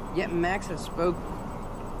 Yet Max has spoken.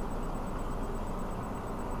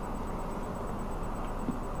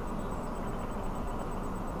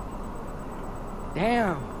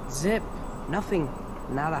 Damn. Zip. Nothing.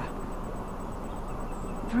 Nada.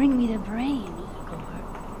 Bring me the brain, Igor.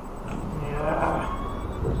 Yeah.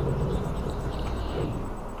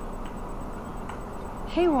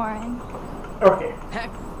 Hey, Warren. Okay. Heck.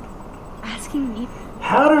 asking me.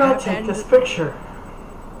 How do I take this picture?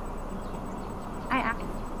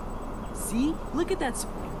 See? Look at that.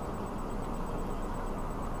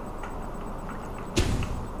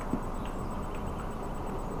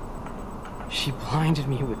 She blinded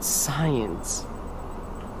me with science.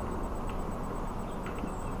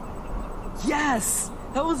 Yes!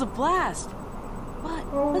 That was a blast!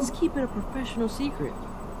 But let's keep it a professional secret.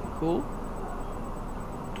 Cool?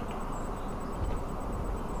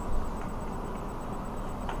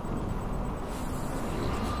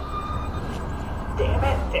 Damn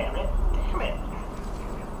it, damn it, damn it.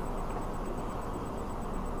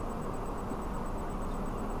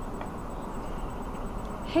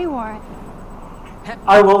 Hey, Warren.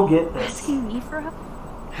 I will get this. Asking me for help?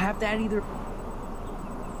 Have that either.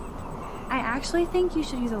 I actually think you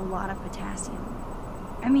should use a lot of potassium.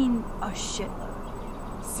 I mean, a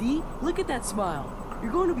shitload. See? Look at that smile.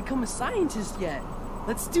 You're going to become a scientist yet.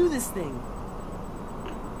 Let's do this thing.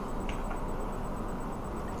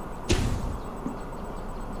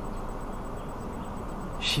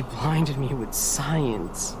 She blinded me with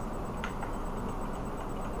science.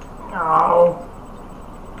 Oh.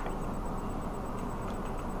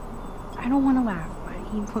 I don't want to laugh, but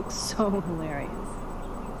he looks so hilarious.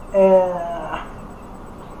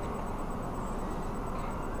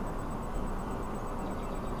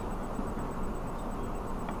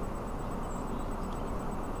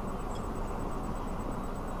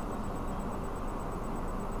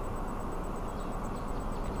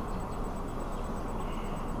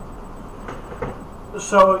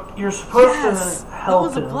 So you're supposed to help him. That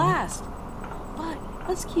was a blast. But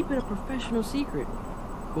let's keep it a professional secret.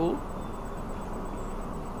 Cool?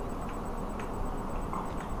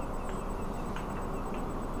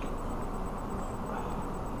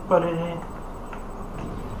 But it ain't.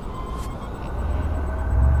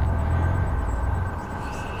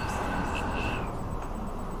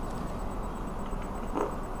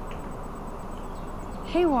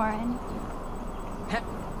 Hey, Warren.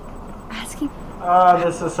 Asking.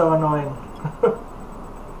 This is so annoying.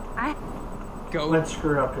 Go. Let's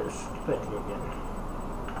screw up his thing again.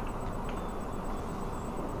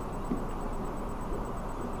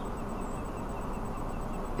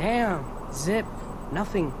 Damn. Zip.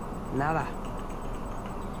 Nothing. Nada.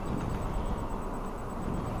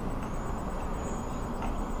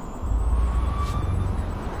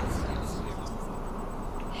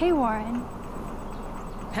 Hey, Warren.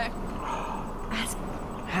 Heck. Ask.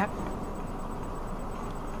 Heck.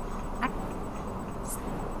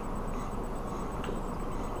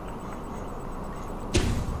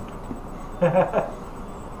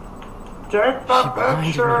 Take the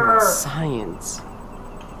picture! Science.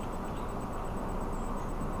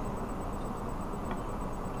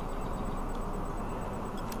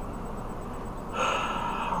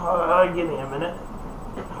 Give me a minute.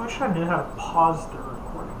 I wish I knew how to pause the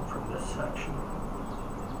recording from this section.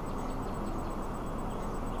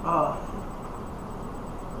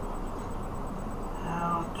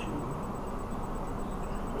 How to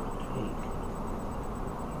take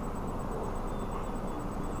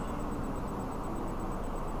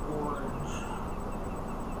Warren's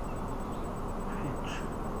picture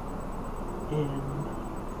in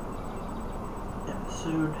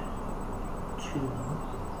episode 2.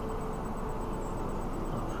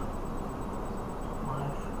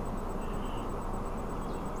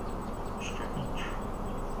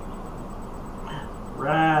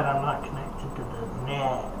 Right, I'm not connected to the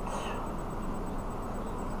net.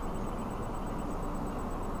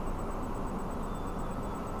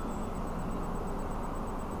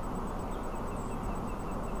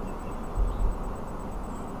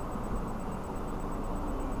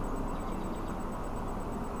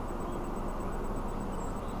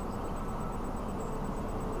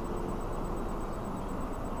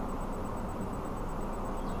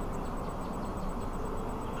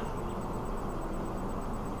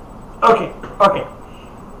 Okay, okay.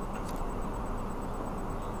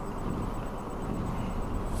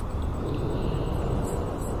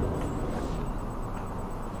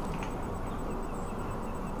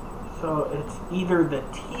 So it's either the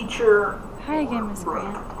teacher. Hi again, Miss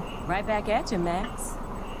Grant. Right back at you, Max.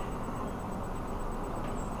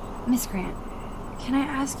 Miss Grant, can I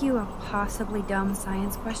ask you a possibly dumb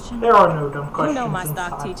science question? There are no dumb questions. You know my in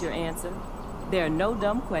stock science. teacher answer. There are no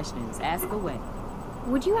dumb questions. Ask away.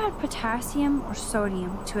 Would you add potassium or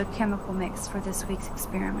sodium to a chemical mix for this week's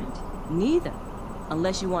experiment? Neither.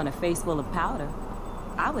 Unless you want a face full of powder.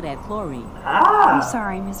 I would add chlorine. I'm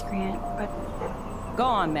sorry, Miss Grant, but... Go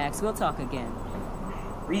on, Max. We'll talk again.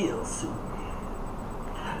 Real soon.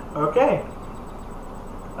 Okay.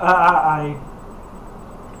 I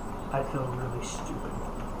I feel really stupid.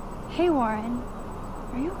 Hey, Warren.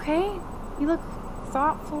 Are you okay? You look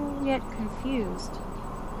thoughtful yet confused.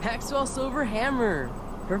 Maxwell Silver Hammer.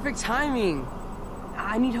 Perfect timing.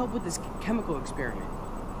 I need help with this chemical experiment.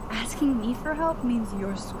 Asking me for help means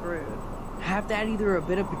you're screwed. I have to add either a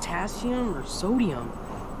bit of potassium or sodium.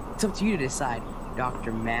 It's up to you to decide,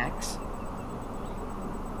 Dr. Max.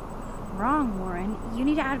 Wrong, Warren. You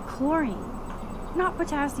need to add chlorine, not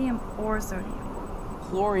potassium or sodium.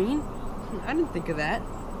 Chlorine? I didn't think of that.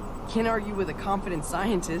 Can't argue with a confident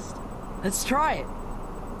scientist. Let's try it.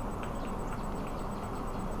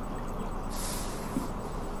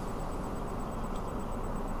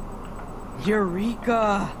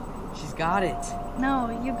 Eureka! She's got it. No,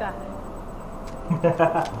 you got it.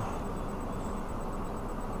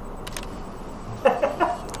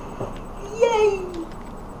 Yay!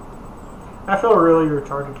 I feel really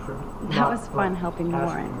retarded for that. Was fun helping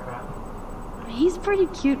Warren. He's pretty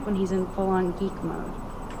cute when he's in full-on geek mode.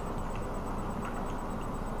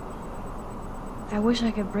 I wish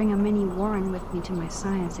I could bring a mini Warren with me to my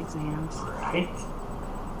science exams. Right?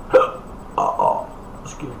 Uh-oh.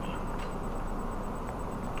 Excuse me.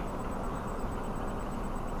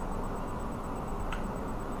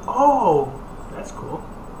 Oh, that's cool.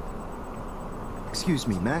 Excuse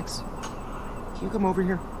me, Max. Can you come over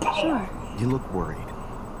here? Sure. You look worried.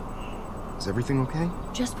 Is everything okay?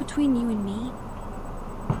 Just between you and me,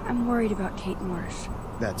 I'm worried about Kate Marsh.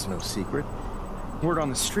 That's no secret. Word on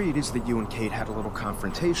the street is that you and Kate had a little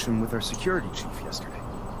confrontation with our security chief yesterday.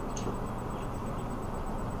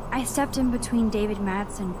 I stepped in between David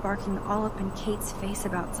Madsen barking all up in Kate's face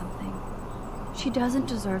about something. She doesn't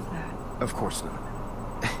deserve that. Of course not.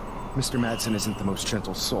 Mr. Madsen isn't the most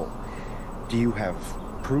gentle soul. Do you have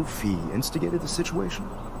proof he instigated the situation?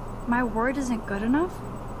 My word isn't good enough?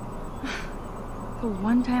 The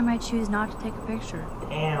one time I choose not to take a picture.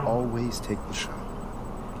 Damn. Always take the shot.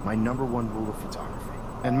 My #1 rule of photography.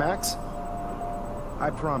 And Max, I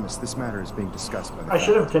promise this matter is being discussed by the I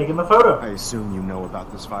should have taken the photo. I assume you know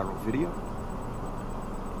about this viral video?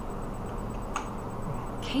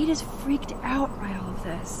 Kate is freaked out by all of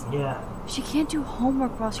this. Yeah. She can't do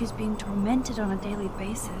homework while she's being tormented on a daily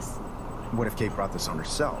basis. What if Kate brought this on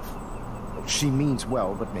herself? She means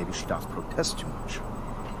well, but maybe she doth protest too much.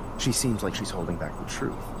 She seems like she's holding back the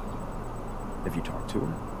truth. Have you talked to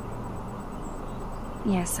her?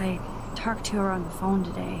 Yes, I talked to her on the phone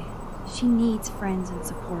today. She needs friends and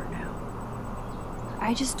support now.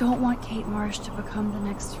 I just don't want Kate Marsh to become the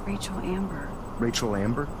next Rachel Amber. Rachel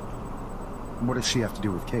Amber? What does she have to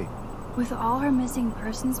do with Kate? With all her missing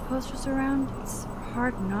persons posters around, it's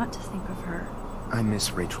hard not to think of her. I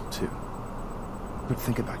miss Rachel too. But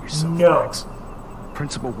think about yourself, no. Max.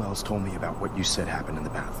 Principal Wells told me about what you said happened in the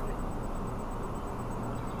bathroom.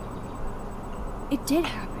 It did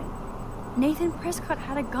happen. Nathan Prescott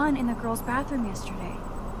had a gun in the girls' bathroom yesterday.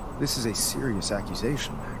 This is a serious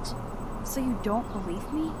accusation, Max. So you don't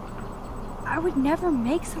believe me? I would never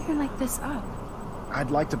make something like this up.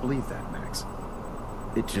 I'd like to believe that, Max.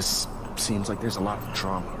 It just seems like there's a lot of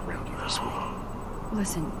drama around you this week.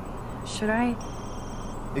 Listen, should I...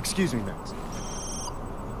 Excuse me, Max.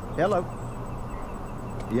 Hello?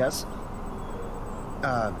 Yes?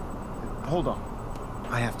 Hold on.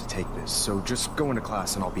 I have to take this, so just go into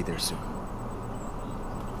class and I'll be there soon.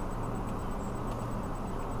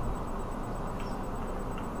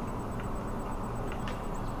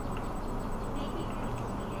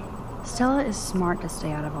 Stella is smart to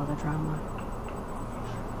stay out of all the drama.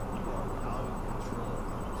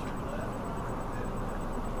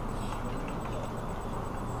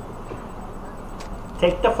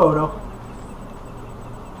 Take the photo.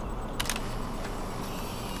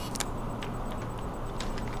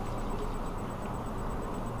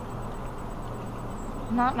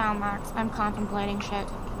 Not now, Max. I'm contemplating shit.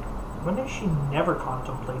 When is she never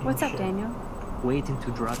contemplating What's up, shit? Daniel? Waiting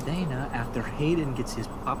to draw Dana after Hayden gets his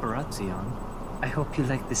paparazzi on. I hope you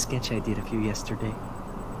liked the sketch I did of you yesterday.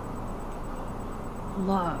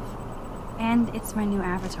 Love. And it's my new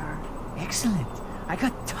avatar. Excellent. I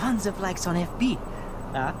got tons of likes on FB.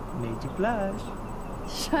 Made you blush.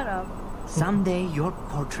 Shut up. Someday your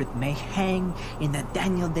portrait may hang in the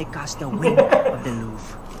Daniel de Costa wing of the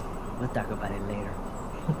Louvre. We'll talk about it later.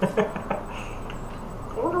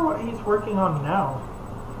 I wonder what he's working on now.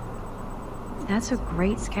 That's a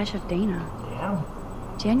great sketch of Dana. Damn.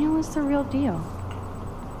 Daniel is the real deal.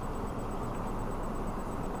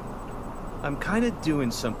 I'm kind of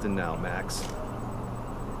doing something now, Max.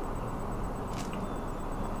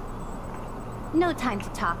 No time to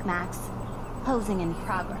talk, Max. Posing in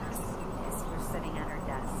progress. Yes, we're sitting at her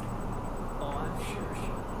desk. Oh, I'm sure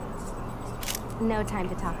she No time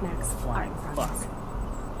to talk, Max. Flying fuck.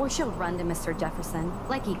 Or she'll run to Mr. Jefferson,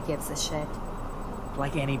 like he gives a shit.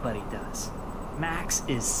 Like anybody does. Max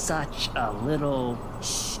is such a little...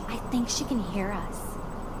 Shh, I think she can hear us.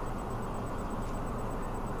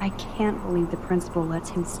 I can't believe the principal lets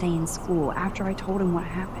him stay in school after I told him what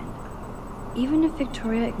happened. Even if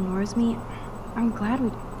Victoria ignores me, I'm glad we...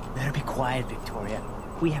 Better be quiet, Victoria.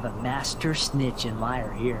 We have a master snitch and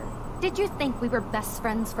liar here. Did you think we were best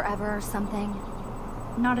friends forever or something?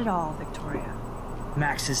 Not at all, Victoria.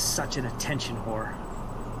 Max is such an attention whore.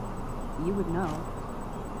 You would know.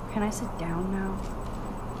 Can I sit down now?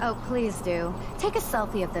 Oh, please do. Take a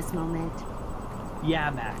selfie of this moment. Yeah,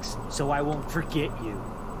 Max, so I won't forget you.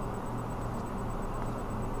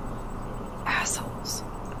 Assholes.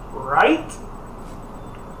 Right?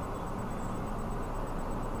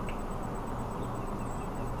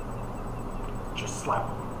 Just slap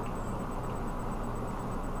him.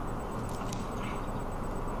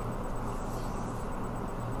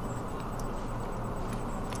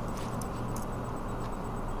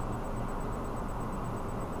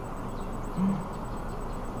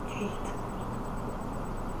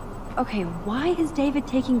 Okay, why is David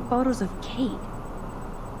taking photos of Kate?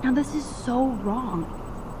 Now this is so wrong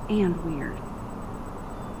and weird.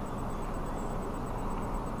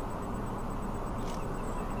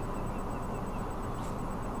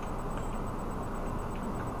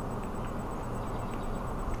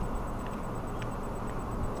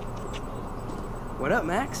 What up,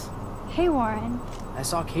 Max? Hey, Warren. I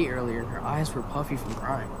saw Kate earlier and her eyes were puffy from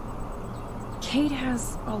crying. Kate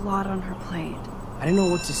has a lot on her plate. I didn't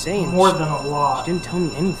know what to say. More than a lot. She didn't tell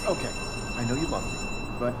me anything. Okay, I know you love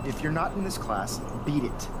me, but if you're not in this class, beat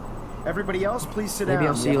it. Everybody else, please sit down. Maybe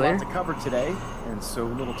I'll see we you have a later. lot to cover today, and so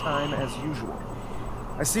little time as usual.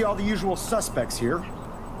 I see all the usual suspects here.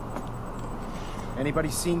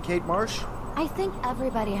 Anybody seen Kate Marsh? I think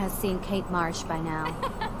everybody has seen Kate Marsh by now.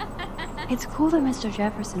 It's cool that Mr.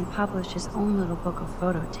 Jefferson published his own little book of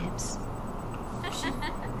photo tips. She's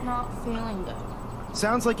not feeling good.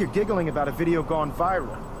 Sounds like you're giggling about a video gone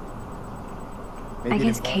viral. Maybe I it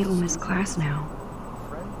guess involves Kate will a miss class now.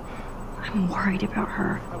 friend? I'm worried about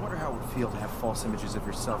her. I wonder how it would feel to have false images of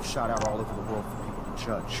yourself shot out all over the world for people to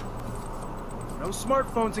judge. No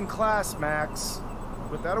smartphones in class, Max.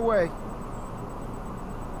 Put that away.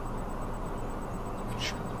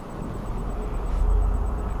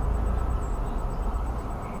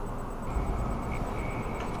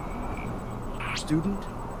 Student?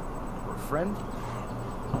 Or friend?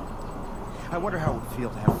 I wonder how it would feel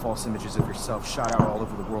to have false images of yourself shot out all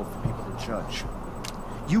over the world for people to judge.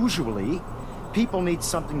 Usually, people need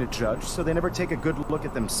something to judge, so they never take a good look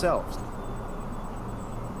at themselves.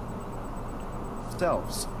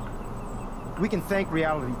 We can thank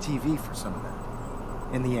reality TV for some of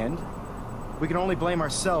that. In the end, we can only blame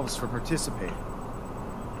ourselves for participating.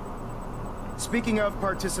 Speaking of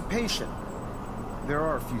participation, there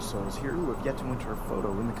are a few souls here who have yet to enter a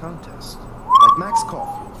photo in the contest. Like Max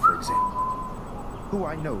Caulfield, for example. Who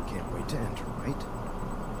I know can't wait to enter, right?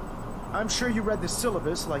 I'm sure you read the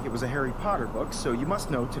syllabus like it was a Harry Potter book, so you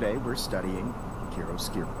must know today we're studying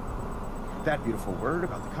chiaroscuro. That beautiful word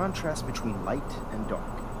about the contrast between light and dark.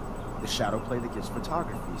 The shadow play that gives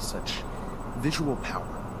photography such visual power.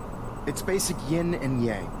 It's basic yin and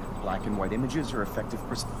yang. Black and white images are effective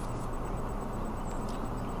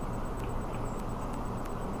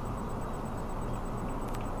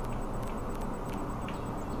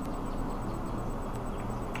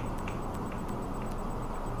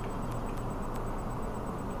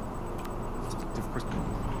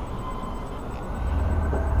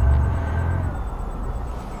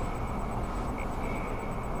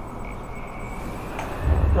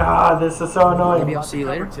Ah, this is so annoying. Maybe I'll see you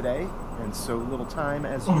later. today, and so little time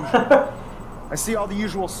as usual. I see all the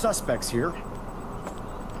usual suspects here.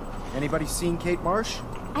 Anybody seen Kate Marsh?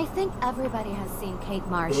 I think everybody has seen Kate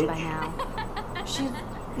Marsh by now. She's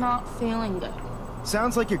not feeling good.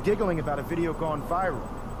 Sounds like you're giggling about a video gone viral.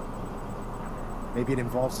 Maybe it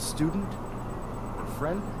involves a student? Or a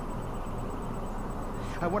friend?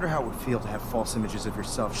 I wonder how it would feel to have false images of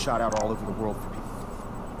yourself shot out all over the world for people.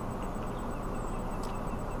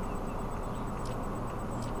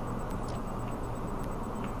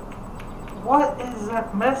 What is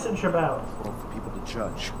that message about? For people to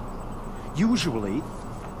judge. Usually,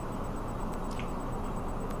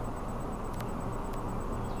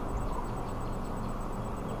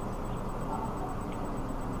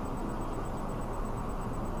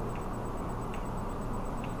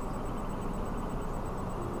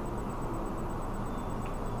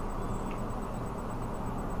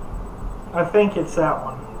 I think it's that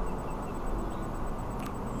one.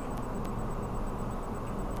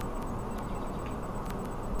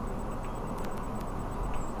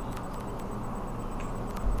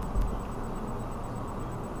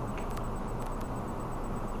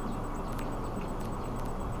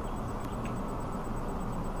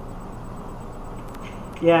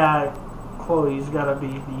 Yeah, Chloe's gotta be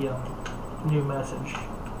the new message.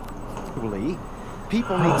 Lee,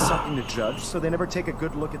 people need something to judge, so they never take a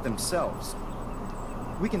good look at themselves.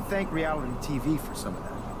 We can thank reality TV for some of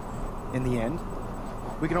that. In the end,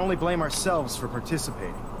 we can only blame ourselves for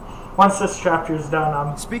participating. Once this chapter is done,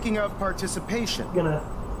 I'm... Speaking of participation,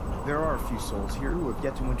 there are a few souls here who have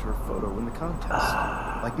yet to enter a photo in the contest.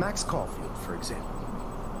 Like Max Caulfield, for example.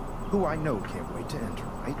 Who I know can't wait to enter,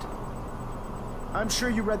 right? I'm sure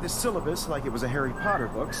you read the syllabus like it was a Harry Potter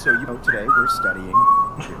book, so you know today we're studying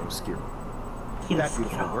chiaroscuro. That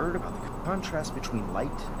beautiful word about the contrast between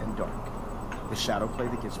light and dark. The shadow play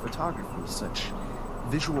that gives photography such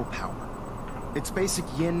visual power. It's basic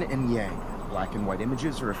yin and yang. Black and white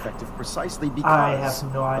images are effective precisely because I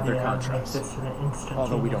have no of idea their how to make contrast. this an instantaneous.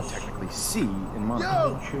 Although we don't technically see in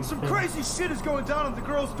Monaco. Yo, some crazy shit is going down at the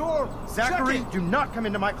girls' dorm. Zachary, do not come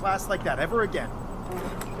into my class like that ever again.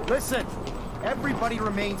 Listen, everybody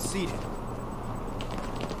remain seated.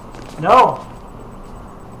 No.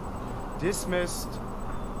 Dismissed.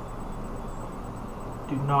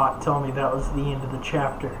 Do not tell me that was the end of the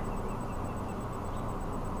chapter.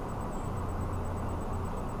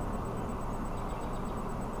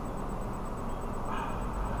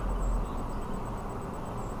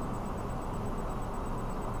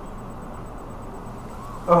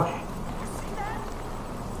 Okay.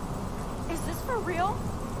 Is this for real?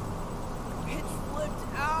 It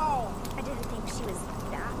flipped out. I didn't think she was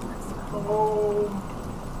that messed up. Oh.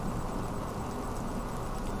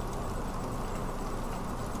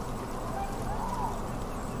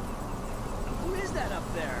 Who is that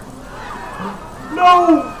up there?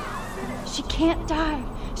 No! She can't die.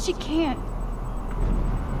 She can't.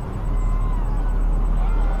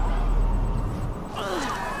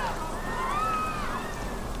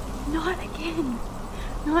 Not again.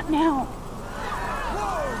 Not now.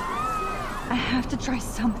 I have to try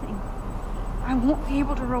something. I won't be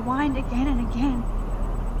able to rewind again and again.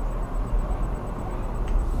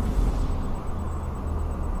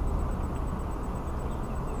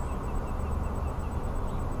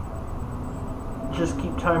 Just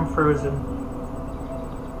keep time frozen.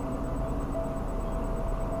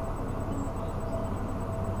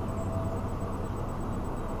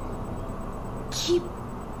 Keep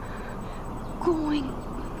going,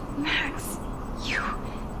 Max. You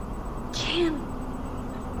can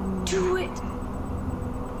do it.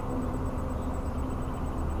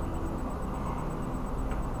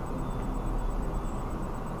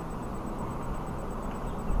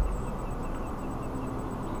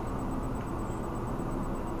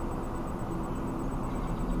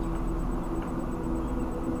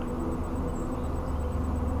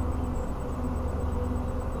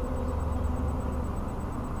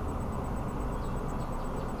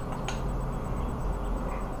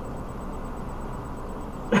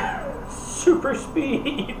 Super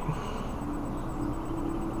speed.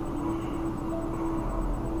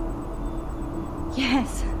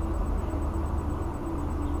 Yes.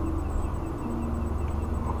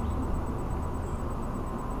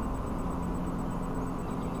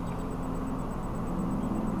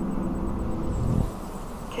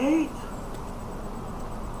 Kate.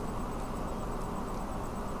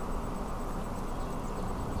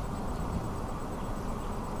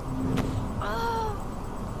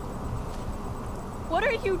 What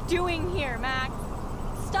are you doing here, Max?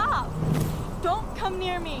 Stop! Don't come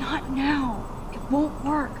near me! Not now. It won't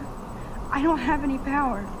work. I don't have any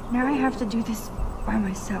power. Now I have to do this by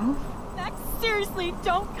myself. Max, seriously,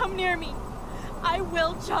 don't come near me. I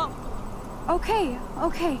will jump. Okay.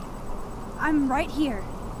 I'm right here.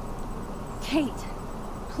 Kate,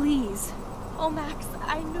 please. Oh, Max,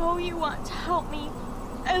 I know you want to help me.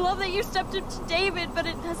 I love that you stepped up to David, but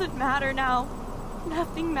it doesn't matter now.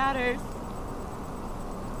 Nothing matters.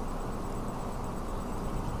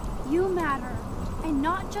 You matter, and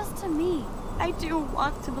not just to me. I do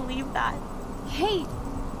want to believe that. Kate,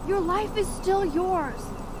 your life is still yours,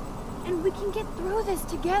 and we can get through this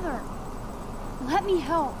together. Let me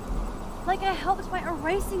help, like I helped by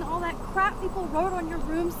erasing all that crap people wrote on your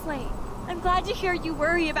room slate. I'm glad to hear you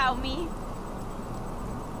worry about me.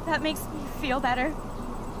 That makes me feel better.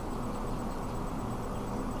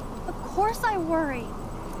 Of course I worry.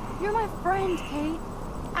 You're my friend, Kate.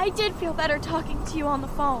 I did feel better talking to you on the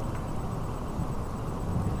phone.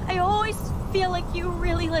 I always feel like you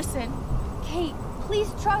really listen. Kate, please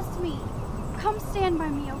trust me. Come stand by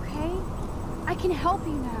me, okay? I can help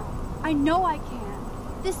you now. I know I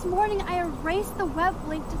can. This morning I erased the web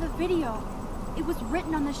link to the video. It was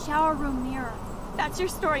written on the shower room mirror. That's your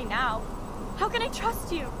story now. How can I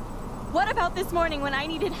trust you? What about this morning when I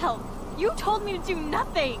needed help? You told me to do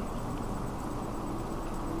nothing.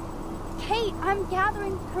 Kate, I'm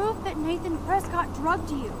gathering proof that Nathan Prescott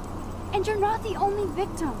drugged you. And you're not the only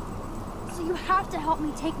victim. So you have to help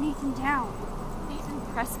me take Nathan down. Nathan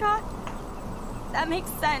Prescott? That makes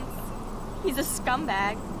sense. He's a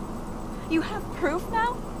scumbag. You have proof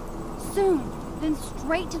now? Soon, then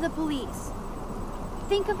straight to the police.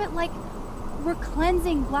 Think of it like we're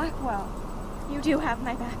cleansing Blackwell. You do have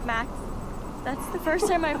my back, Max. That's the first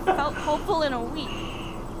time I've felt hopeful in a week.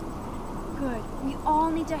 Good. We all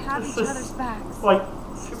need to have each other's backs. Like,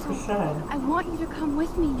 super sad. I want you to come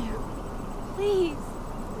with me now. Please.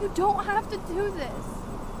 You don't have to do this.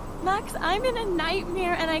 Max, I'm in a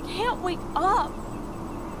nightmare and I can't wake up.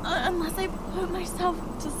 Unless I put myself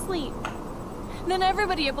to sleep. Then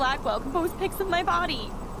everybody at Blackwell can post pics of my body.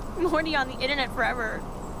 I'm already on the internet forever.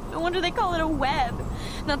 No wonder they call it a web.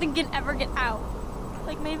 Nothing can ever get out.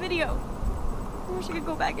 Like my video. I wish I could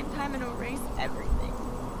go back in time and erase everything.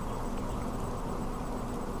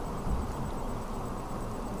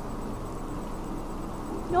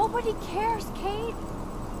 Nobody cares, Kate.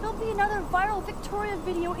 There'll be another viral Victoria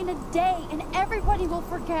video in a day and everybody will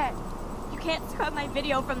forget. You can't scrub my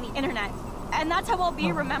video from the internet. And that's how I'll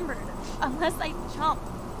be remembered. Unless I jump.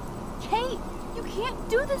 Kate, you can't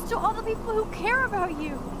do this to all the people who care about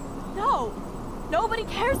you. No. Nobody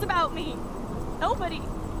cares about me. Nobody.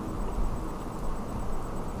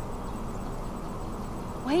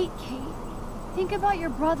 Wait, Kate. Think about your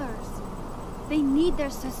brothers. They need their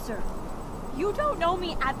sister. You don't know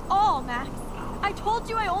me at all, Max. I told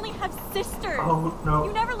you I only have sisters. Oh, no.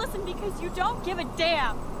 You never listen because you don't give a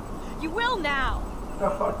damn. You will now. I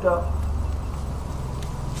fucked up.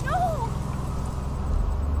 No!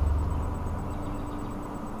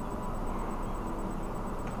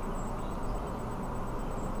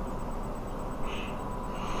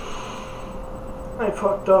 I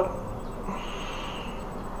fucked up.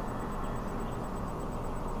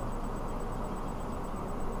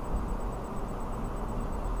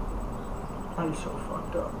 I'm so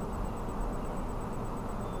fucked up.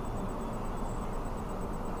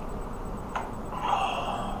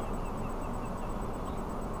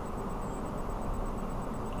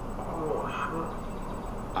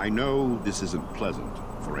 I know this isn't pleasant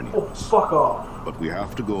for any of us. Fuck off. But we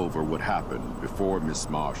have to go over what happened before Miss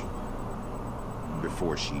Marsh...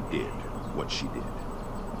 before she did what she did.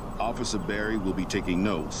 Officer Barry will be taking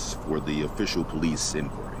notes for the official police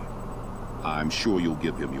inquiry. I'm sure you'll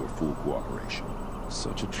give him your full cooperation.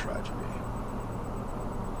 Such a tragedy.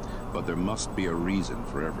 But there must be a reason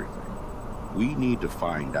for everything. We need to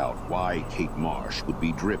find out why Kate Marsh would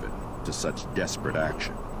be driven to such desperate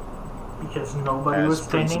action. Because nobody was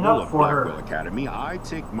standing up for her. As principal of Blackwell Academy, I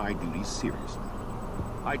take my duties seriously.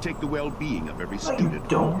 I take the well-being of every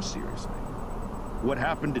student more seriously. What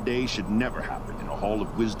happened today should never happen in a hall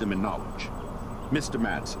of wisdom and knowledge. Mr.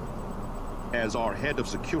 Madsen, as our head of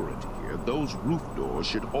security here, those roof doors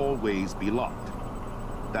should always be locked.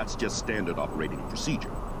 That's just standard operating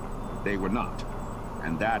procedure. They were not,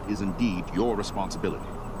 and that is indeed your responsibility.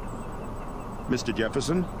 Mr.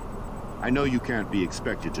 Jefferson, I know you can't be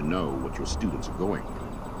expected to know what your students are going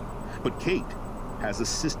through, but Kate has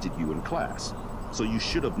assisted you in class, so you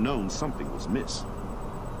should have known something was amiss.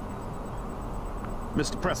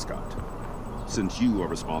 Mr. Prescott, since you are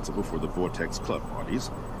responsible for the Vortex Club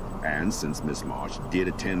parties, and since Miss Marsh did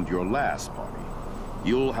attend your last party,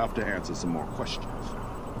 you'll have to answer some more questions.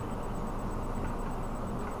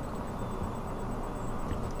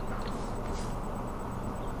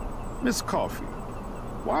 Miss Caulfield,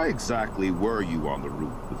 why exactly were you on the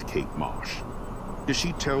roof with Kate Marsh? Did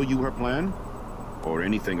she tell you her plan? Or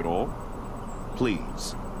anything at all?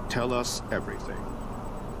 Please, tell us everything.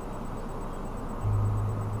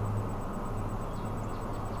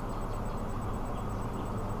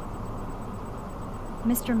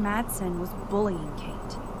 Mr. Madsen was bullying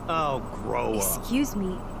Kate. Oh, grow up. Excuse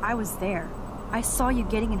me, I was there. I saw you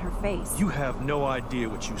getting in her face. You have no idea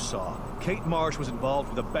what you saw. Kate Marsh was involved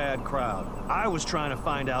with a bad crowd. I was trying to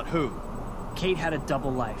find out who. Kate had a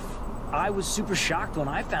double life. I was super shocked when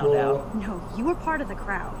I found out. No, you were part of the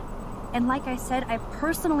crowd. And like I said, I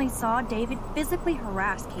personally saw David physically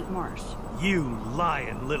harass Kate Marsh. You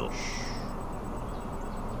lying little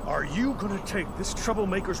Are you gonna take this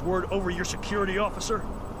troublemaker's word over your security officer?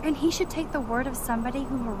 And he should take the word of somebody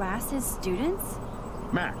who harasses students?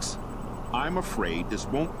 Max, I'm afraid this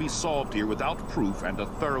won't be solved here without proof and a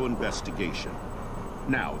thorough investigation.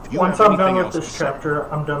 Now, if you Once have I'm done anything with else this to say...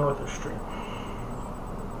 chapter, I'm done with the stream.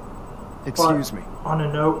 Excuse me. On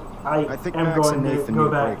a note, I think am Max going and to Nathan go need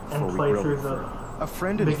a back break and before play we grill through them the further. A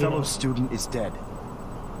friend and beginning. fellow student is dead.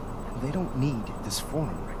 They don't need this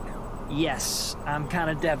forum right now. Yes, I'm kind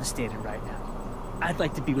of devastated right now. I'd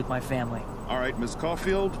like to be with my family. All right, Miss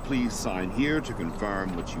Caulfield, please sign here to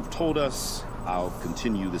confirm what you've told us. I'll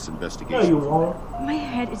continue this investigation. No, you won't. My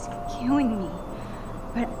head is killing me,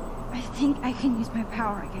 but I think I can use my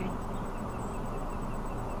power again.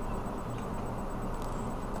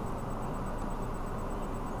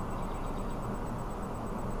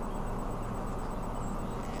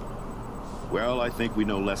 Well, I think we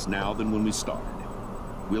know less now than when we started.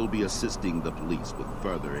 We'll be assisting the police with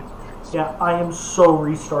further inquiries. Yeah, I am so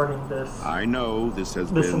restarting this. I know this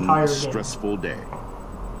has been a stressful day.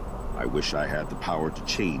 I wish I had the power to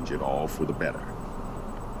change it all for the better.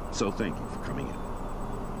 So thank you for coming in.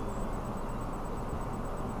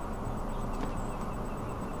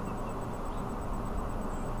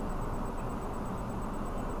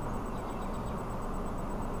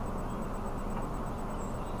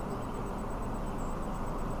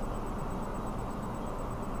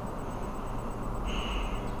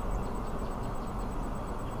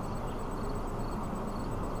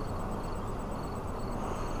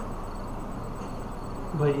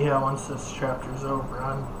 But yeah, once this chapter's over,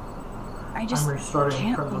 I'm restarting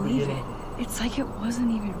can't from the believe beginning. it. It's like it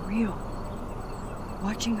wasn't even real.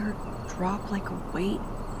 Watching her drop like a weight,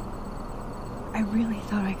 I really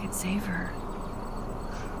thought I could save her.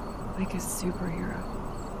 Like a superhero.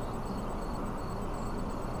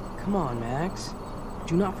 Come on, Max.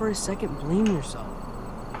 Do not for a second blame yourself.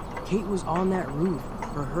 Kate was on that roof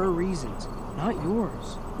for her reasons, not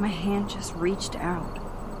yours. My hand just reached out.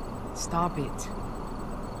 Stop it.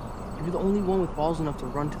 You were the only one with balls enough to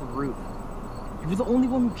run to the roof. You were the only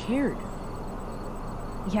one who cared.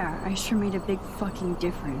 Yeah, I sure made a big fucking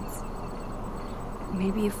difference.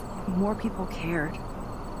 Maybe if more people cared,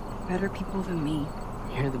 better people than me.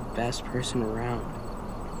 You're the best person around.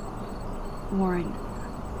 Warren,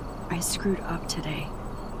 I screwed up today.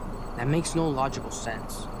 That makes no logical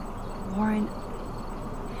sense. Warren,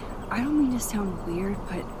 I don't mean to sound weird,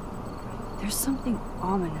 but there's something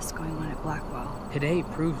ominous going on at Blackwell. Today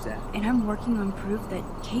proves that. And I'm working on proof that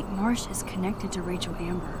Kate Marsh is connected to Rachel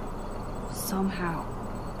Amber. Somehow.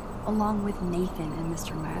 Along with Nathan and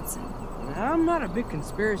Mr. Madsen. I'm not a big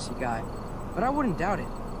conspiracy guy, but I wouldn't doubt it.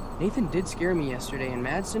 Nathan did scare me yesterday, and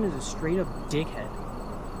Madsen is a straight-up dickhead.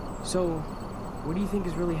 So, what do you think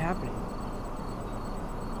is really happening?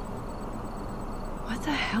 What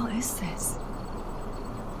the hell is this?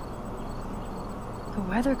 The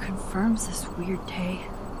weather confirms this weird day.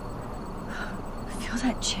 Feel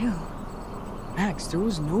that chill. Max, there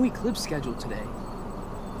was no eclipse scheduled today.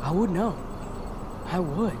 I would know. I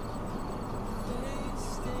would.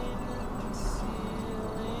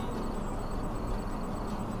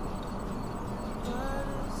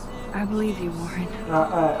 I believe you, Warren.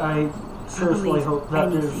 I seriously hope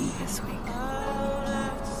that is this week.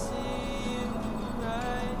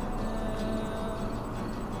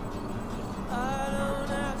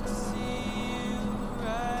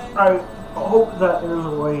 I hope that there's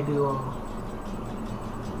a way to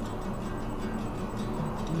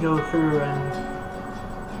go through and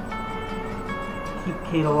keep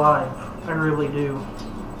Kate alive. I really do.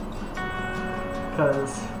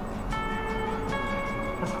 Because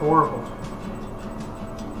that's horrible.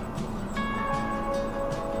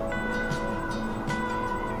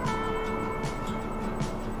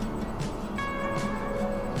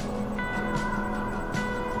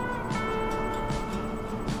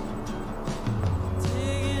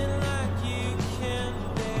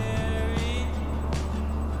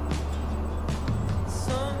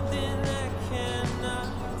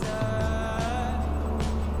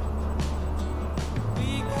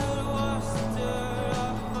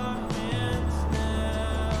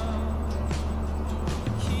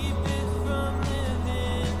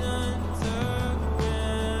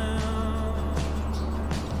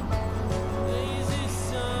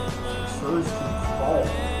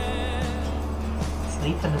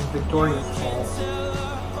 Nathan and Victoria's fault.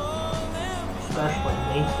 Especially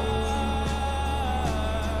Nathan's.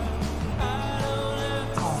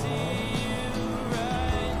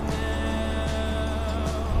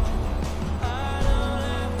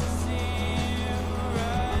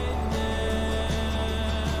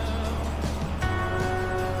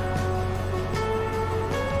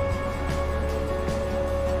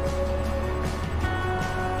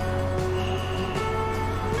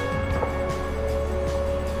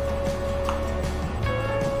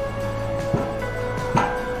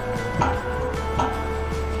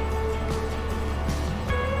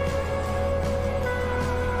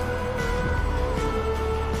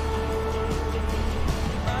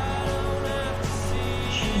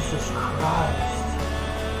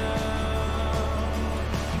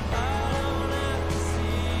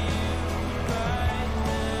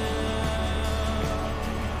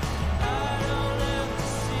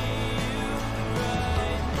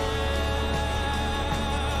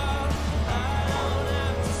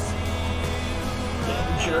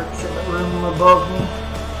 lights in the room above me.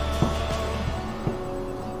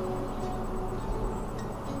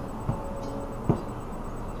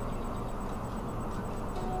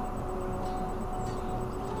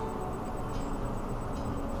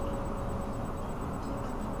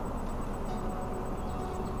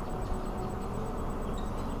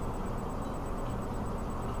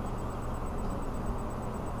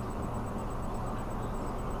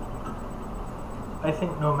 I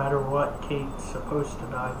think no matter what, Kate's supposed to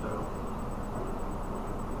die, though.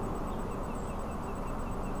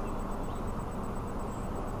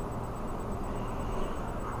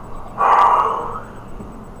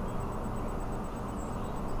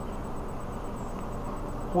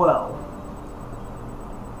 Well.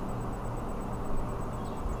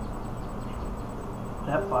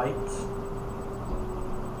 That bites.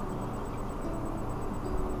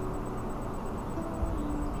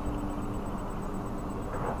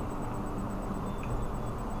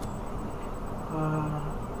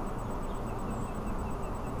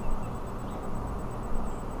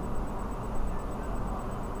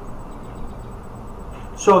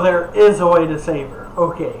 So there is a way to save her.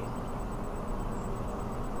 Okay.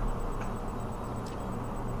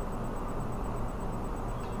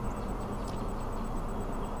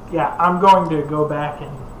 Yeah, I'm going to go back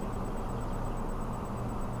and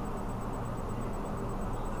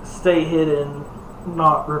stay hidden,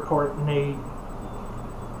 not report Nate,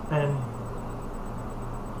 and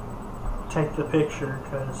take the picture,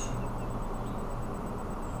 because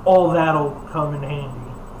all that'll come in handy.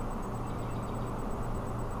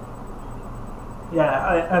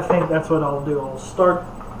 Yeah, I think that's what I'll do. I'll start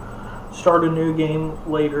a new game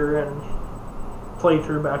later and play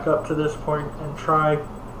through back up to this point and try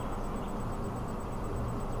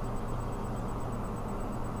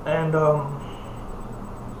and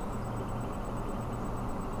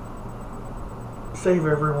save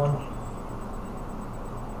everyone.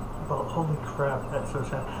 Well, holy crap, that's so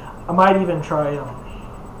sad. I might even try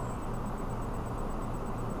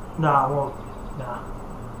nah, I won't. Nah.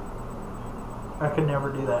 I could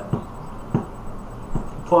never do that.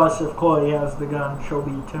 Plus, if Chloe has the gun, she'll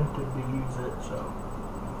be tempted to use it, so.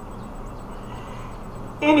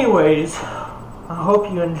 Anyways, I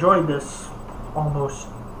hope you enjoyed this almost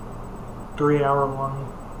 3-hour long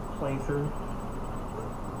playthrough.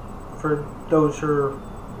 For those who are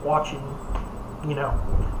watching, you know,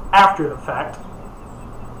 after the fact.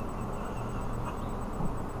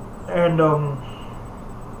 And,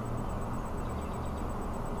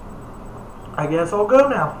 I guess I'll go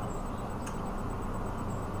now.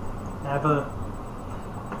 Have a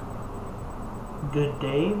good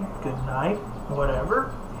day, good night,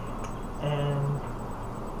 whatever. And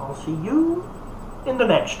I'll see you in the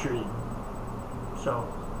next stream. So,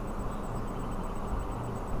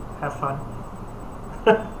 have fun.